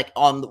this, like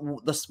on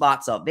the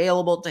spots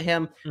available to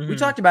him. We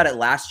talked about it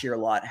last year a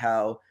lot,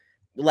 how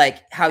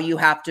you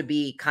have to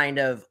be kind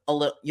of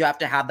you have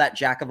to have that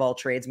jack of all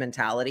trades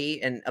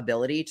mentality and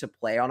ability to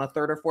play on a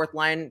third or fourth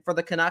line for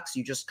the Canucks.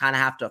 You just kind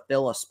of have to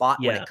fill a spot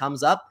when it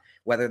comes up,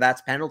 whether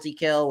that's penalty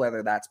kill,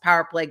 whether that's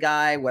power play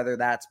guy, whether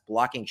that's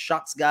blocking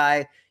shots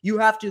guy. You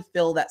have to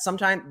fill that.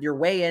 Sometimes your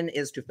way in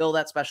is to fill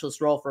that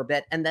specialist role for a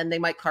bit, and then they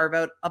might carve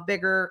out a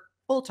bigger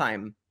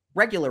full-time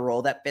regular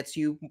role that fits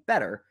you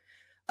better.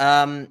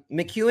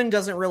 McEwen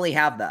doesn't really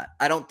have that.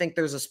 I don't think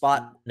there's a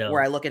spot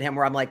where I look at him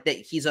where I'm like, that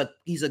he's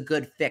a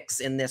good fix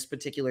in this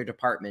particular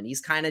department.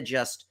 He's kind of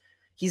just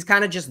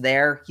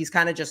there. He's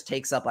kind of just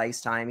takes up ice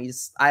time.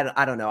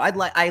 I don't know.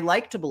 I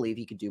like to believe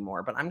he could do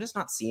more, but I'm just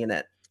not seeing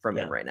it from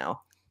him right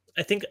now.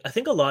 I think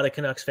a lot of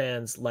Canucks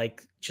fans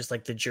like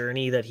the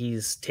journey that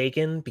he's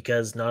taken,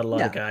 because not a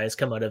lot of guys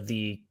come out of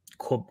the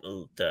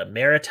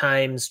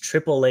Maritimes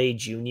AAA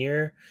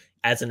junior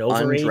as an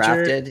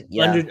overager,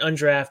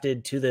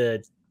 undrafted to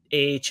the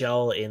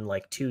AHL in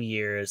like 2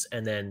 years,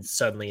 and then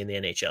suddenly in the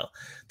NHL.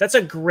 That's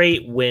a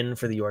great win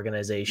for the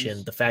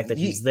organization. The fact that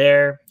he's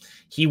there,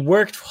 he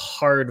worked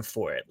hard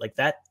for it. Like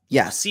that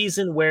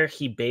season where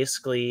he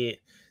basically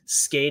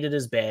skated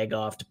his bag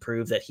off to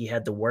prove that he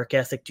had the work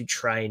ethic to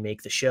try and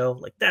make the show.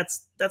 Like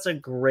that's a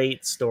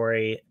great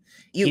story.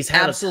 He's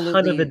had a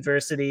ton of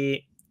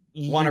adversity.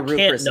 You want to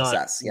root for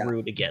success.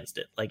 Root against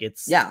it. Like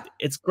it's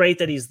great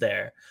that he's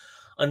there.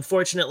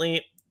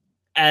 Unfortunately,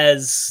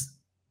 as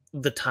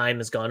the time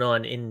has gone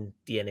on in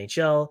the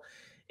NHL,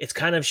 it's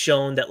kind of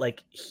shown that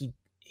like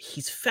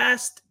he's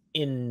fast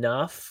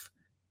enough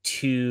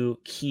to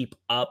keep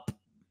up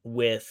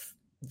with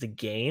the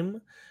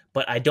game,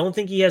 but I don't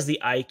think he has the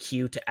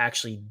IQ to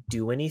actually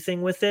do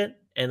anything with it.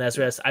 And that's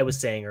what I was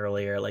saying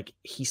earlier. Like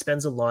he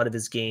spends a lot of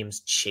his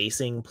games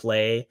chasing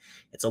play.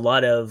 It's a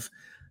lot of,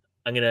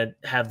 I'm going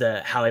to have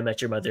the How I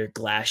Met Your Mother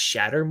glass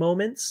shatter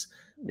moments.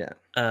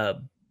 Yeah.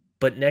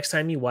 But next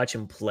time you watch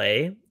him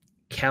play,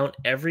 count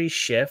every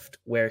shift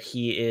where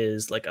he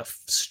is like a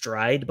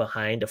stride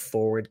behind a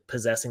forward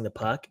possessing the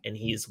puck, and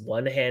he's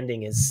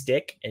one-handing his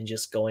stick and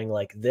just going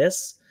like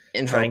this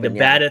and trying to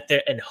bat it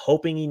there and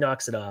hoping he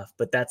knocks it off.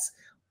 But that's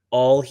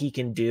all he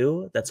can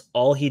do. That's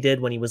all he did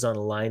when he was on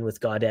a line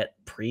with Gaudette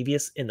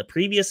in the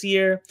previous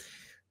year.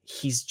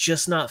 He's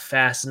just not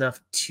fast enough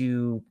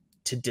to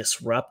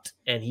disrupt,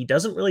 and he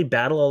doesn't really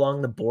battle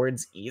along the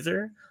boards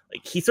either.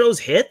 Like he throws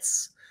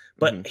hits,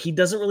 but he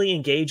doesn't really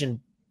engage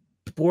in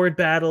board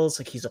battles.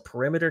 Like he's a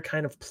perimeter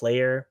kind of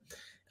player.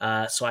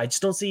 So I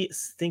just don't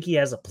think he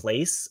has a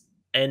place,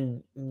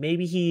 and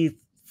maybe he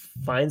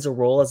finds a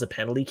role as a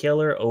penalty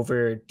killer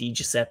over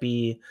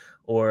DiGiuseppe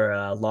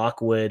or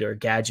Lockwood or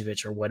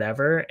Gadjevich or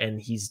whatever. And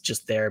he's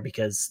just there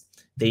because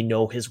they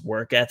know his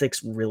work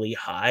ethic's really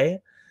high,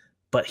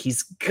 but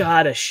he's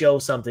got to show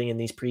something in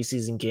these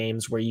preseason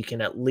games where you can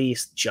at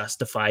least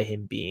justify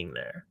him being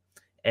there.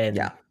 And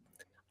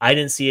I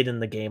didn't see it in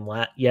the game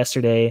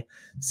yesterday.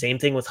 Same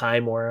thing with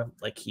Highmore.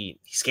 Like he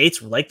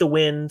skates like the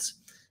wind,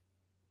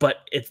 but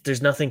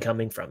there's nothing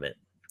coming from it.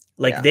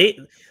 Like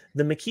the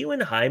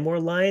McEwen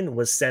Highmore line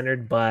was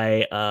centered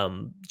by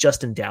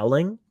Justin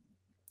Dowling,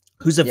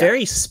 who's a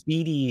very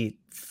speedy,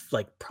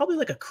 like probably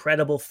like a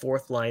credible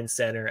fourth line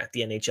center at the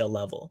NHL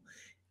level.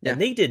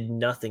 And they did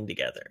nothing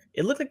together.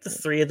 It looked like the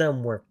three of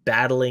them were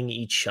battling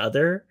each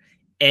other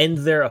and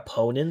their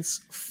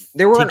opponents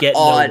to get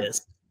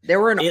noticed. They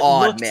were an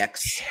odd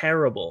mix.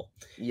 Terrible.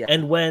 Yeah.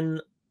 And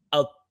when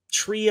a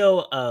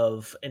trio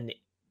of an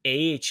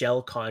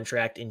AHL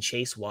contract in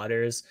Chase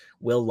Waters,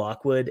 Will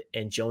Lockwood,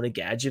 and Jonah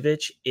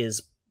Gadjevich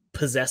is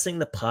possessing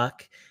the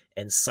puck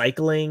and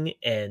cycling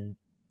and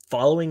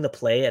following the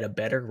play at a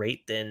better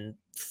rate than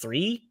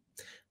three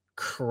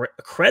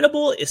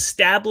credible,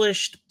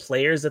 established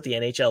players at the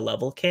NHL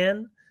level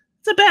can,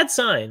 it's a bad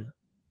sign.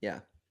 Yeah.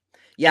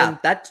 Yeah, And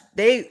that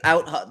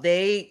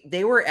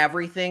they were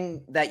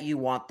everything that you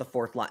want the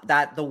fourth line.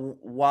 That the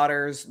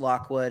Waters,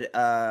 Lockwood,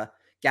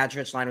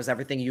 Gadjevich line was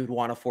everything you'd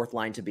want a fourth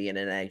line to be in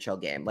an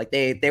NHL game. Like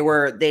they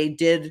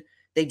did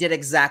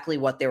exactly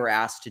what they were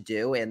asked to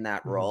do in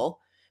that role.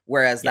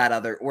 Whereas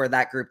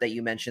that group that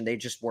you mentioned, they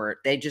just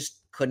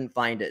couldn't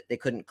find it. They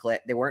couldn't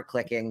click. They weren't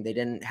clicking. They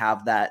didn't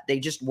have that. They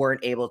just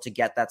weren't able to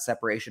get that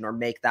separation or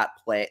make that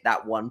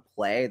one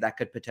play that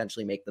could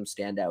potentially make them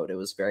stand out. It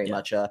was very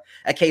much a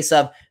case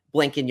of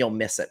blink and you'll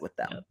miss it with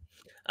them.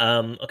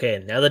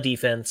 Okay, now the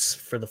defense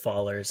for the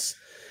Fallers.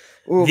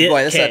 Oh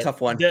boy, this is a tough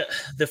one.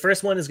 The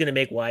first one is going to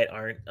make Wyatt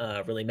Arndt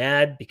really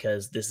mad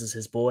because this is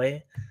his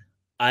boy.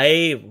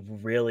 I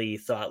really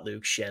thought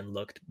Luke Schenn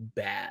looked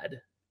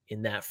bad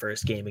in that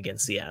first game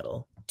against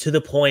Seattle, to the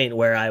point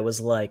where I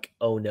was like,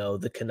 oh no,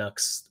 the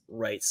Canucks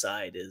right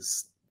side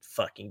is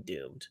fucking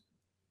doomed.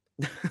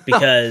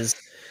 Because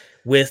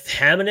with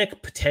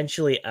Hamonic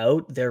potentially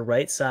out, their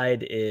right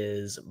side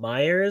is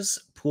Myers,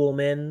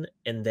 Poolman,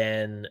 and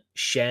then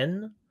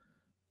Schenn,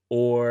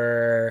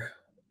 or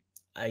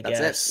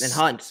guess and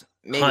Hunt.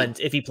 Maybe.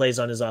 Hunt if he plays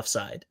on his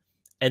offside.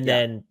 And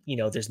then,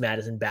 there's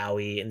Madison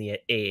Bowie in the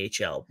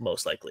AHL,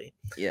 most likely.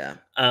 Yeah.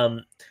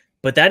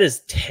 But that is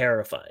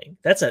terrifying.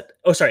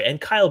 And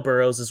Kyle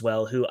Burrows as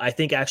well, who I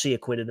think actually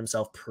acquitted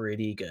himself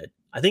pretty good.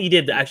 I think he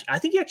did. I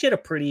think he actually had a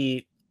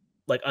pretty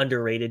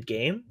underrated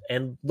game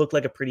and looked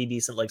like a pretty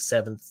decent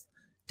seventh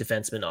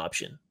defenseman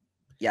option.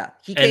 Yeah,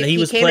 he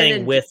was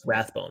playing with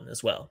Rathbone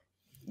as well.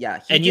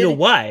 Yeah, you know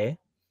why?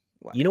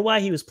 You know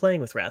why he was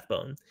playing with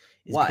Rathbone?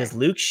 Because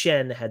Luke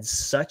Schenn had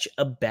such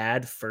a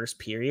bad first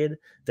period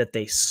that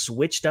they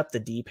switched up the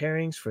D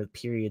pairings for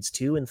periods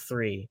 2 and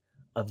 3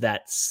 of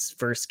that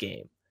first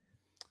game.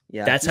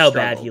 Yeah, that's how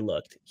bad he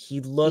looked. He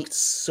looked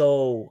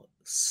so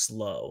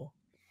slow.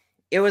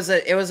 It was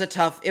a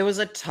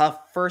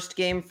tough first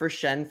game for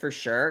Schenn for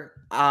sure.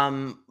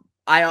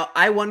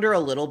 I wonder a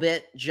little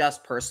bit,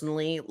 just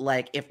personally,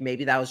 if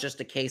maybe that was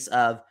just a case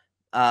of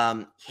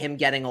him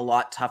getting a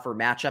lot tougher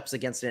matchups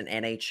against an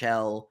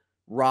NHL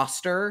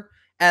roster.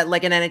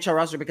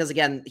 Because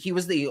again, he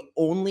was the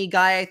only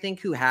guy I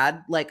think who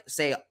had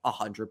say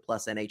 100+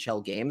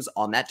 NHL games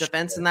on that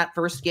defense in that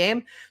first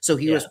game. So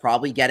he was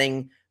probably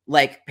getting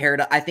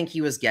paired. I think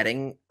he was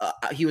getting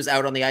he was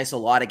out on the ice a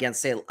lot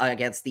against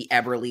the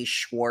Eberle,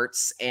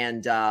 Schwartz,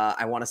 and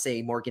I want to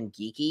say Morgan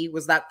Geekie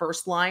was that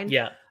first line.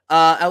 Yeah,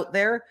 out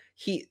there.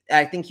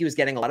 I think he was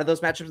getting a lot of those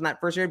matchups in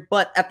that first year,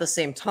 but at the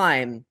same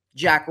time,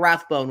 Jack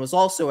Rathbone was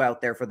also out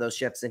there for those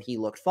shifts, and he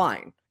looked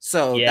fine.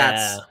 So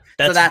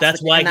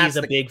that's why he's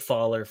a big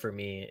faller for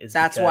me.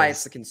 That's why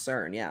it's the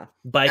concern. Yeah.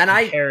 By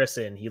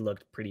comparison, he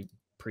looked pretty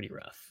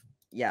rough.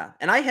 Yeah,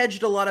 and I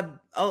hedged a lot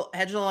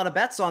of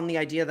bets on the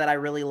idea that I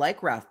really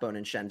like Rathbone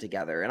and Schenn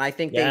together, and I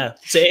think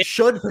they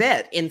should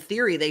fit. In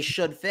theory, they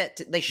should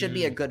fit. They should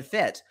be a good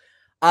fit.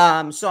 So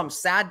I'm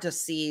sad to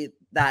see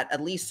that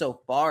at least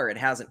so far it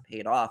hasn't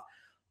paid off.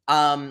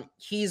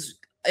 He's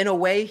in a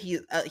way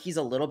he's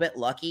a little bit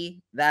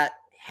lucky that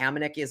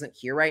Hamonic isn't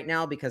here right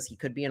now, because he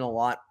could be in a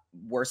lot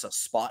worse a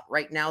spot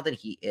right now than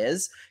he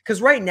is, because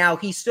right now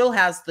he still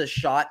has the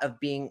shot of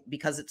being,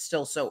 because it's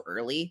still so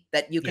early,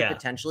 that you could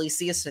potentially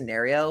see a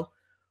scenario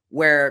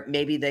where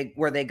maybe they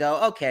go,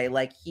 okay,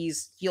 where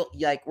he's going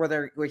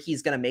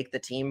to make the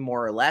team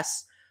more or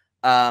less,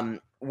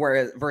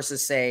 where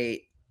versus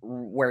say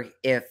where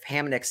if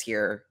Hamonic's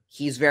here,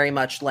 he's very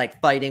much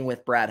fighting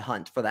with Brad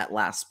Hunt for that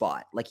last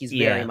spot. He's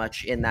very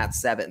much in that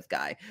seventh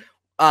guy.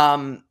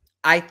 I'm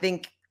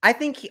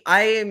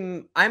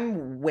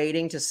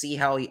waiting to see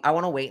I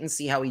want to wait and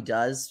see how he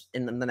does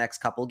in the next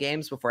couple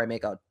games before I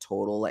make a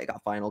total a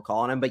final call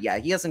on him. But yeah,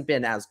 he hasn't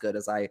been as good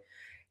as I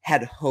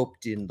had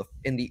hoped in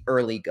the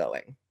early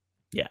going.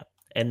 Yeah.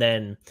 And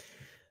then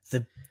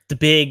the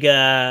big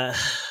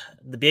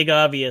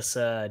obvious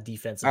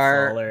defensive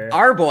faller.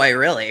 Our boy,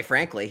 really,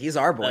 frankly. He's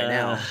our boy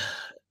now.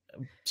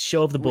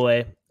 Show of the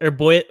boy, or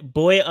boy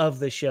of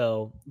the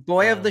show.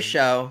 Boy of the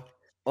show,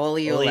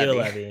 Olli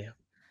Juolevi.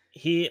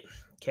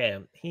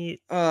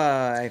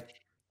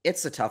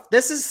 It's a tough.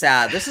 This is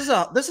sad. This is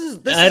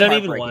I don't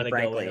even want to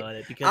go in on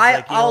it,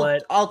 because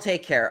I'll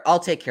take care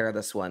of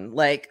this one.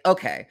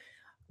 Okay,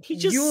 he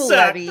just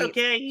sucked.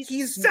 Okay,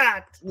 he's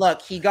sucked.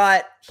 Look, he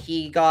got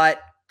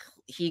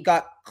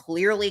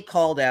clearly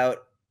called out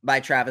by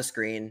Travis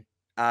Green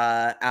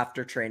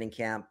after training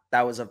camp.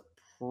 That was a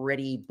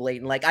pretty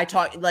blatant.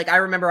 I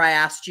remember I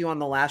asked you on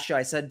the last show,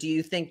 I said, do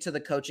you think to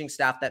the coaching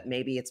staff that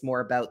maybe it's more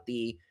about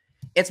the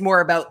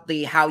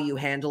how you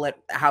handle it,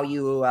 how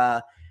you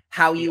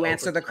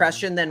answer the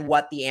question than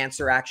what the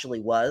answer actually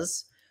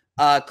was?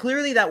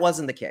 Clearly that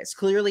wasn't the case.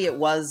 Clearly it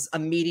was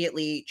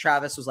immediately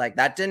Travis was like,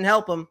 that didn't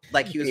help him.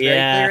 Like he was very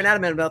clear and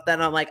adamant about that.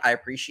 And I'm like, I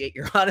appreciate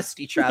your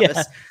honesty,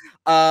 Travis.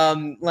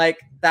 Like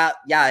that.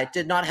 Yeah, it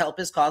did not help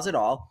his cause at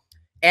all.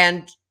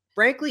 And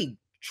frankly,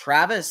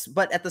 Travis,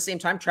 but at the same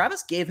time,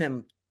 Travis gave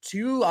him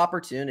 2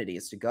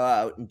 opportunities to go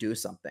out and do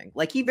something.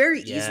 Like he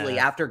very easily,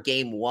 after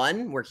game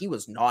 1, where he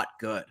was not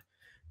good,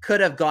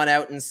 could have gone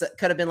out and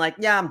could have been like,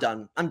 yeah, I'm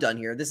done. I'm done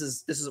here. This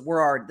is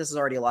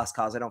already a lost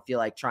cause. I don't feel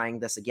like trying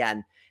this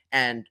again.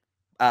 And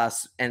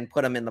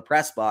put him in the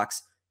press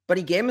box. But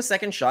he gave him a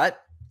second shot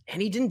and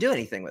he didn't do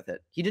anything with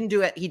it. He didn't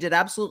do it. He did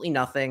absolutely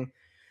nothing.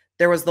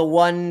 There was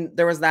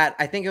that,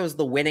 I think it was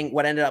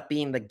what ended up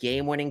being the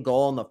game-winning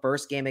goal in the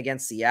first game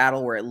against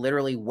Seattle, where it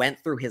literally went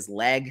through his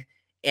leg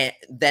and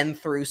then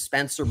through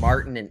Spencer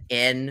Martin and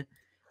in.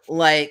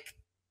 Like,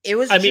 it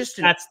was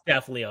that's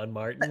definitely on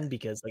Martin,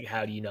 because like,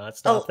 how do you not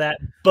stop that?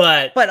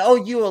 But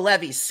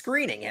Ulevi's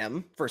screening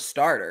him for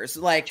starters,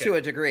 like to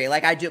a degree.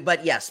 Like I do,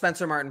 but yeah,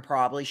 Spencer Martin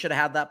probably should have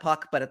had that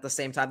puck. But at the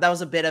same time, that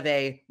was a bit of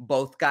a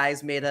both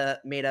guys made an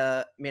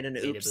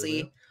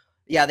oopsie.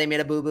 Yeah, they made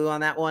a boo boo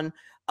on that one.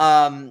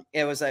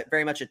 It was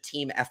very much a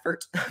team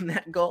effort on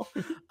that goal.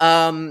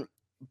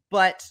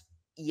 But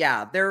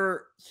yeah,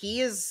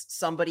 he is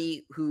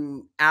somebody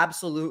who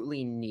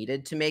absolutely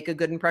needed to make a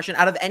good impression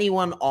out of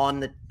anyone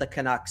on the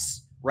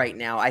Canucks right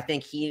now. I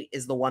think he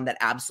is the one that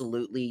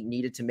absolutely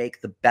needed to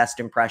make the best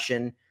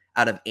impression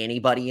out of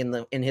anybody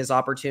in his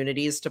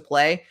opportunities to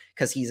play,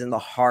 because he's in the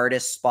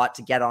hardest spot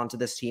to get onto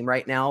this team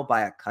right now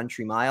by a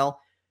country mile.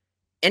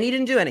 And he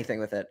didn't do anything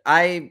with it.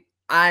 I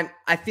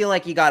feel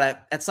like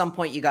at some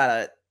point you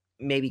gotta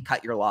maybe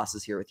cut your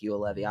losses here with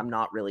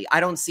Ulevi. I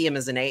don't see him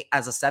as a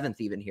 7th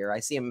even here. I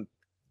see him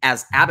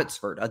as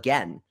Abbotsford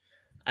again.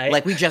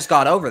 Like we just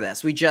got over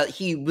this. He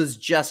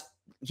just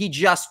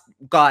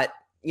got,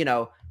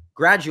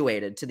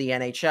 graduated to the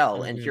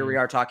NHL. And here we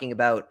are talking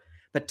about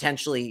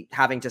potentially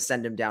having to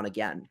send him down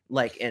again.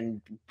 Like,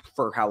 and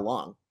for how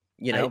long,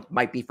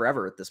 might be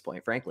forever at this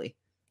point, frankly.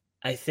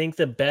 I think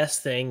the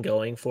best thing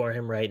going for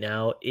him right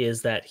now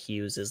is that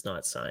Hughes is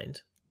not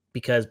signed,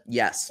 because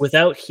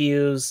without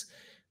Hughes,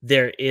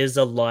 there is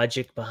a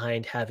logic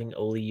behind having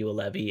Olli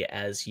Juolevi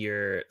as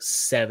your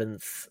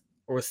 7th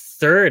or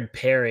 3rd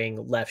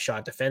pairing left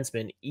shot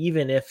defenseman,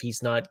 even if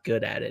he's not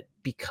good at it,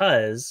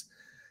 because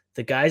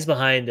the guys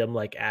behind him,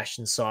 like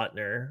Ashton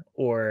Sautner,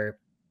 or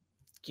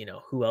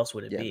who else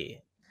would it be?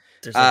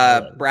 There's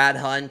Brad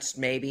Hunt,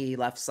 maybe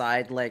left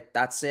side. Like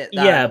that's it.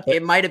 But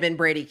it might have been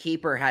Brady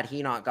Keeper had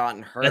he not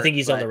gotten hurt. I think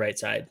he's on the right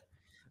side.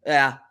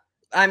 Yeah.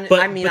 I'm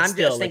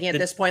just thinking at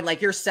this point,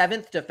 like your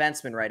 7th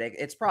defenseman, right?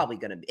 It's probably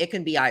it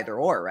can be either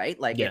or, right?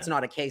 Like it's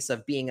not a case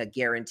of being a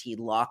guaranteed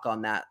lock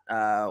on that.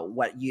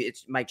 It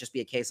might just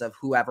be a case of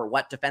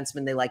what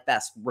defenseman they like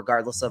best,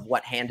 regardless of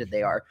what handed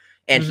they are.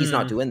 And he's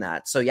not doing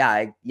that. So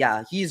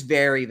he's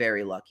very,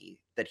 very lucky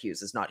that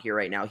Hughes is not here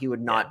right now. He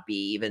would not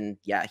be even,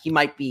 he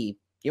might be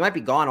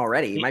gone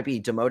already. He might be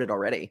demoted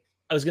already.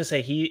 I was going to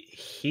say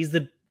he's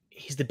the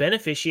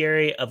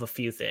beneficiary of a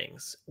few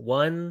things.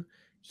 One,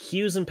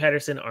 Hughes and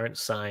Pettersson aren't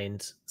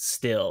signed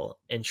still,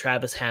 and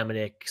Travis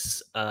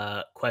Hamonick's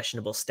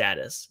questionable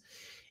status.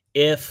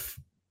 If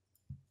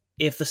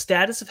the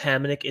status of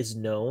Hamonick is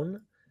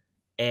known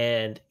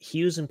and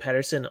Hughes and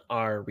Pettersson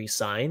are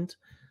re-signed,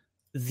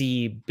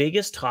 the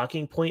biggest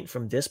talking point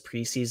from this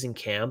preseason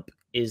camp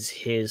is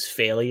his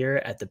failure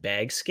at the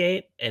bag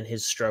skate and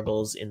his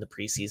struggles in the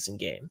preseason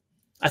game.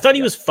 I thought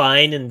he was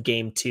fine in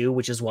game 2,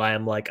 which is why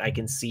I'm like, I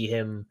can see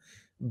him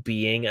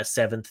being a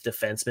 7th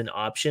defenseman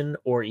option,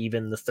 or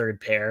even the 3rd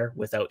pair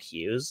without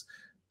Hughes.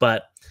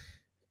 But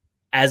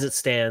as it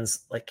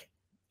stands, like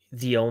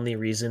the only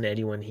reason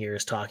anyone here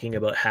is talking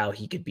about how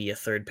he could be a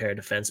 3rd pair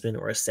defenseman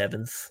or a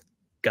 7th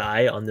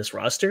guy on this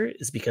roster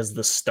is because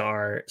the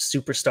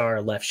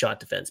superstar left shot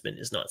defenseman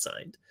is not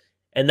signed.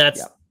 And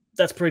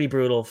that's pretty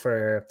brutal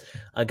for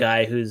a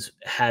guy who's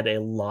had a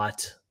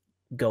lot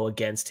go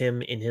against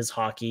him in his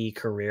hockey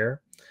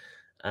career.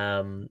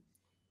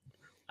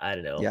 I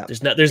don't know. Yeah.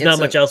 There's not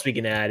much else we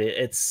can add.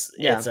 It's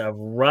a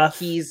rough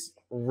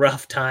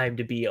time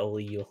to be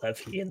Olli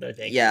Juolevi in the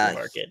Vancouver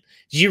market.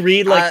 Did you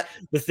read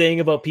the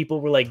thing about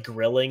people were like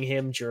grilling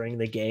him during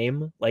the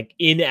game? Like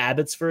in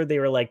Abbotsford, they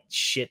were like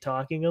shit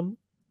talking him.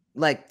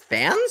 Like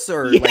fans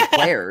or like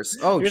players?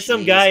 Oh, there's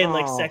some guy in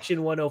like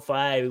section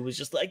 105 who was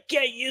just like,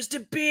 "Get used to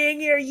being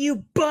here,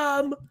 you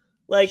bum!"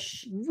 Like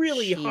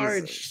really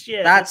hard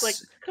shit. That's like,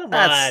 come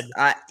on.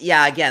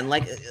 Again,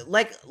 like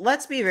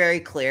let's be very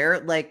clear.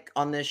 Like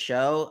on this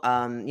show,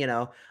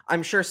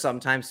 I'm sure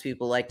sometimes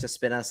people like to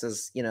spin us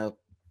as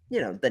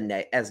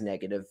as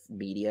negative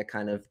media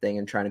kind of thing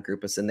and trying to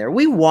group us in there.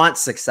 We want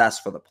success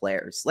for the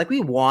players. Like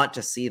we want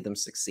to see them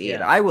succeed.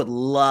 Yeah. I would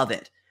love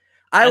it.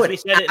 I would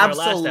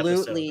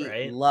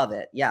absolutely love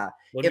it. Yeah.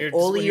 When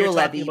we were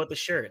talking about the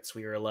shirts,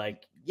 we were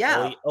like,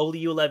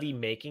 Olli Juolevi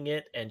making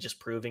it and just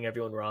proving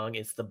everyone wrong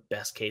is the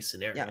best case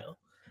scenario. Yeah.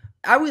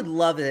 I would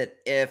love it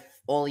if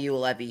Olli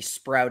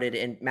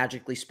Juolevi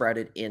magically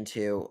sprouted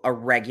into a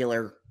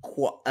regular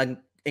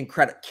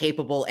incredible,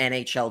 capable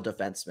NHL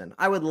defenseman.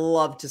 I would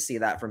love to see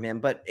that from him,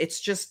 but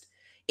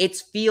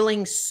it's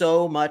feeling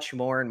so much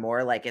more and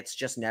more like it's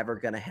just never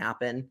going to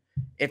happen.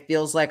 It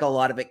feels like a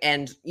lot of it.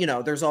 And,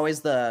 there's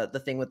always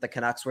the thing with the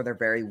Canucks where they're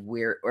very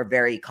weird or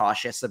very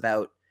cautious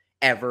about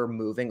ever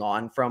moving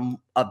on from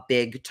a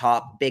big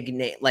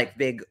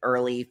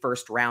early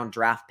first round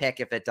draft pick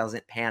if it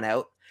doesn't pan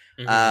out.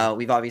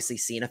 We've obviously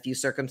seen a few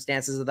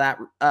circumstances of that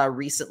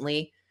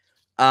recently.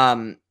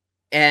 But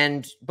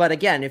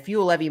again, if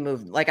Ulevy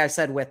moved, like I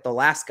said with the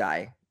last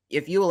guy,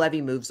 if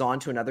Ulevy moves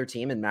on to another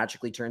team and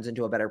magically turns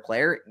into a better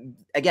player,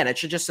 again, it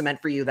should just cement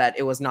for you that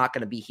it was not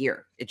going to be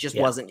here. It just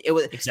wasn't. It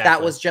was exactly.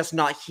 That was just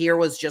not here.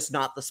 Was just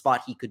not the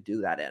spot he could do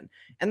that in,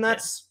 and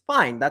that's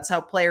fine. That's how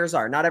players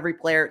are. Not every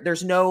player.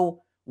 There's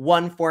no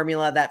one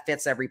formula that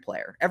fits every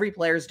player. Every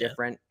player is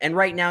different, and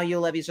right now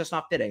Ulevy's just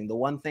not fitting. The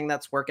one thing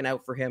that's working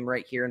out for him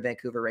right here in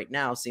Vancouver right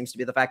now seems to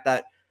be the fact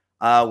that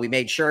we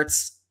made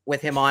shirts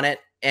with him on it.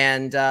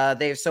 And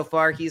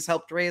he's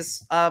helped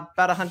raise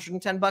about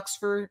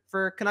 $110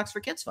 for Canucks for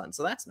Kids Fund.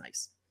 So that's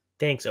nice.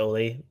 Thanks,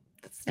 Oli.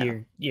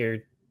 Your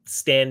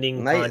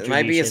standing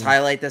might be his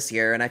highlight this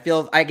year. And I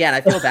feel bad.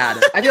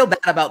 I feel bad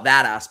about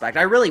that aspect.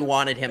 I really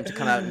wanted him to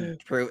come out and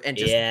prove and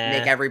just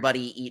make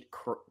everybody eat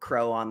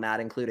crow on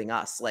that, including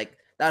us. Like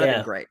that would have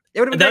been great.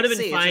 It would have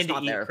been fine to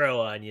eat crow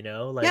on,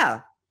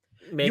 Like,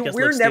 make us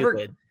look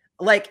stupid.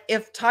 Like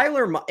if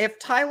Tyler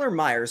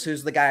Myers,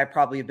 who's the guy I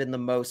probably have been the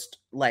most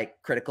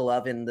like critical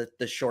of in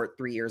the short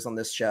 3 years on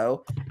this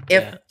show,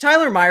 if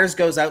Tyler Myers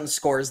goes out and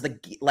scores the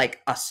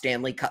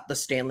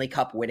Stanley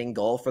Cup winning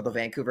goal for the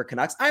Vancouver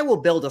Canucks, I will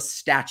build a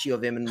statue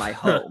of him in my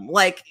home.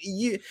 Like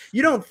you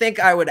don't think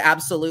I would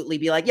absolutely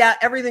be like, yeah,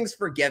 everything's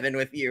forgiven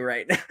with you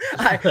right now.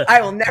 I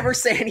will never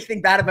say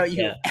anything bad about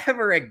you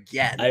ever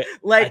again.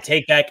 I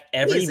take back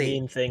every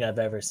mean thing I've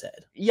ever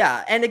said.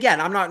 Yeah, and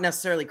again, I'm not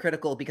necessarily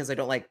critical because I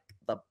don't like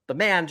the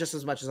man just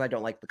as much as I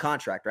don't like the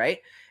contract, right?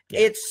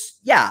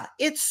 Yeah.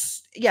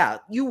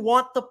 You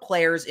want the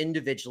players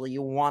individually.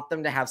 You want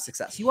them to have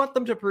success. You want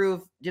them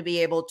to be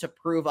able to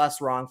prove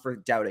us wrong for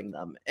doubting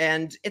them.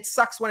 And it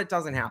sucks when it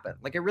doesn't happen.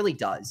 Like it really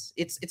does.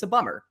 It's a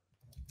bummer.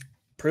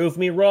 Prove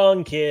me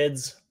wrong,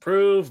 kids.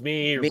 Prove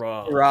me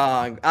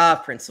wrong.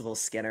 Principal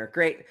Skinner.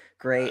 Great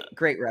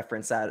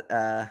reference.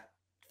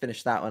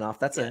 Finish that one off.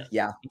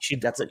 You should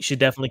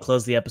definitely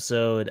close the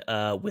episode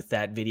with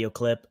that video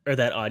clip or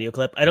that audio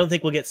clip. I don't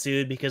think we'll get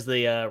sued because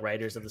the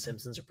writers of The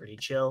Simpsons are pretty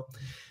chill.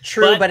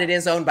 True, but it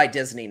is owned by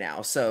Disney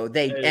now, so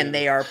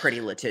they are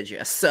pretty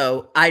litigious.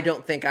 So I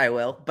don't think I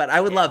will, but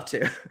I would love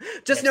to.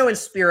 Just know in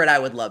spirit, I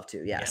would love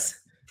to. Yes.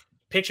 Yeah.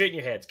 Picture it in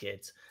your heads,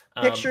 kids.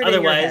 Picture it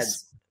in your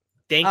heads.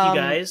 Thank you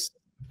guys.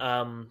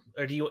 Or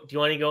do you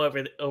want to go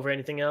over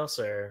anything else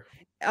or?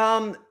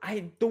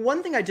 The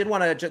one thing I did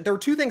want to, there were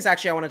two things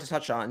actually I wanted to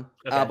touch on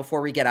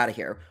before we get out of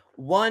here.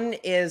 One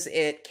is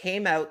it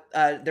came out,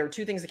 there were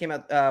two things that came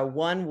out.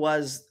 One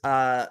was,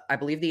 I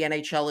believe the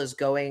NHL is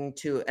going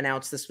to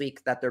announce this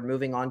week that they're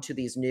moving on to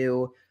these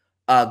new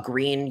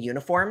green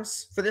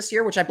uniforms for this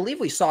year, which I believe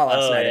we saw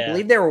last night. I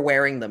believe they were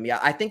wearing them. Yeah,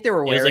 I think they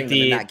were wearing them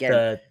in that game.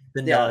 Or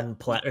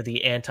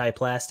the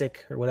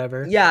anti-plastic or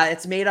whatever. Yeah,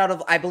 it's made out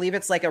of, I believe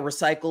it's like a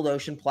recycled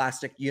ocean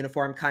plastic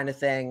uniform kind of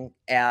thing.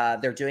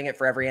 They're doing it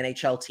for every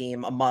NHL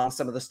team. Among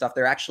some of the stuff,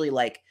 they're actually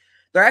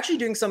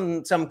doing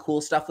some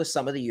cool stuff with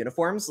some of the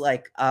uniforms,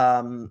 like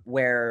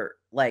where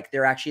like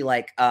they're actually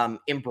like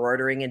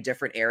embroidering in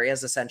different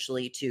areas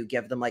essentially to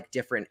give them like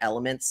different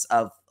elements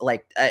of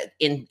like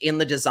in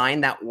the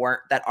design that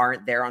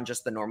aren't there on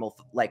just the normal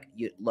like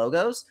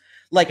logos.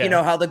 Like, you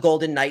know, how the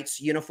Golden Knights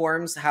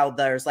uniforms, how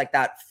there's like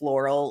that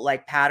floral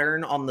like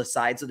pattern on the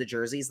sides of the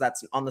jerseys,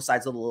 that's on the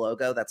sides of the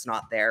logo, that's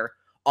not there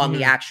on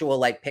the actual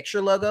like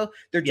picture logo.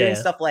 They're doing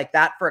stuff like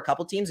that for a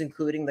couple teams,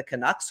 including the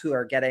Canucks, who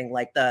are getting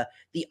like the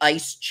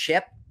ice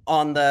chip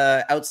on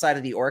the outside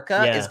of the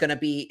Orca is going to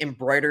be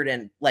embroidered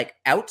and like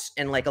out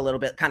and like a little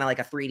bit kind of like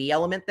a 3D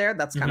element there.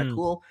 That's kind of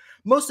cool.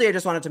 Mostly I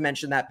just wanted to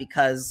mention that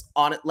because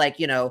on it, like,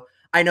 you know,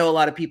 I know a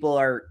lot of people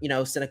are, you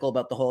know, cynical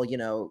about the whole, you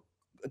know,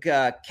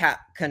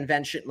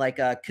 convention, like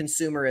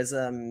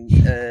consumerism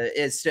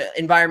is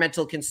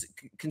environmental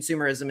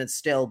consumerism is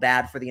still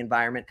bad for the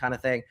environment kind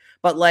of thing.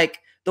 But like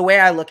the way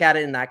I look at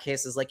it in that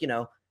case is like, you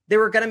know, they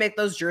were going to make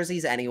those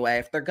jerseys anyway.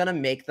 If they're going to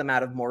make them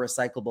out of more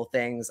recyclable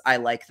things, I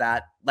like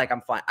that. Like,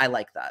 I'm fine. I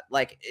like that.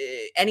 Like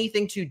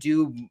anything to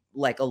do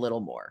like a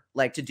little more,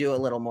 like to do a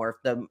little more.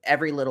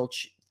 Every little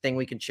thing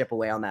we can chip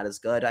away on that is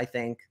good. I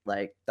think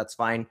like that's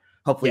fine.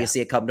 Hopefully you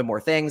see it come to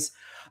more things.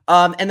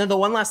 And then the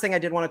one last thing I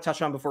did want to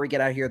touch on before we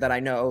get out of here that I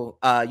know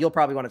you'll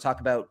probably want to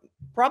talk about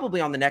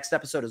probably on the next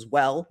episode as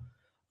well.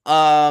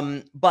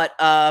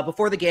 But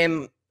before the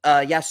game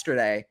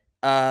yesterday,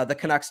 the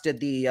Canucks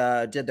did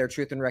their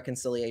Truth and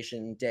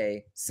Reconciliation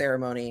Day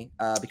ceremony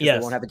because they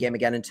won't have a game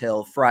again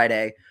until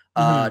Friday.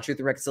 Truth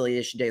and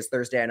Reconciliation Day is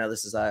Thursday. I know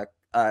this is a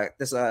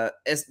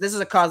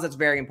cause that's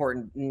very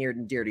important, near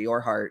and dear to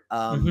your heart.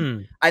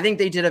 I think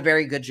they did a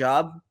very good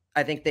job.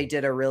 I think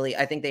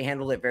they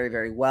handled it very,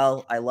 very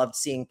well. I loved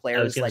seeing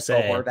players like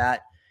Bo Horvat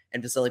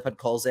and Vasily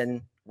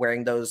Podkolzin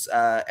wearing those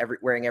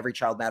wearing Every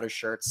Child Matters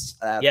shirts.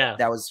 Yeah.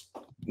 That was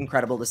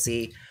incredible to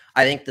see.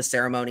 I think the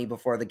ceremony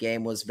before the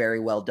game was very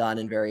well done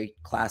and very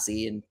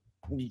classy and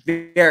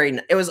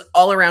it was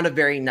all around a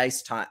very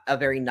nice time, a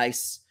very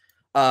nice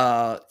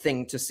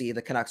thing to see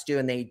the Canucks do,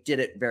 and they did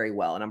it very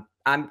well. And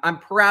I'm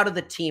proud of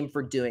the team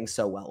for doing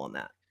so well on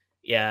that.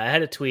 Yeah, I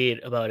had a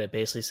tweet about it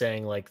basically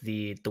saying like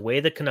the way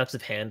the Canucks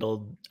have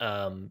handled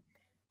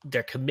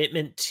their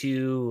commitment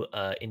to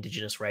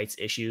Indigenous rights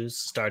issues,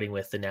 starting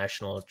with the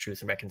National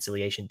Truth and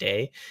Reconciliation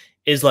Day,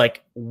 is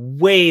like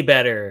way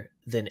better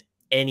than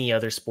any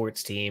other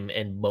sports team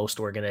and most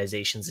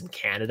organizations in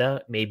Canada,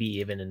 maybe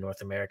even in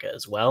North America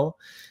as well.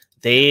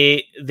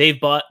 They've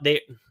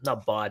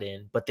not bought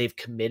in, but they've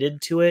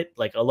committed to it.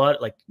 Like a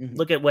lot, like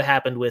look at what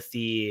happened with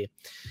the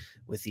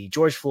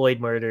George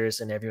Floyd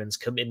murders and everyone's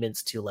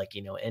commitments to like,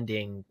 you know,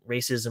 ending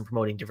racism,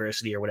 promoting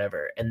diversity or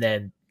whatever. And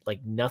then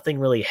like nothing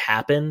really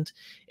happened.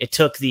 It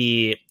took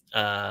the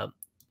I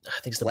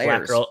think it's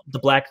the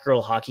Black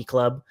Girl Hockey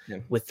Club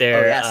with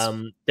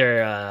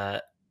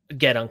their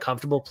Get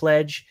Uncomfortable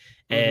pledge,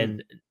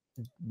 and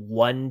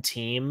one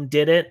team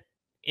did it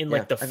in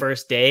like the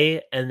first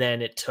day, and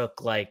then it took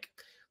a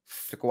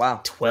while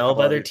 12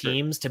 other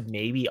teams to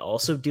maybe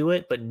also do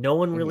it, but no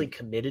one really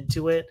committed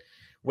to it.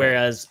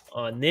 Whereas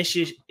on this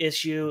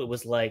issue, it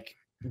was like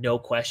no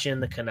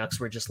question. The Canucks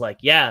were just like,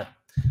 yeah,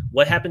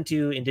 what happened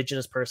to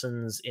Indigenous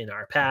persons in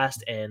our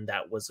past, and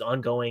that was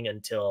ongoing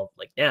until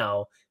like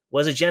now,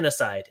 was a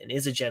genocide and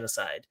is a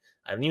genocide.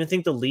 I don't even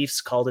think the Leafs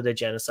called it a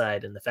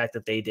genocide, and the fact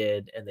that they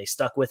did, and they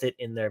stuck with it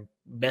in their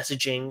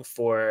messaging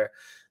for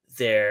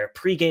their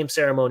pregame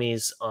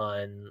ceremonies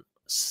on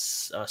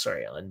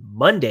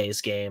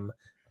Monday's game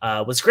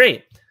was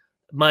great.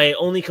 My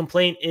only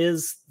complaint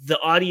is the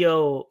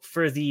audio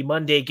for the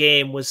Monday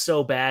game was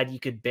so bad you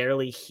could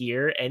barely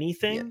hear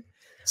anything. Yeah.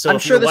 So I'm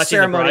sure watching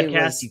the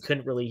broadcast, you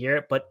couldn't really hear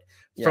it. But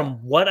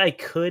from what I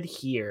could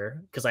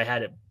hear, because I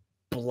had it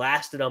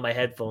blasted on my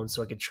headphones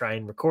so I could try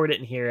and record it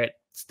and hear it,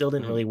 still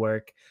didn't really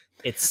work.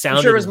 It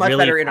sounded it was much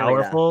really better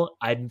powerful.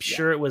 I'm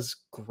sure it was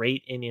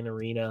great in an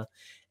arena.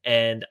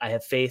 And I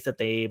have faith that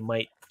they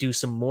might do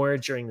some more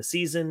during the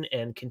season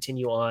and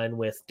continue on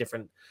with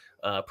different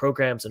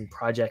programs and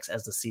projects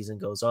as the season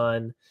goes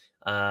on.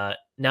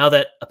 Now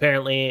that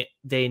apparently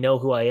they know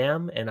who I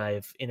am and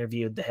I've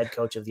interviewed the head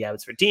coach of the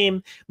Abbotsford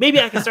team, maybe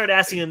I can start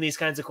asking them these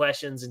kinds of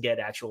questions and get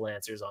actual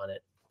answers on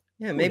it.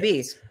 Yeah,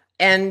 maybe.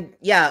 And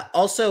yeah,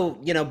 also,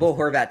 you know, Bo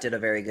Horvat did a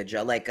very good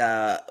job. Like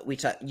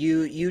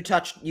you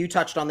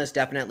touched on this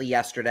definitely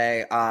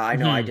yesterday. I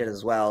know I did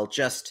as well.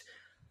 Just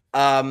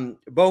Bo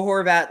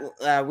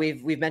Horvat,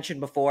 we've mentioned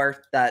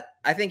before that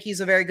I think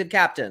he's a very good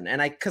captain.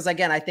 And because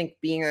again, I think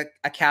being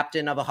a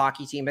captain of a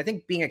hockey team, I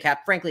think being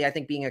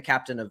a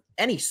captain of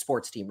any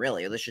sports team,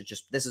 really, this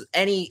is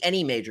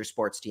any major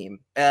sports team.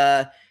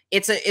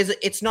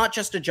 It's not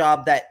just a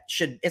job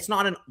it's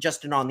not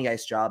just an on the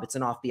ice job. It's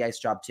an off the ice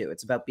job too.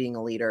 It's about being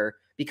a leader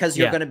because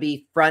you're going to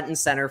be front and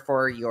center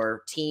for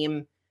your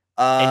team,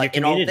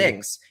 in all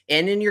things,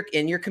 and in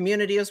your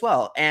community as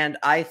well. And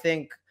I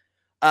think,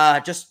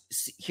 just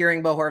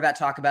hearing Bo Horvat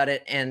talk about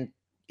it, and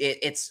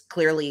it's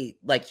clearly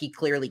like he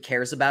clearly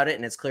cares about it,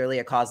 and it's clearly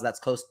a cause that's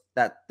close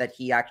that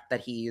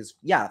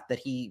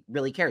he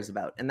really cares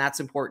about, and that's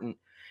important.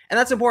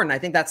 I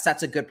think that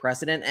sets a good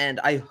precedent, and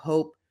I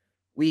hope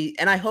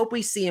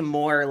we see him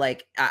more.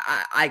 Like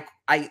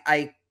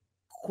I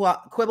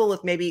quibble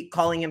with maybe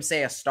calling him,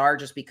 say, a star,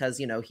 just because,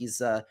 you know,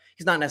 he's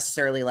not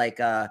necessarily like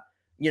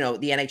you know,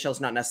 the NHL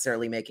is not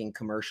necessarily making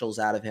commercials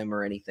out of him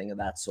or anything of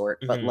that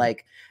sort. But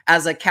like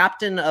as a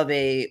captain of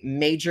a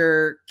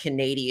major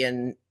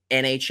Canadian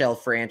NHL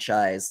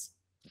franchise,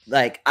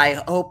 like I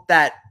hope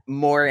that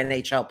more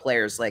NHL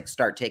players like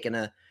start taking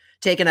a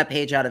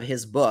page out of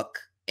his book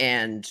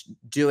and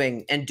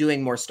doing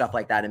more stuff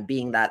like that, and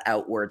being that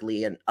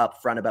outwardly and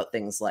upfront about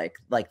things like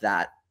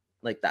that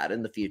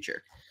in the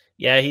future.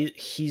 Yeah,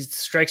 he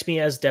strikes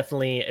me as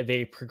definitely a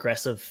very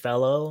progressive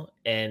fellow,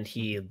 and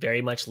he very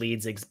much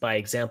leads by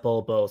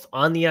example, both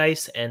on the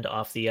ice and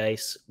off the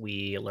ice.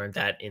 We learned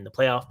that in the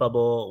playoff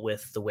bubble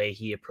with the way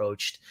he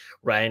approached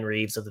Ryan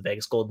Reeves of the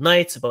Vegas Golden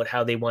Knights about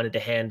how they wanted to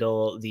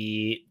handle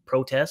the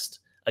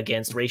protest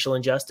against racial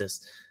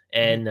injustice.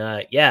 And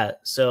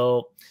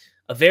so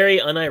a very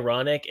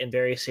unironic and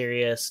very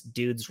serious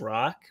dudes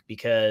rock,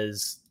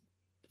 because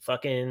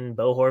fucking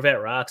Bo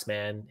Horvat rocks,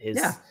 man.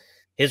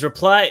 His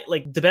reply,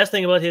 like the best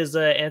thing about his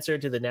answer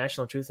to the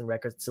National Truth and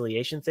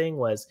Reconciliation thing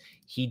was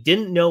he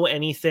didn't know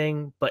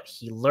anything, but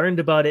he learned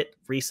about it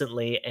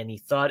recently and he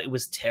thought it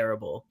was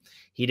terrible.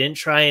 He didn't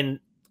try and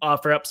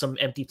offer up some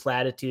empty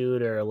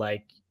platitude or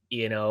like,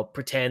 you know,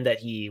 pretend that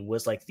he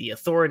was like the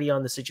authority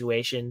on the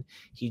situation.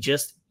 He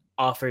just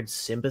offered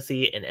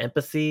sympathy and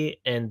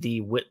empathy and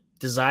the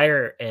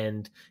desire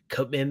and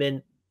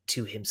commitment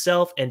to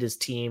himself and his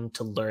team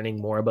to learning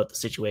more about the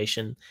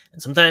situation.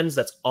 And sometimes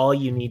that's all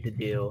you need to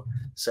do.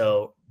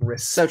 So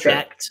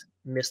respect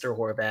Mr.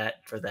 Horvat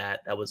for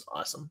that. That was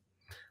awesome.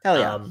 Hell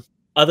yeah.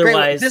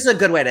 Otherwise, this is a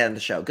good way to end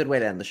the show. Good way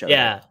to end the show.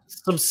 Yeah,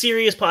 some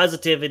serious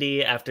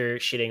positivity after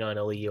shitting on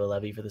Oli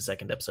Uelevi for the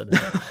second episode.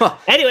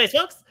 Anyways,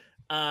 folks,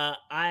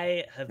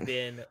 I have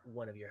been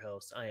one of your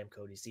hosts. I am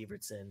Cody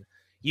Sievertson.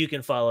 You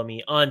can follow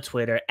me on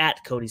Twitter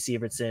at Cody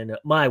Sievertson,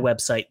 my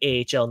website,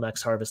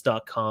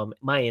 ahlnuxharvest.com,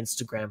 my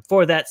Instagram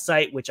for that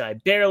site, which I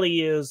barely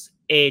use,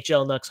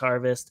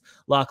 ahlnuxharvest.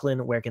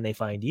 Lachlan, where can they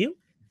find you?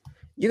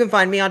 You can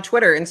find me on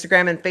Twitter,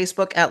 Instagram, and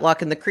Facebook at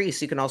Lock in the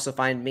Crease. You can also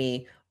find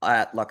me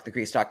at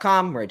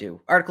lockthecrease.com, where I do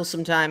articles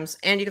sometimes.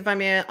 And you can find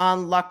me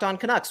on Locked On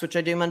Canucks, which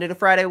I do Monday to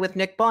Friday with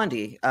Nick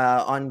Bondi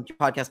on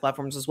podcast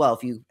platforms as well,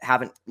 if you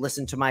haven't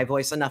listened to my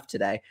voice enough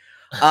today.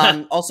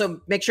 Also,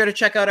 make sure to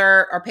check out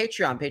our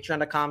Patreon,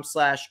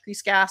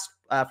 patreon.com/CreaseCast.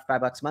 For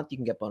 $5 a month, you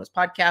can get bonus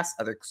podcasts,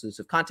 other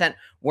exclusive content,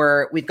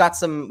 where we got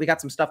some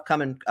stuff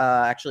coming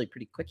actually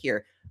pretty quick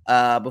here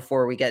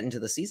before we get into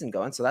the season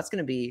going. So there's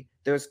going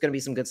to be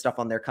some good stuff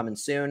on there coming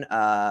soon.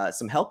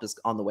 Some help is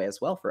on the way as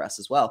well for us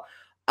as well.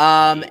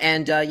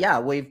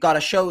 We've got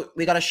a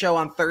show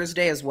on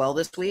Thursday as well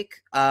this week.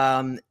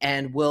 And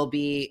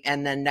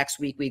then next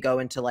week we go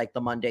into like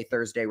the Monday,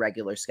 Thursday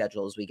regular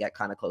schedule as we get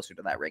kind of closer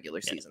to that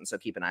regular season. So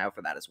keep an eye out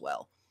for that as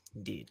well.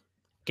 Indeed.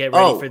 Get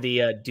ready for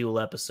the dual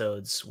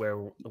episodes where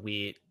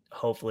we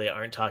hopefully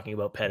aren't talking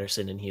about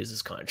Pettersson and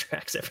Hughes'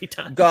 contracts every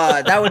time.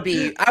 God, I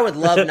would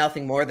love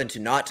nothing more than to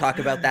not talk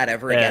about that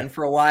ever again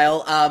for a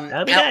while.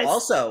 Nice.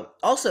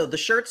 Also the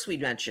shirts we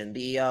mentioned,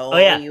 the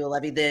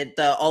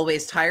the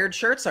Always Tired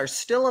shirts are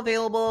still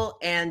available.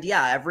 And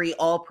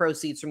all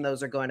proceeds from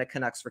those are going to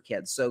Canucks for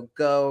Kids. So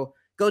go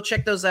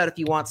check those out if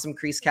you want some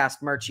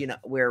CreaseCast merch. You know,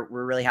 we're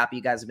really happy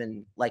you guys have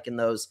been liking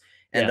those.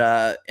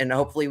 And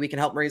hopefully we can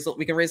raise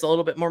a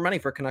little bit more money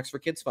for Canucks for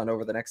Kids Fund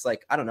over the next,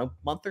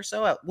 month or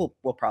so.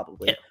 We'll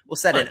probably we'll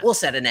set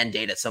an end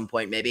date at some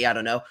point, maybe. I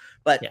don't know.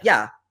 But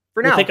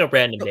for now, we'll pick a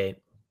random date.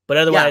 But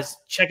otherwise,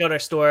 check out our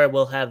store.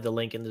 We'll have the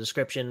link in the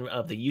description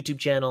of the YouTube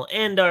channel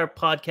and our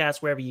podcast,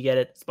 wherever you get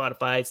it.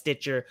 Spotify,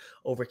 Stitcher,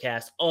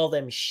 Overcast, all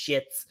them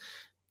shits.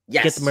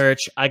 Yes. Get the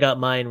merch. I got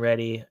mine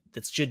ready.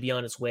 That should be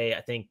on its way,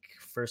 I think,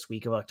 first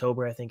week of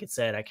October, I think it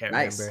said. I can't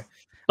remember.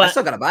 But I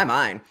still got to buy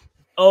mine.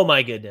 Oh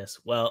my goodness.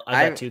 Well,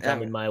 I got two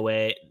coming my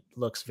way.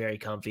 Looks very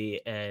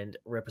comfy and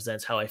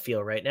represents how I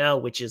feel right now,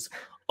 which is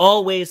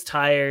always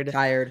tired.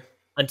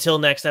 Until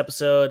next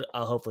episode,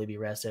 I'll hopefully be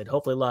rested.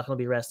 Hopefully Lachlan will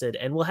be rested,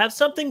 and we'll have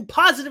something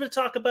positive to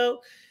talk about.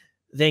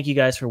 Thank you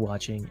guys for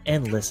watching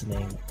and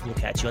listening. We'll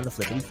catch you on the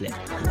flippity flip.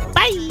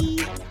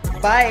 Bye.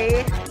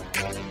 Bye.